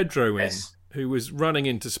put Pedro in, who was running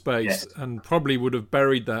into space, and probably would have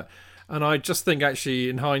buried that. And I just think, actually,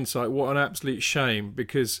 in hindsight, what an absolute shame,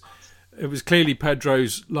 because it was clearly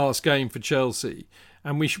Pedro's last game for Chelsea.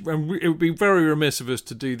 And it would be very remiss of us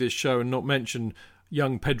to do this show and not mention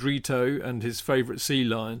young Pedrito and his favourite sea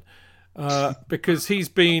lion, because he's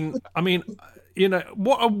been. I mean, you know,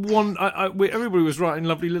 what a one. Everybody was writing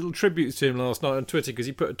lovely little tributes to him last night on Twitter because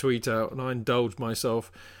he put a tweet out, and I indulged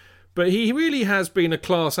myself. But he really has been a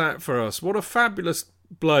class act for us. What a fabulous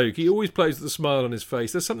bloke! He always plays with a smile on his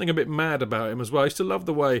face. There's something a bit mad about him as well. I used to love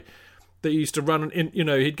the way that he used to run in, you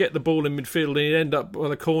know, he'd get the ball in midfield and he'd end up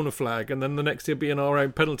on a corner flag, and then the next he'd be in our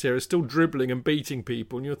own penalty area, still dribbling and beating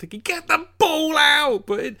people, and you're thinking, get the ball out!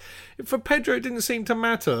 But for Pedro, it didn't seem to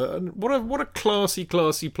matter. And what a classy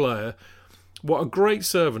player. What a great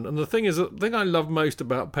servant. And the thing I love most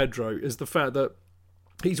about Pedro is the fact that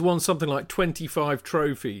he's won something like 25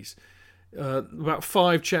 trophies, about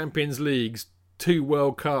 5 Champions Leagues, 2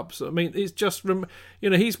 World Cups. I mean, it's just, you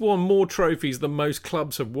know, he's won more trophies than most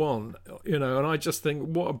clubs have won, you know, and I just think,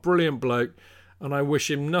 what a brilliant bloke, and I wish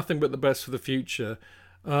him nothing but the best for the future.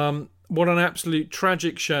 What an absolute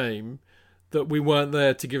tragic shame that we weren't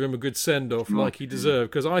there to give him a good send-off like he deserved,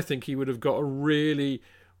 because I think he would have got a really,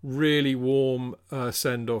 really warm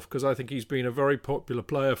send-off, because I think he's been a very popular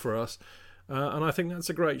player for us. And I think that's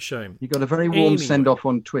a great shame. He got a very warm send-off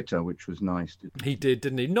on Twitter, which was nice. He did,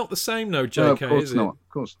 didn't he? Not the same, though, JK, no, of course is it? Not. Of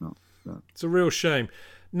course not. No. It's a real shame.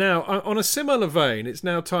 Now, on a similar vein, it's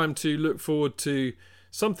now time to look forward to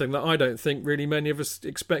something that I don't think really many of us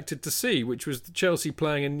expected to see, which was Chelsea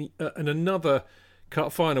playing in another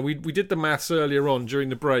cup final. We did the maths earlier on during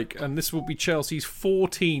the break, and this will be Chelsea's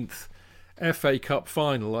 14th FA Cup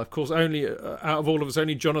final. Of course, only out of all of us,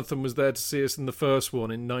 only Jonathan was there to see us in the first one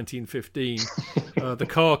in 1915, the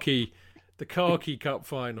Khaki Cup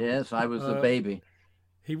final. Yes, I was the baby.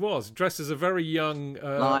 He was dressed as a very young,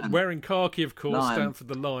 wearing khaki, of course, Stanford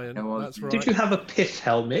the Lion. That's right. Did you have a pith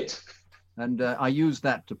helmet? And I used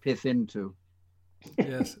that to pith into.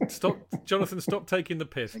 Yes, Jonathan. Stop taking the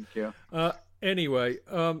piss. Thank you. Anyway,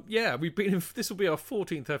 we've been. This will be our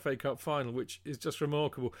 14th FA Cup final, which is just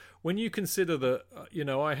remarkable when you consider that. You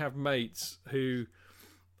know, I have mates who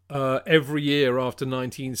every year after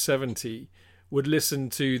 1970 would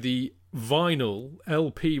listen to the vinyl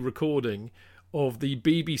LP recording of the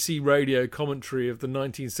BBC radio commentary of the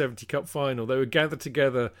 1970 Cup final. They would gather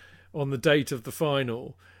together on the date of the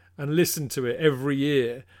final and listen to it every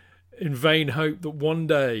year, in vain hope that one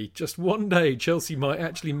day, just one day, Chelsea might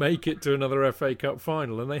actually make it to another FA Cup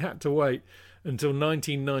final. And they had to wait until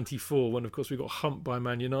 1994, when, of course, we got humped by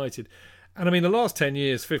Man United. And, I mean, the last 10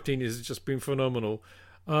 years, 15 years has just been phenomenal.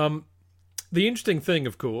 The interesting thing,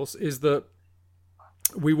 of course, is that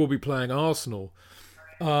we will be playing Arsenal.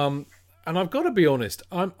 And I've got to be honest,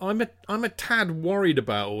 I'm a tad worried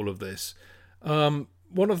about all of this.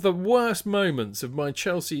 One of the worst moments of my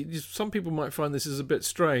Chelsea, some people might find this is a bit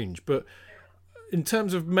strange, but in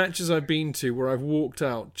terms of matches I've been to where I've walked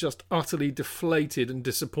out just utterly deflated and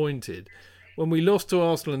disappointed, when we lost to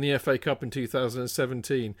Arsenal in the FA Cup in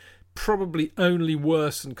 2017, probably only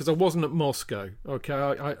worse than, because I wasn't at Moscow.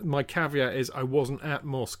 Okay, my caveat is I wasn't at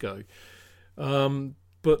Moscow.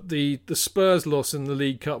 But the Spurs loss in the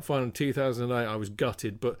League Cup final in 2008, I was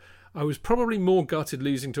gutted, but I was probably more gutted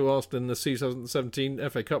losing to Arsenal in the 2017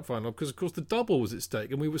 FA Cup final, because, of course, the double was at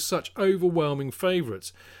stake and we were such overwhelming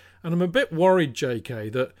favourites. And I'm a bit worried,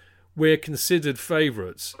 JK, that we're considered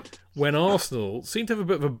favourites when Arsenal seem to have a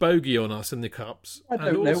bit of a bogey on us in the Cups. I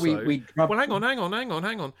don't know. Well,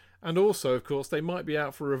 hang on. And also, of course, they might be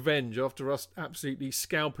out for revenge after us absolutely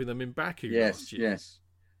scalping them in Baku last year. Yes.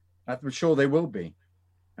 I'm sure they will be.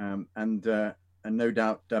 And no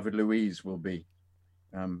doubt David Luiz will be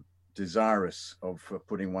desirous of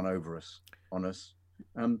putting one over on us.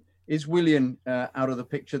 Is Willian out of the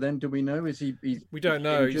picture then? Do we know? Is he? We don't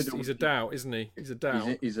know. He's a doubt, isn't he? He's a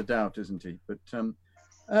doubt. He's a doubt, isn't he? But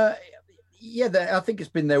I think it's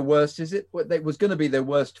been their worst. Is it? It was going to be their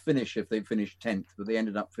worst finish if they finished 10th, but they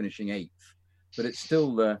ended up finishing 8th. But it's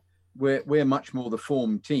still we're much more the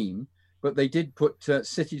form team. But they did put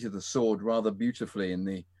City to the sword rather beautifully in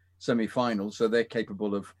the semi-final, so they're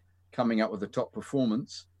capable of coming up with a top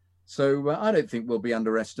performance. So I don't think we'll be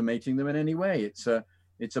underestimating them in any way. It's a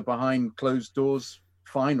behind closed doors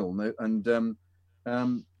final, and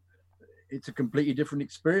it's a completely different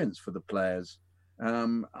experience for the players.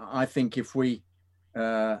 I think if it'd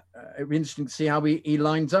be interesting to see how he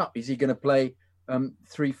lines up. Is he going to play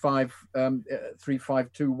 3-5,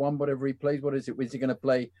 3-5-2-1, whatever he plays? What is it? Is he going to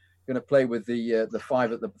play with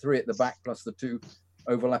the 3 at the back plus the 2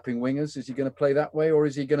 overlapping wingers? Is he going to play that way, or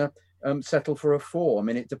is he going to settle for a 4? I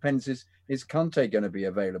mean, it depends. Is Kante going to be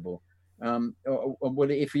available? Or will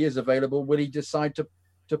he, if he is available, will he decide to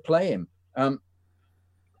play him? I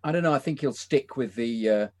don't know. I think he'll stick with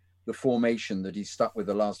the formation that he's stuck with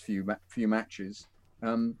the last few matches,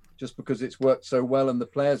 just because it's worked so well and the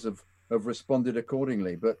players have responded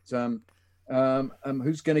accordingly. But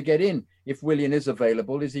who's going to get in? If Willian is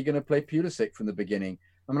available, is he going to play Pulisic from the beginning?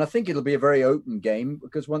 I mean, I think it'll be a very open game,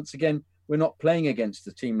 because once again, we're not playing against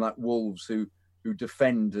a team like Wolves who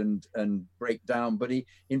defend and break down. But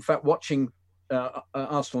in fact, watching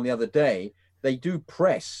Arsenal the other day, they do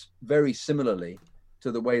press very similarly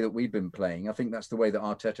to the way that we've been playing. I think that's the way that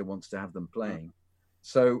Arteta wants to have them playing.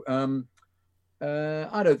 So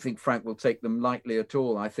I don't think Frank will take them lightly at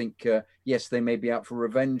all. I think, yes, they may be out for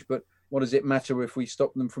revenge, but what does it matter if we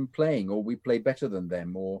stop them from playing or we play better than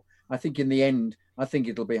them? Or I think in the end, I think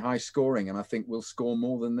it'll be high scoring, and I think we'll score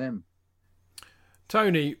more than them.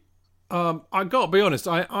 Tony, I got to be honest,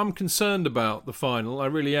 I'm concerned about the final. I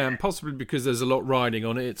really am, possibly because there's a lot riding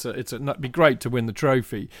on it. It'd be great to win the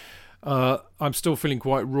trophy. I'm still feeling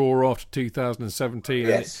quite raw after 2017.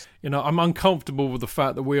 Yes. And, I'm uncomfortable with the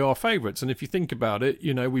fact that we are favourites. And if you think about it,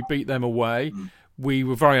 we beat them away. We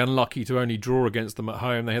were very unlucky to only draw against them at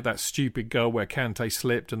home. They had that stupid goal where Kante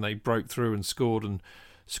slipped and they broke through and scored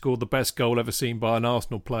the best goal ever seen by an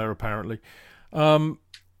Arsenal player, apparently.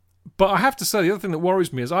 But I have to say, the other thing that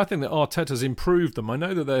worries me is I think that Arteta's improved them. I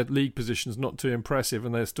know that their league position's not too impressive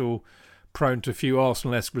and they're still prone to a few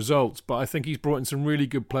Arsenal-esque results, but I think he's brought in some really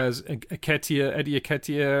good players. Eddie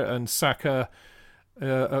Nketiah and Saka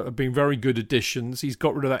have been very good additions. He's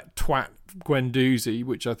got rid of that twat Guendouzi,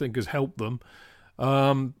 which I think has helped them.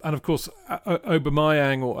 And of course,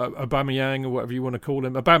 Aubameyang or whatever you want to call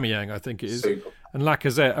him, Aubameyang I think it is, and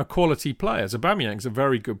Lacazette are quality players. Aubameyang's a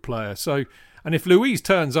very good player. So, and if Luiz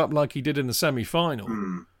turns up like he did in the semi-final,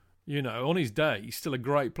 on his day, he's still a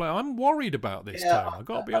great player. I'm worried about this, Tom. I've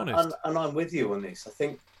got to be honest. And I'm with you on this.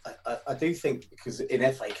 I do think, because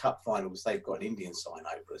in FA Cup finals, they've got an Indian sign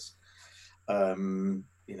over us. The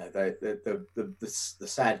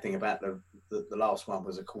sad thing about the last one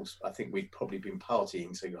was, of course, I think we'd probably been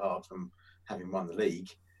partying too hard from having won the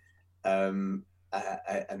league. And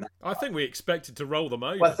I think we expected to roll them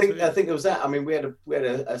over. Well, I think it was that. I mean, we had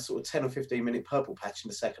a sort of 10 or 15 minute purple patch in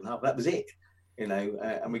the second half. That was it.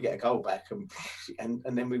 And we get a goal back, and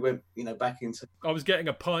then we went, back into. I was getting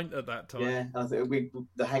a pint at that time. Yeah, I think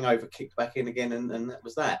the hangover kicked back in again, and that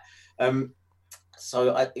was that.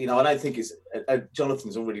 So I don't think it's.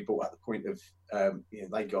 Jonathan's already brought up the point of,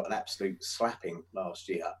 they got an absolute slapping last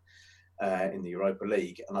year in the Europa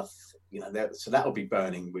League, and so that will be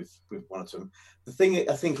burning with one or two. The thing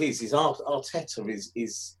I think is Arteta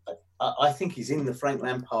is I think he's in the Frank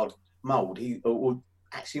Lampard mould.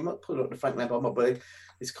 Actually, might put it the Frank Lampard mold, but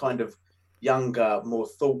this kind of younger, more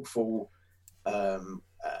thoughtful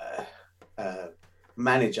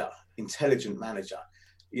manager, intelligent manager.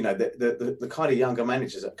 The kind of younger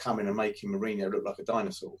managers that come in and making Mourinho look like a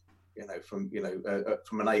dinosaur. From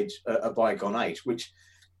an age, a bygone age, which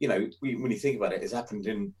when you think about it, has happened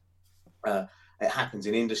in it happens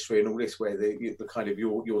in industry and all this, where the kind of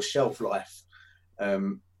your shelf life,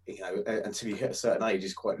 until you hit a certain age,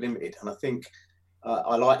 is quite limited. And I think.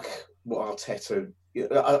 I like what Arteta.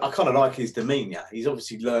 I kind of like his demeanour. He's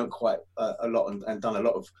obviously learned quite a lot and done a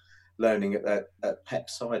lot of learning at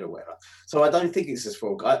Pep's side or whatever. So I don't think it's as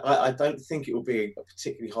full. I don't think it will be a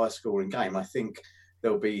particularly high-scoring game. I think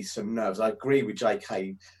there'll be some nerves. I agree with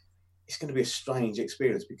JK. It's going to be a strange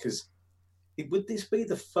experience, because would this be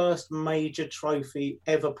the first major trophy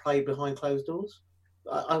ever played behind closed doors?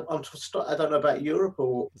 I don't know about Europe,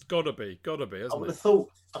 or it's got to be, hasn't I would have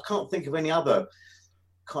thought. I can't think of any other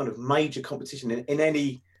kind of major competition in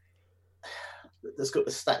any that's got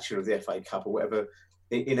the stature of the FA Cup or whatever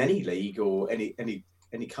in any league or any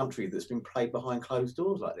country that's been played behind closed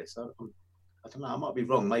doors like this. I don't know. I might be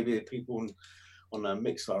wrong. Maybe the people on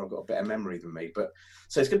Mixler have got a better memory than me. But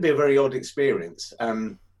so it's going to be a very odd experience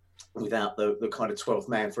without the kind of 12th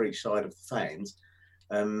man for each side of the fans.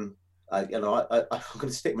 I'm going to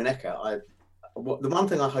stick my neck out. The one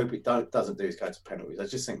thing I hope it doesn't do is go to penalties. I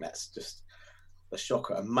just think that's just a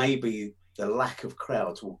shocker, and maybe the lack of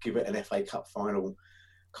crowds will give it an FA Cup final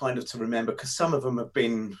kind of to remember, because some of them have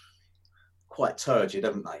been quite turgid,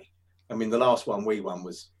 haven't they? I mean, the last one we won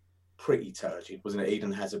was pretty turgid, wasn't it?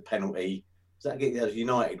 Eden Hazard penalty. Was that against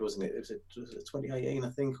United, wasn't it? Was it 2018, I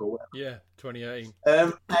think, or whatever? Yeah, 2018.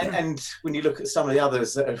 And when you look at some of the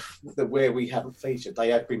others where we haven't featured, they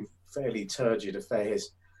have been fairly turgid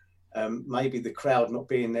affairs. Maybe the crowd not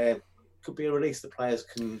being there could be a release. The players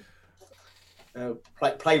can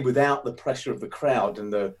play without the pressure of the crowd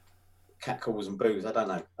and the catcalls and boos. I don't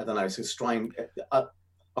know. It's a strange.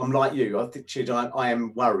 I'm like you. I think, Chidge, I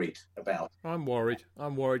am worried about. I'm worried.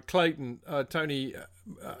 Clayton, Tony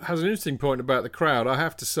has an interesting point about the crowd. I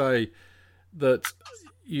have to say that,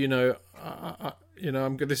 this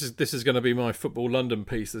is going to be my Football London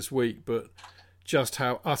piece this week, but just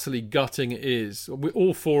how utterly gutting it is.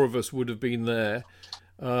 All four of us would have been there.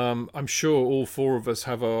 I'm sure all four of us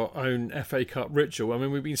have our own FA Cup ritual. I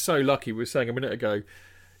mean, we've been so lucky. We were saying a minute ago,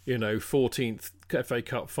 14th FA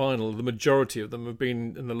Cup final. The majority of them have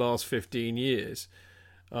been in the last 15 years.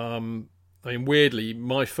 Weirdly,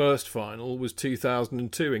 my first final was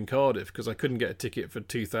 2002 in Cardiff because I couldn't get a ticket for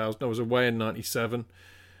 2000. I was away in 97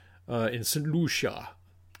 in St Lucia.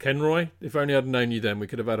 Kenroy, if only I'd known you then, we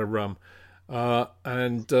could have had a rum.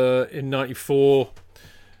 And in 94,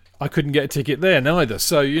 I couldn't get a ticket there neither.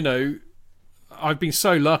 So, I've been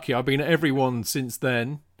so lucky. I've been at every one since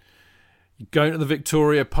then. Going to the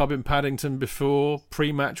Victoria pub in Paddington before,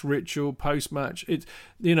 pre-match ritual, post-match. It's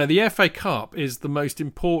the FA Cup is the most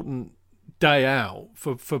important day out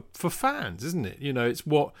for fans, isn't it? It's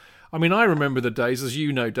what I remember the days, as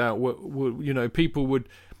you no doubt, people would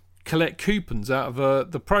collect coupons out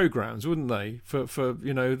of the programmes, wouldn't they? For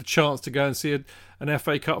the chance to go and see an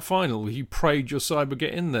FA Cup final. You prayed your side would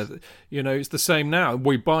get in there. It's the same now.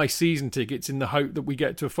 We buy season tickets in the hope that we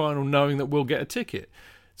get to a final, knowing that we'll get a ticket.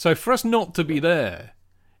 So for us not to be there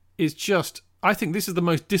is just, I think this is the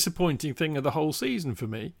most disappointing thing of the whole season for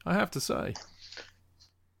me, I have to say.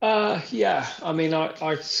 Yeah,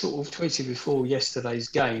 I sort of tweeted before yesterday's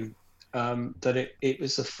game that it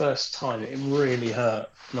was the first time it really hurt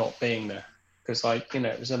not being there, because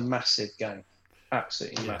it was a massive game,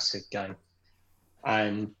 absolutely massive game.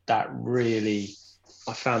 And I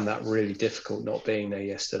found that really difficult not being there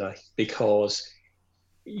yesterday, because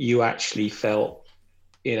you actually felt,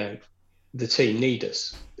 the team need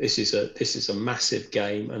us. This is a massive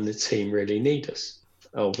game, and the team really need us.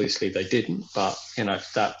 Obviously, they didn't, but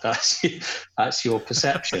that's your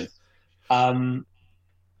perception.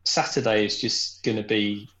 Saturday is just going to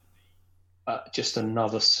be just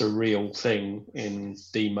another surreal thing in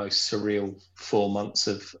the most surreal 4 months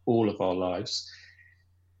of all of our lives,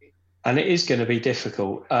 and it is going to be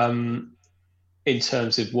difficult in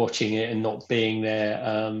terms of watching it and not being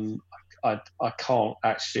there. I can't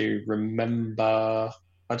actually remember.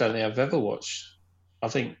 I don't think I've ever watched.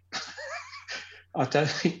 In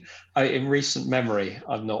recent memory,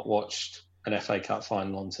 I've not watched an FA Cup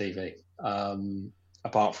final on TV,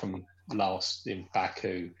 apart from last in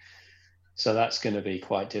Baku. So that's going to be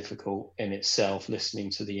quite difficult in itself,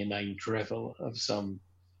 listening to the inane drivel of some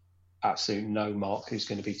absolute no-mark who's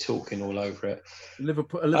going to be talking all over it.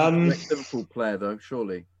 Liverpool player, though,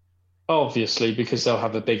 surely. Obviously, because they'll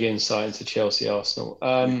have a big insight into Chelsea, Arsenal.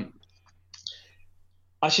 I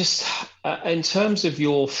just, in terms of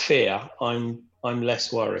your fear, I'm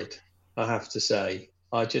less worried, I have to say.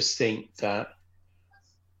 I just think that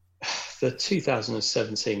the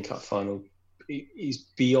 2017 Cup final is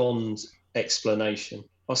beyond explanation.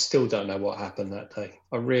 I still don't know what happened that day.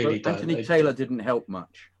 I really don't. Anthony Taylor didn't help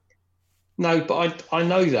much. No, but I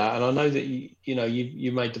know that, and I know that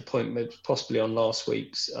you made the point possibly on last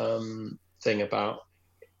week's thing about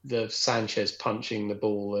the Sanchez punching the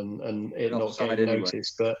ball and it not getting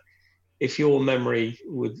noticed. But if your memory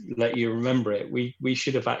would let you remember it, we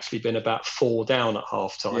should have actually been about 4 down at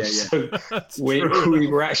half time. Yeah. So we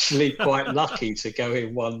were actually quite lucky to go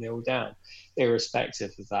in 1-0 down, irrespective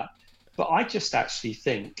of that. But I just actually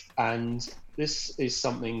think, and this is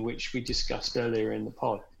something which we discussed earlier in the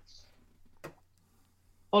pod,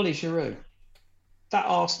 Ollie Giroud, that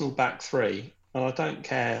Arsenal back three, and I don't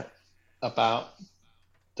care about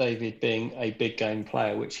David being a big game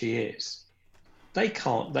player, which he is. They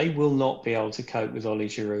will not be able to cope with Ollie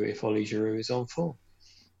Giroud if Ollie Giroud is on form.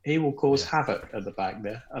 He will cause havoc at the back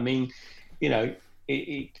there.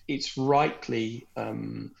 It's rightly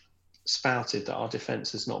spouted that our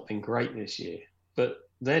defence has not been great this year, but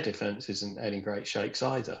their defence isn't any great shakes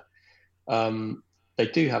either. They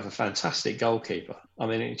do have a fantastic goalkeeper.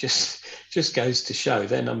 It just goes to show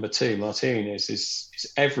their number 2, Martinez, is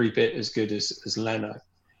every bit as good as Leno.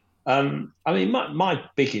 I mean, my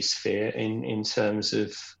biggest fear in terms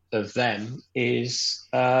of them is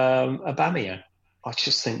Aubameyang. I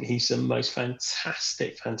just think he's the most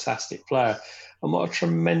fantastic player. And what a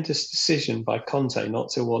tremendous decision by Conte not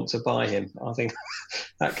to want to buy him. I think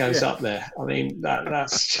that goes up there. I mean,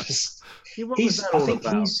 that's just...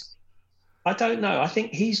 I don't know. I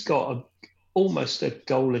think he's got almost a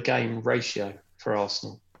goal a game ratio for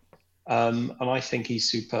Arsenal. And I think he's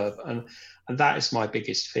superb. And that is my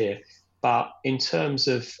biggest fear. But in terms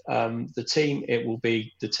of the team, it will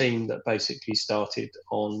be the team that basically started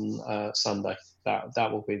on Sunday.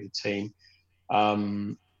 That will be the team.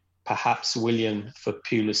 Perhaps Willian for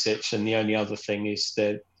Pulisic, and the only other thing is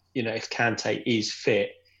that, you know, if Kante is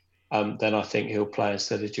fit, then I think he'll play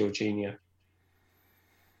instead of Jorginho.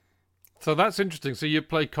 So that's interesting. So you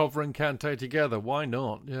play Cover and Kante together. Why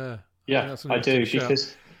not? Yeah, I do,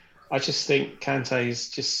 because I just think Kante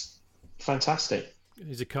is just fantastic.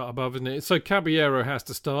 He's a cut above, isn't it? So Caballero has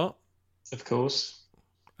to start. Of course.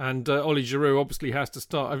 And Ollie Giroud obviously has to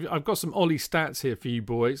start. I've got some Ollie stats here for you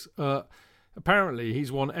boys. Apparently,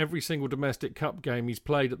 he's won every single domestic cup game he's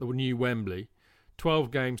played at the new Wembley.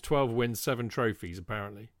 12 games, 12 wins, 7 trophies,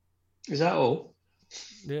 apparently. Is that all?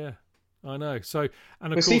 Yeah, I know. So,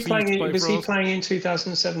 and of was course, he playing in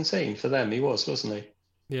 2017 for them? He was, wasn't he?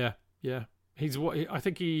 Yeah. I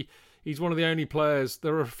think he's one of the only players.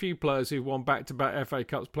 There are a few players who've won back-to-back FA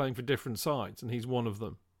Cups playing for different sides, and he's one of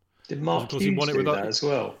them. Did Mark Hughes do that as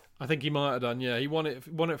well? I think he might have done. Yeah, he won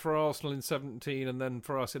it for Arsenal in 17, and then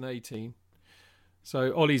for us in 18.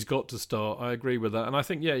 So Ollie's got to start. I agree with that, and I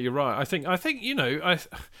think you're right. I think you know,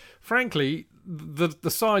 frankly,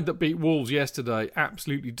 the side that beat Wolves yesterday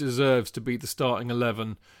absolutely deserves to be the starting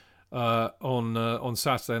 11 on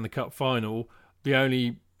Saturday in the cup final. The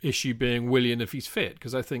only issue being Willian if he's fit,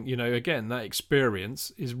 because I think, you know, again, that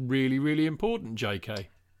experience is really, really important. JK.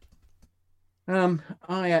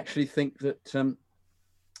 I actually think that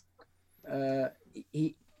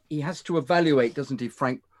he has to evaluate, doesn't he,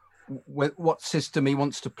 Frank, what system he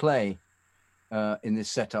wants to play in this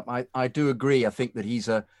setup. I do agree. I think that he's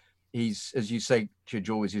as you say,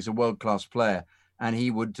 George, he's a world-class player, and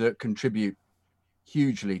he would contribute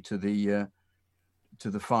hugely to the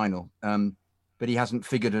final. But he hasn't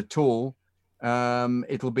figured at all.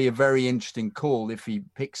 It'll be a very interesting call if he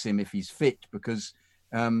picks him, if he's fit, because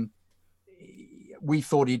we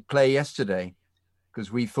thought he'd play yesterday,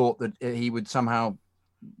 because we thought that he would somehow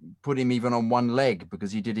put him even on one leg,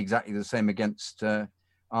 because he did exactly the same against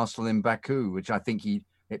Arsenal in Baku, which I think it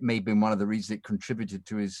may have been one of the reasons it contributed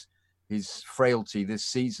to his frailty this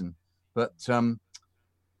season. But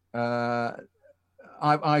I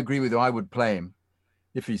agree with you. I would play him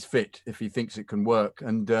if he's fit, if he thinks it can work,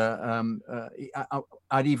 and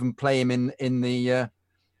I'd even play him in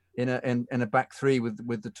a back three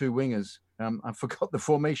with the two wingers. I forgot the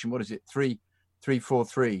formation. What is it?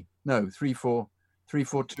 3-4-3? No, 3-4-2-1.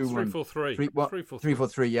 3-4-3.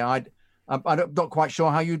 3-4-3. Yeah, I'm not quite sure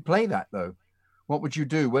how you'd play that though. What would you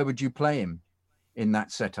do? Where would you play him in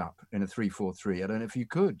that setup in a 3-4-3? I don't know if you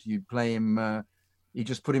could. You'd play him. You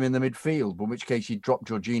just put him in the midfield, in which case you'd drop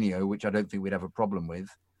Jorginho, which I don't think we'd have a problem with.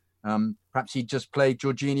 Perhaps he'd just play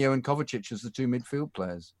Jorginho and Kovacic as the two midfield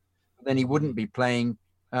players. Then he wouldn't be playing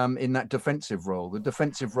in that defensive role. The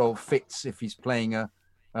defensive role fits if he's playing a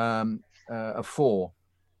 4,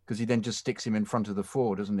 because he then just sticks him in front of the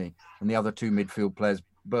 4, doesn't he? And the other two midfield players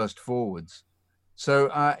burst forwards. So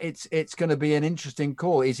it's going to be an interesting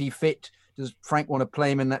call. Is he fit? Does Frank want to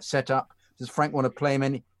play him in that setup? Does Frank want to play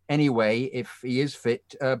him anyway if he is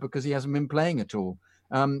fit, because he hasn't been playing at all?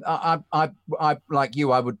 I like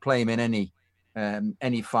you, I would play him in any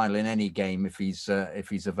final, in any game if he's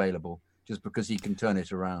available, just because he can turn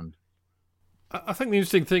it around. I think the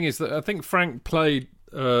interesting thing is that I think Frank played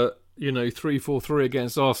 3-4-3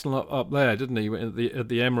 against Arsenal up there, didn't he, at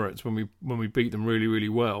the Emirates when we beat them really, really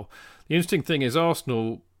well. The interesting thing is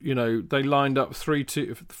Arsenal, you know, they lined up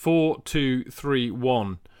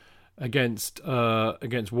 4-2-3-1 against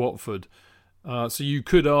Watford. So you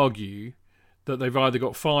could argue that they've either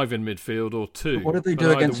got 5 in midfield or 2. But what did they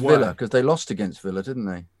do against Villa? Because they lost against Villa, didn't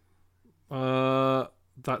they?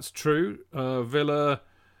 That's true. Villa,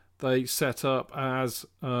 they set up as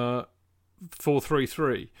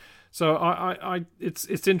 4-3-3. So I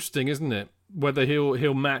it's interesting, isn't it? Whether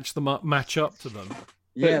he'll match up to them.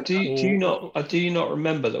 Yeah. But do you not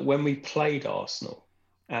remember that when we played Arsenal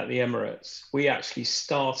at the Emirates, we actually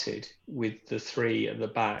started with the 3 at the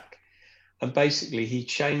back, and basically he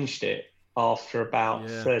changed it after about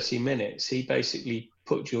 30 minutes. He basically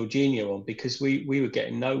put Jorginho on because we were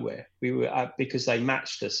getting nowhere. We were because they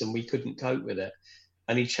matched us and we couldn't cope with it.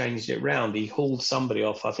 and he changed it round. He hauled somebody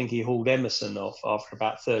off. I think he hauled Emerson off after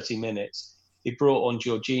about 30 minutes. He brought on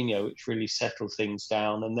Jorginho, which really settled things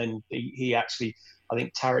down. And then he actually, I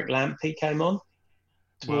think Tariq Lamptey came on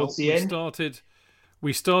towards the end.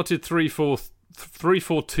 We started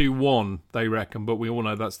 3-4-2-1, they reckon, but we all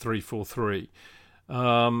know that's 3-4-3.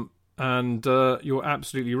 And you're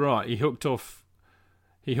absolutely right. He hooked off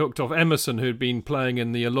Emerson, who'd been playing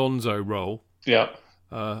in the Alonso role. Yeah.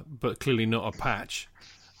 But clearly not a patch.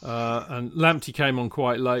 And Lamptey came on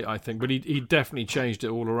quite late, I think, but he definitely changed it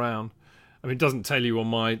all around. I mean, it doesn't tell you on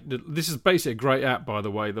my... This is basically a great app, by the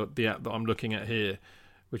way, the app that I'm looking at here,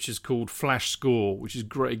 which is called Flash Score, which is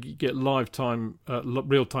great. You get real-time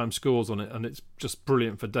scores on it, and it's just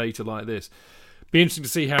brilliant for data like this. Be interesting to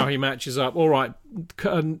see how he matches up. All right,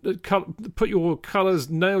 put your colours,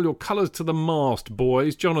 nail your colours to the mast,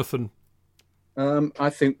 boys. Jonathan? I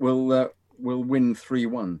think we'll win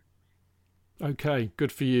 3-1. Okay,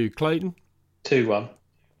 good for you. Clayton? 2-1.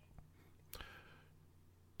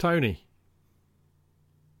 Tony?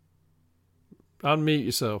 Unmute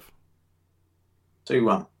yourself.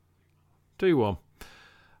 2-1. 2-1.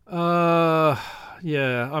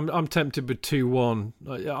 Yeah, I'm tempted with 2-1.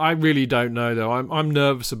 I really don't know though. I'm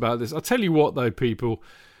nervous about this. I'll tell you what though, people.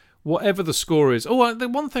 Whatever the score is. Oh, the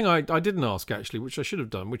one thing I didn't ask actually, which I should have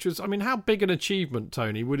done, which was, I mean, how big an achievement,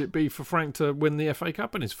 Tony, would it be for Frank to win the FA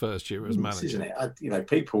Cup in his first year as manager? Isn't it?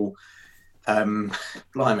 People,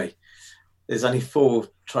 blimey, there's only 4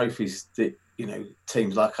 trophies that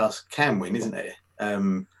teams like us can win, isn't it?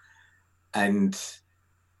 And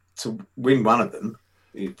to win one of them,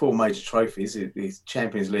 4 major trophies, the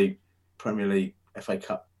Champions League, Premier League, FA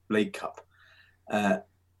Cup, League Cup.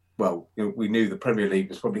 We knew the Premier League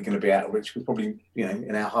was probably going to be out of reach. We probably,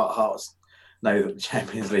 in our hearts, know that the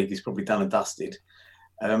Champions League is probably done and dusted.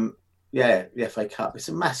 The FA Cup, it's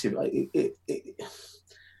a massive...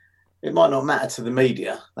 It might not matter to the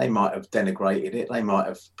media. They might have denigrated it. They might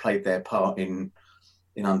have played their part in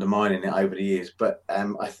undermining it over the years. But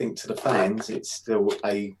I think to the fans, it's still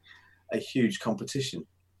a huge competition.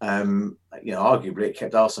 Arguably, it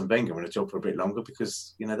kept Arsene Wenger in a job for a bit longer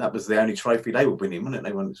because that was the only trophy they were winning, wasn't it?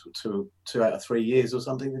 They won 2 out of 3 years or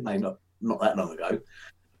something, didn't they? Not that long ago.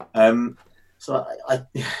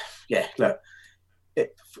 Look,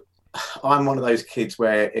 I'm one of those kids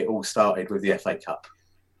where it all started with the FA Cup.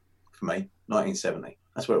 For me, 1970.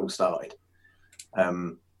 That's where it all started.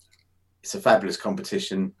 It's a fabulous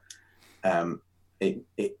competition.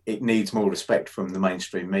 It needs more respect from the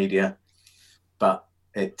mainstream media, but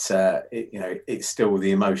it's still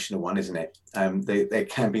the emotional one, isn't it? There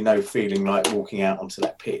can be no feeling like walking out onto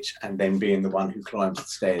that pitch and then being the one who climbs the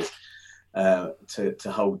stairs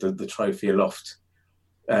to hold the trophy aloft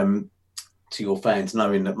to your fans,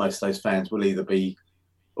 knowing that most of those fans will either be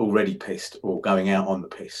already pissed or going out on the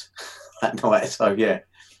piss that night. So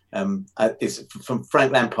it's from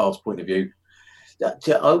Frank Lampard's point of view. I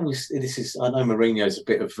know Mourinho's a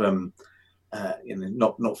bit of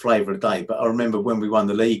not flavour of the day, but I remember when we won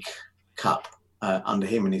the League Cup under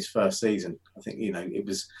him in his first season. I think it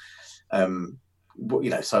was so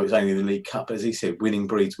it was only the League Cup, but as he said, winning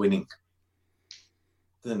breeds winning,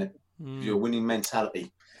 doesn't it? Your winning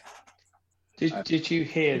mentality. Did you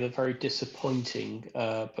hear the very disappointing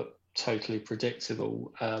but totally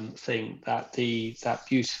predictable thing that that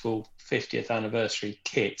beautiful 50th anniversary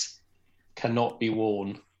kit cannot be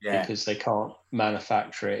worn because they can't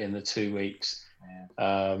manufacture it in the 2 weeks?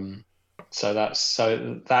 So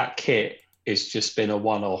that kit has just been a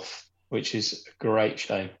one-off, which is a great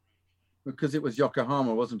shame. Because it was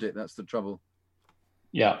Yokohama, wasn't it? That's the trouble.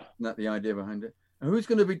 Yeah. Isn't that the idea behind it? And who's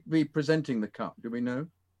going to be presenting the cup? Do we know?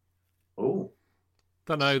 Oh,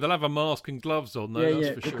 don't know. They'll have a mask and gloves on, though.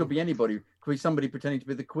 That's for sure. It could be anybody. Could be somebody pretending to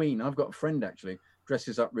be the Queen. I've got a friend actually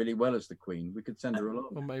dresses up really well as the Queen. We could send her along.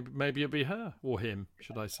 Or maybe it'll be her or him,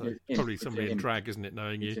 should I say? Probably somebody in drag, isn't it?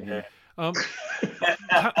 Knowing you.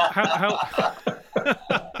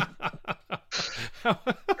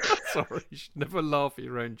 Sorry, you should never laugh at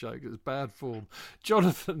your own joke. It's bad form.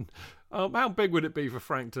 Jonathan, how big would it be for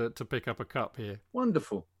Frank to pick up a cup here?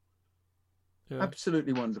 Wonderful. Yeah.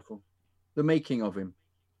 Absolutely wonderful. The making of him.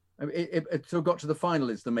 I mean, it so got to the final.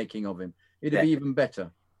 It's the making of him. It'd be even better.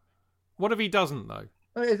 What if he doesn't, though?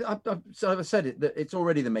 I've said it. That it's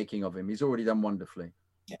already the making of him. He's already done wonderfully.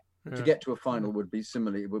 Yeah. To get to a final would be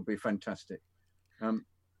similar. It would be fantastic. I'd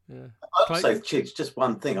say, Chidge, just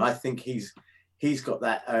one thing. I think he's got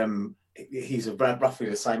that. He's roughly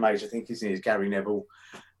the same age. I think he's Gary Neville.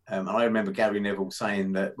 And I remember Gary Neville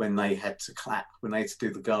saying that when they had to clap, when they had to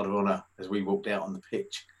do the Guard of Honour as we walked out on the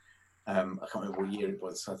pitch, I can't remember what year it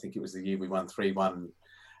was. I think it was the year we won 3-1.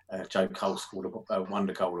 Joe Cole scored a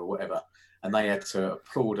wonder goal or whatever, and they had to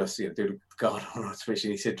applaud us, do the guard on Twitch,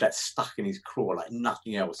 and he said that stuck in his craw like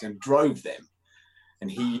nothing else, and drove them. And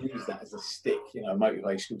he used that as a stick, a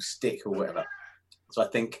motivational stick or whatever. So I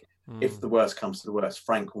think if the worst comes to the worst,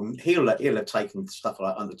 Frank he'll have taken stuff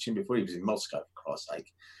like under chin before he was in Moscow, for Christ's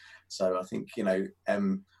sake. So I think,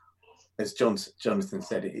 as Jonathan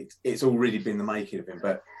said, it's already been the making of him.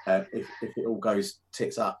 But if it all goes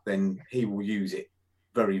tits up, then he will use it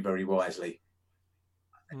very, very wisely.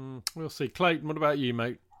 We'll see. Clayton, what about you,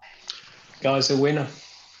 mate? Guy's a winner.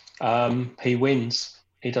 He wins.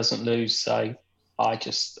 He doesn't lose. So I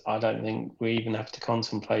don't think we even have to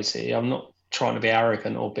contemplate it. I'm not trying to be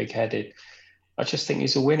arrogant or big-headed. I just think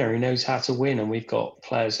he's a winner. He knows how to win, and we've got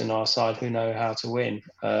players in our side who know how to win.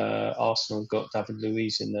 Arsenal have got David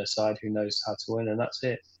Luiz in their side who knows how to win, and that's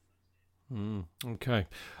it. Okay.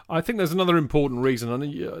 I think there's another important reason,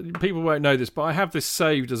 and people won't know this, but I have this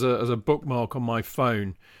saved as a bookmark on my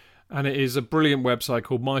phone, and it is a brilliant website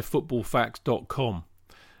called myfootballfacts.com.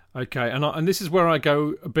 Okay, and this is where I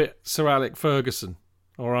go a bit Sir Alex Ferguson,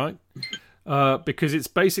 all right? Because it's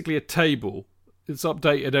basically a table. It's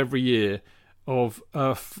updated every year of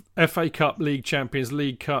FA Cup, League Champions,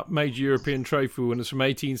 League Cup, major European trophy winners from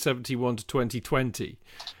 1871 to 2020.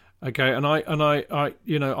 Okay, and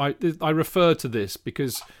I refer to this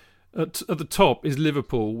because at the top is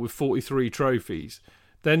Liverpool with 43 trophies,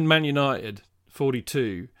 then Man United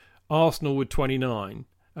 42, Arsenal with 29,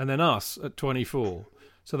 and then us at 24.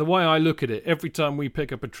 So the way I look at it, every time we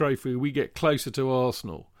pick up a trophy, we get closer to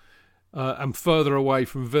Arsenal and further away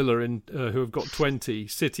from Villa, who have got 20,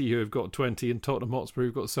 City, who have got 20, and Tottenham Hotspur, who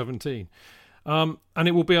have got 17. And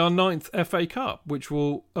it will be our 9th FA Cup, which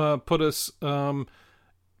will put us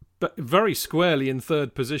very squarely in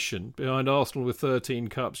third position, behind Arsenal with 13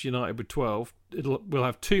 cups, United with 12. We'll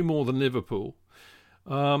have 2 more than Liverpool.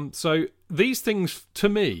 So these things, to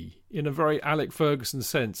me, in a very Alex Ferguson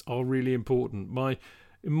sense, are really important.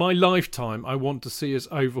 In my lifetime, I want to see us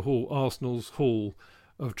overhaul Arsenal's haul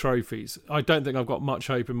of trophies. I don't think I've got much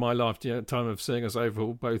hope in my lifetime of seeing us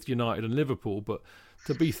overhaul both United and Liverpool, but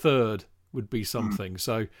to be third would be something.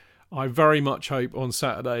 So I very much hope on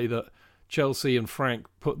Saturday that Chelsea and Frank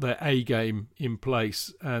put their A game in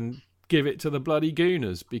place and give it to the bloody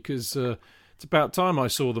Gooners, because it's about time I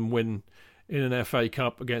saw them win in an FA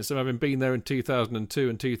Cup against them, having been there in 2002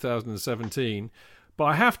 and 2017. But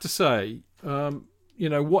I have to say,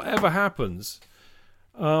 whatever happens,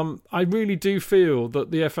 I really do feel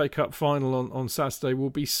that the FA Cup final on Saturday will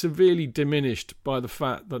be severely diminished by the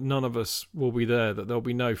fact that none of us will be there, that there'll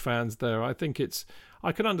be no fans there. I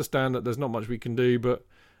can understand that there's not much we can do, but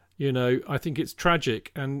I think it's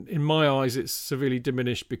tragic, and in my eyes it's severely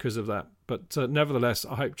diminished because of that. But nevertheless,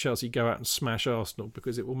 I hope Chelsea go out and smash Arsenal,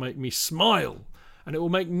 because it will make me smile, and it will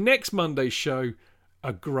make next Monday's show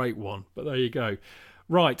a great one. But there you go.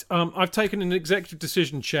 Right, I've taken an executive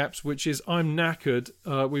decision, chaps, which is I'm knackered.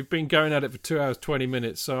 We've been going at it for 2 hours, 20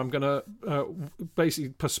 minutes, so I'm going to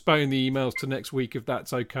basically postpone the emails to next week, if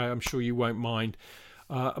that's okay. I'm sure you won't mind.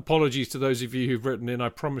 Apologies to those of you who've written in. I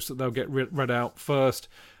promise that they'll get read out first.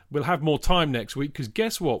 We'll have more time next week, because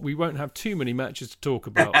guess what? We won't have too many matches to talk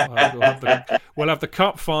about. We'll have the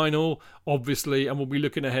Cup final, obviously, and we'll be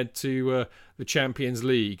looking ahead to the Champions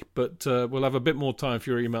League. But we'll have a bit more time for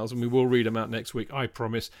your emails, and we will read them out next week, I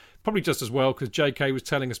promise. Probably just as well, because JK was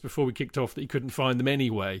telling us before we kicked off that he couldn't find them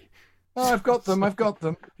anyway. Oh, I've got them.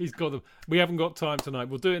 He's got them. We haven't got time tonight.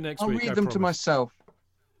 We'll do it next week. I'll read them to myself.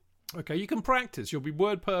 Okay, you can practice. You'll be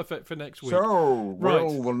word perfect for next week. So, right.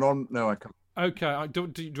 No, I can't. Okay,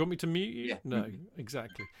 do you want me to mute you? Yeah. No,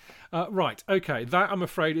 exactly. Right, okay, that I'm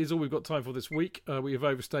afraid is all we've got time for this week. We have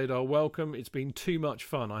overstayed our welcome. It's been too much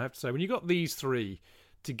fun, I have to say. When you got these three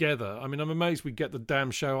together, I mean, I'm amazed we get the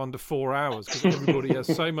damn show under 4 hours, because everybody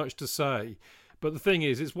has so much to say. But the thing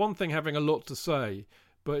is, it's one thing having a lot to say,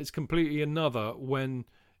 but it's completely another when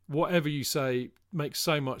whatever you say makes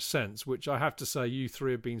so much sense, which I have to say you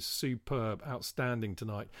three have been superb, outstanding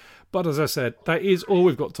tonight. But as I said, that is all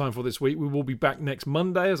we've got time for this week. We will be back next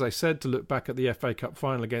Monday, as I said, to look back at the FA Cup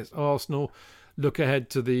final against Arsenal, look ahead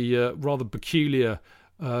to the rather peculiar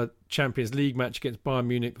Champions League match against Bayern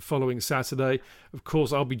Munich the following Saturday. Of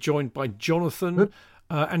course, I'll be joined by Jonathan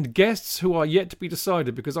and guests who are yet to be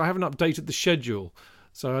decided, because I haven't updated the schedule.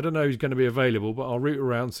 So I don't know who's going to be available, but I'll root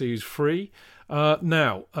around, see who's free.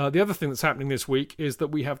 Now, the other thing that's happening this week is that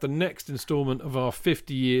we have the next instalment of our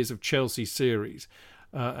 50 Years of Chelsea series.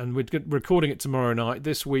 And we're recording it tomorrow night.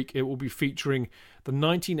 This week it will be featuring the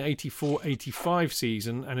 1984-85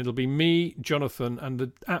 season, and it'll be me, Jonathan, and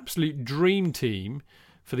the absolute dream team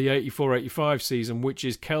for the 84-85 season, which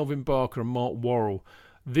is Kelvin Barker and Mark Worrell.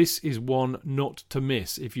 this is one not to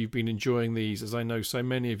miss if you've been enjoying these, as I know so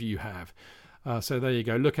many of you have. So there you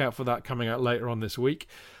go. Look out for that coming out later on this week.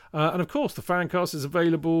 And of course, the Fancast is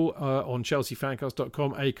available on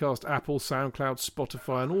chelseafancast.com, Acast, Apple, SoundCloud,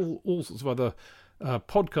 Spotify, and all sorts of other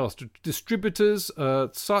podcast distributors,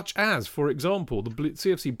 such as, for example, the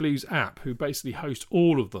CFC Blues app, who basically host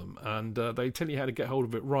all of them, and they tell you how to get hold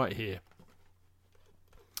of it right here.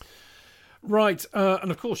 Right,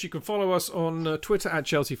 and of course you can follow us on Twitter at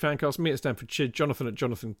Chelsea Fancast, me at Stanford Chid, Jonathan at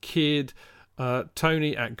Jonathan Kidd,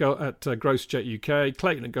 Tony at GrossJet UK,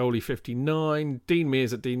 Clayton at Goalie59, Dean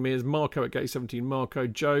Mears at Dean Mears, Marco at Gate17 Marco,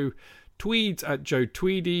 Joe Tweeds at Joe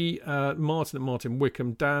Tweedy, Martin at Martin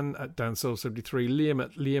Wickham, Dan at Dan73, Liam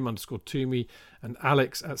at Liam_Toomey, and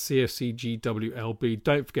Alex at CFCGWLB.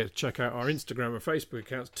 Don't forget to check out our Instagram and Facebook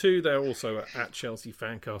accounts too. They're also at Chelsea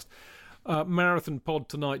Fancast. Marathon pod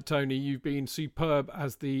tonight, Tony. You've been superb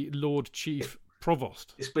as the Lord Chief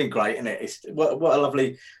Provost. It's been great, isn't it? It's what a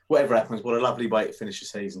lovely, whatever happens, what a lovely way to finish the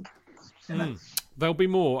season. There'll be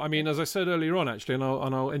more. I mean, as I said earlier on, actually, and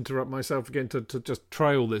I'll interrupt myself again to just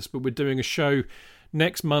trail this, but we're doing a show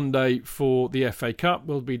next Monday for the FA Cup.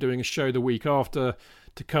 We'll be doing a show the week after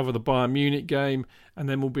to cover the Bayern Munich game, and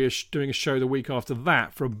then we'll be doing a show the week after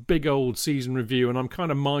that for a big old season review, and I'm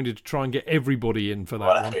kind of minded to try and get everybody in for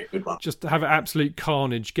that one. Good one. Just to have absolute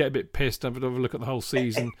carnage, get a bit pissed, have a look at the whole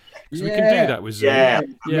season. Because we can do that with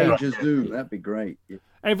Zoom. Major Zoom, that'd be great. Yeah.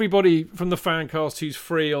 Everybody from the Fancast who's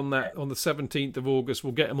free on the 17th of August,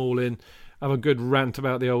 we'll get them all in, have a good rant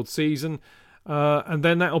about the old season. And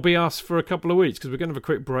then that'll be us for a couple of weeks, because we're going to have a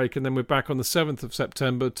quick break, and then we're back on the 7th of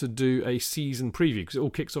September to do a season preview, because it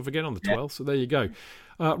all kicks off again on the 12th. So there you go.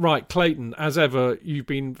 Right, Clayton, as ever, you've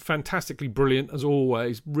been fantastically brilliant, as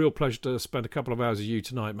always. Real pleasure to spend a couple of hours with you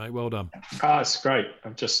tonight, mate. Well done. It's great.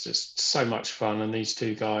 It's so much fun, and these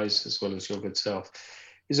two guys, as well as your good self,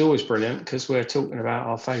 is always brilliant, because we're talking about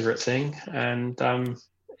our favourite thing, and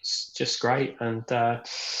it's just great. And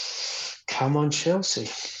come on, Chelsea.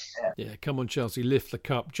 Yeah, come on, Chelsea, lift the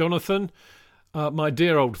cup. Jonathan, my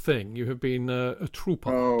dear old thing, you have been a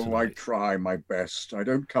trooper. Oh, tonight. I try my best. I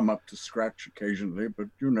don't come up to scratch occasionally, but,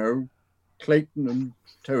 Clayton and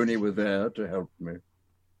Tony were there to help me.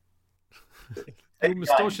 Your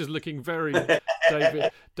moustache is looking very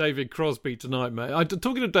David Crosby tonight, mate.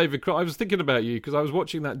 Talking to David Crosby, I was thinking about you because I was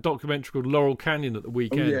watching that documentary called Laurel Canyon at the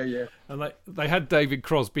weekend. Oh, yeah. And they had David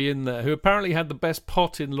Crosby in there, who apparently had the best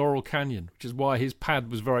pot in Laurel Canyon, which is why his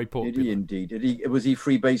pad was very popular. Did he indeed? Was he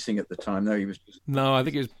freebasing at the time? No, he was. No, I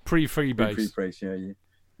think it was pre-freebase. Pre-freebase, yeah. And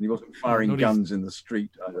he wasn't firing guns in the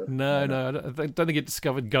street either. No, I don't think it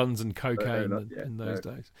discovered guns and cocaine in those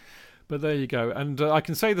days. But there you go. And I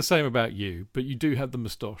can say the same about you, but you do have the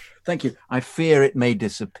moustache. Thank you. I fear it may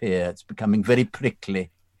disappear. It's becoming very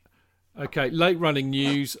prickly. Okay, late running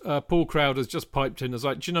news. Paul Crowder's just piped in as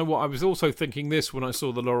like, do you know what? I was also thinking this when I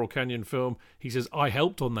saw the Laurel Canyon film. He says, I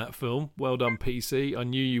helped on that film. Well done, PC. I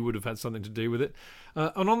knew you would have had something to do with it.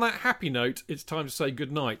 And on that happy note, it's time to say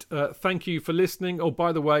goodnight. Thank you for listening. Oh,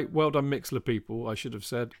 by the way, well done, Mixler people, I should have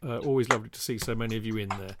said. Always lovely to see so many of you in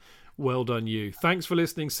there. Well done, you. Thanks for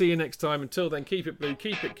listening. See you next time. Until then, keep it blue,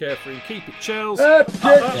 keep it carefree, keep it Chels.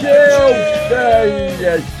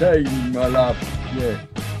 Yes, my love. Yeah.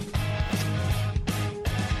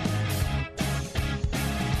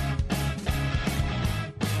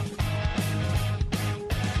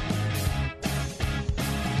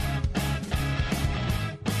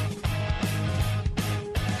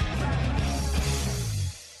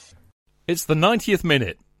 It's the 90th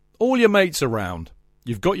minute. All your mates around.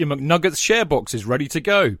 You've got your McNuggets share boxes ready to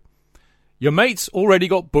go. Your mates already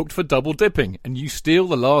got booked for double dipping, and you steal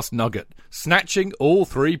the last nugget, snatching all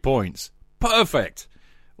 3 points. Perfect.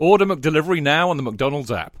 Order McDelivery now on the McDonald's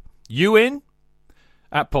app. You in?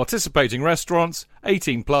 At participating restaurants,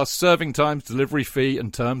 18 plus, serving times, delivery fee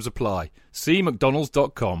and terms apply. See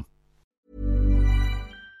mcdonalds.com.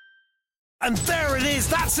 And there it is,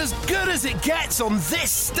 that's as good as it gets on this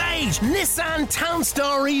stage. Nissan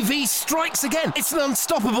Townstar EV strikes again. It's an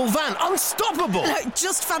unstoppable van, unstoppable. Look,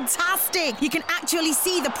 just fantastic. You can actually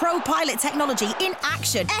see the ProPilot technology in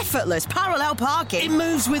action. Effortless parallel parking. It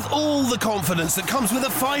moves with all the confidence that comes with a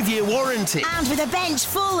 5-year warranty. And with a bench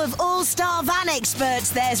full of all-star van experts,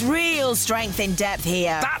 there's real strength in depth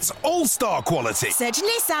here. That's all-star quality. Search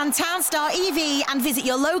Nissan Townstar EV and visit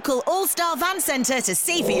your local all-star van centre to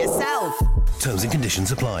see for yourself. Terms and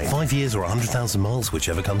conditions apply. 5 years or 100,000 miles,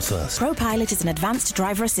 whichever comes first. ProPilot is an advanced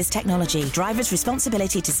driver assist technology. Driver's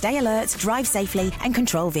responsibility to stay alert, drive safely and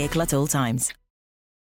control vehicle at all times.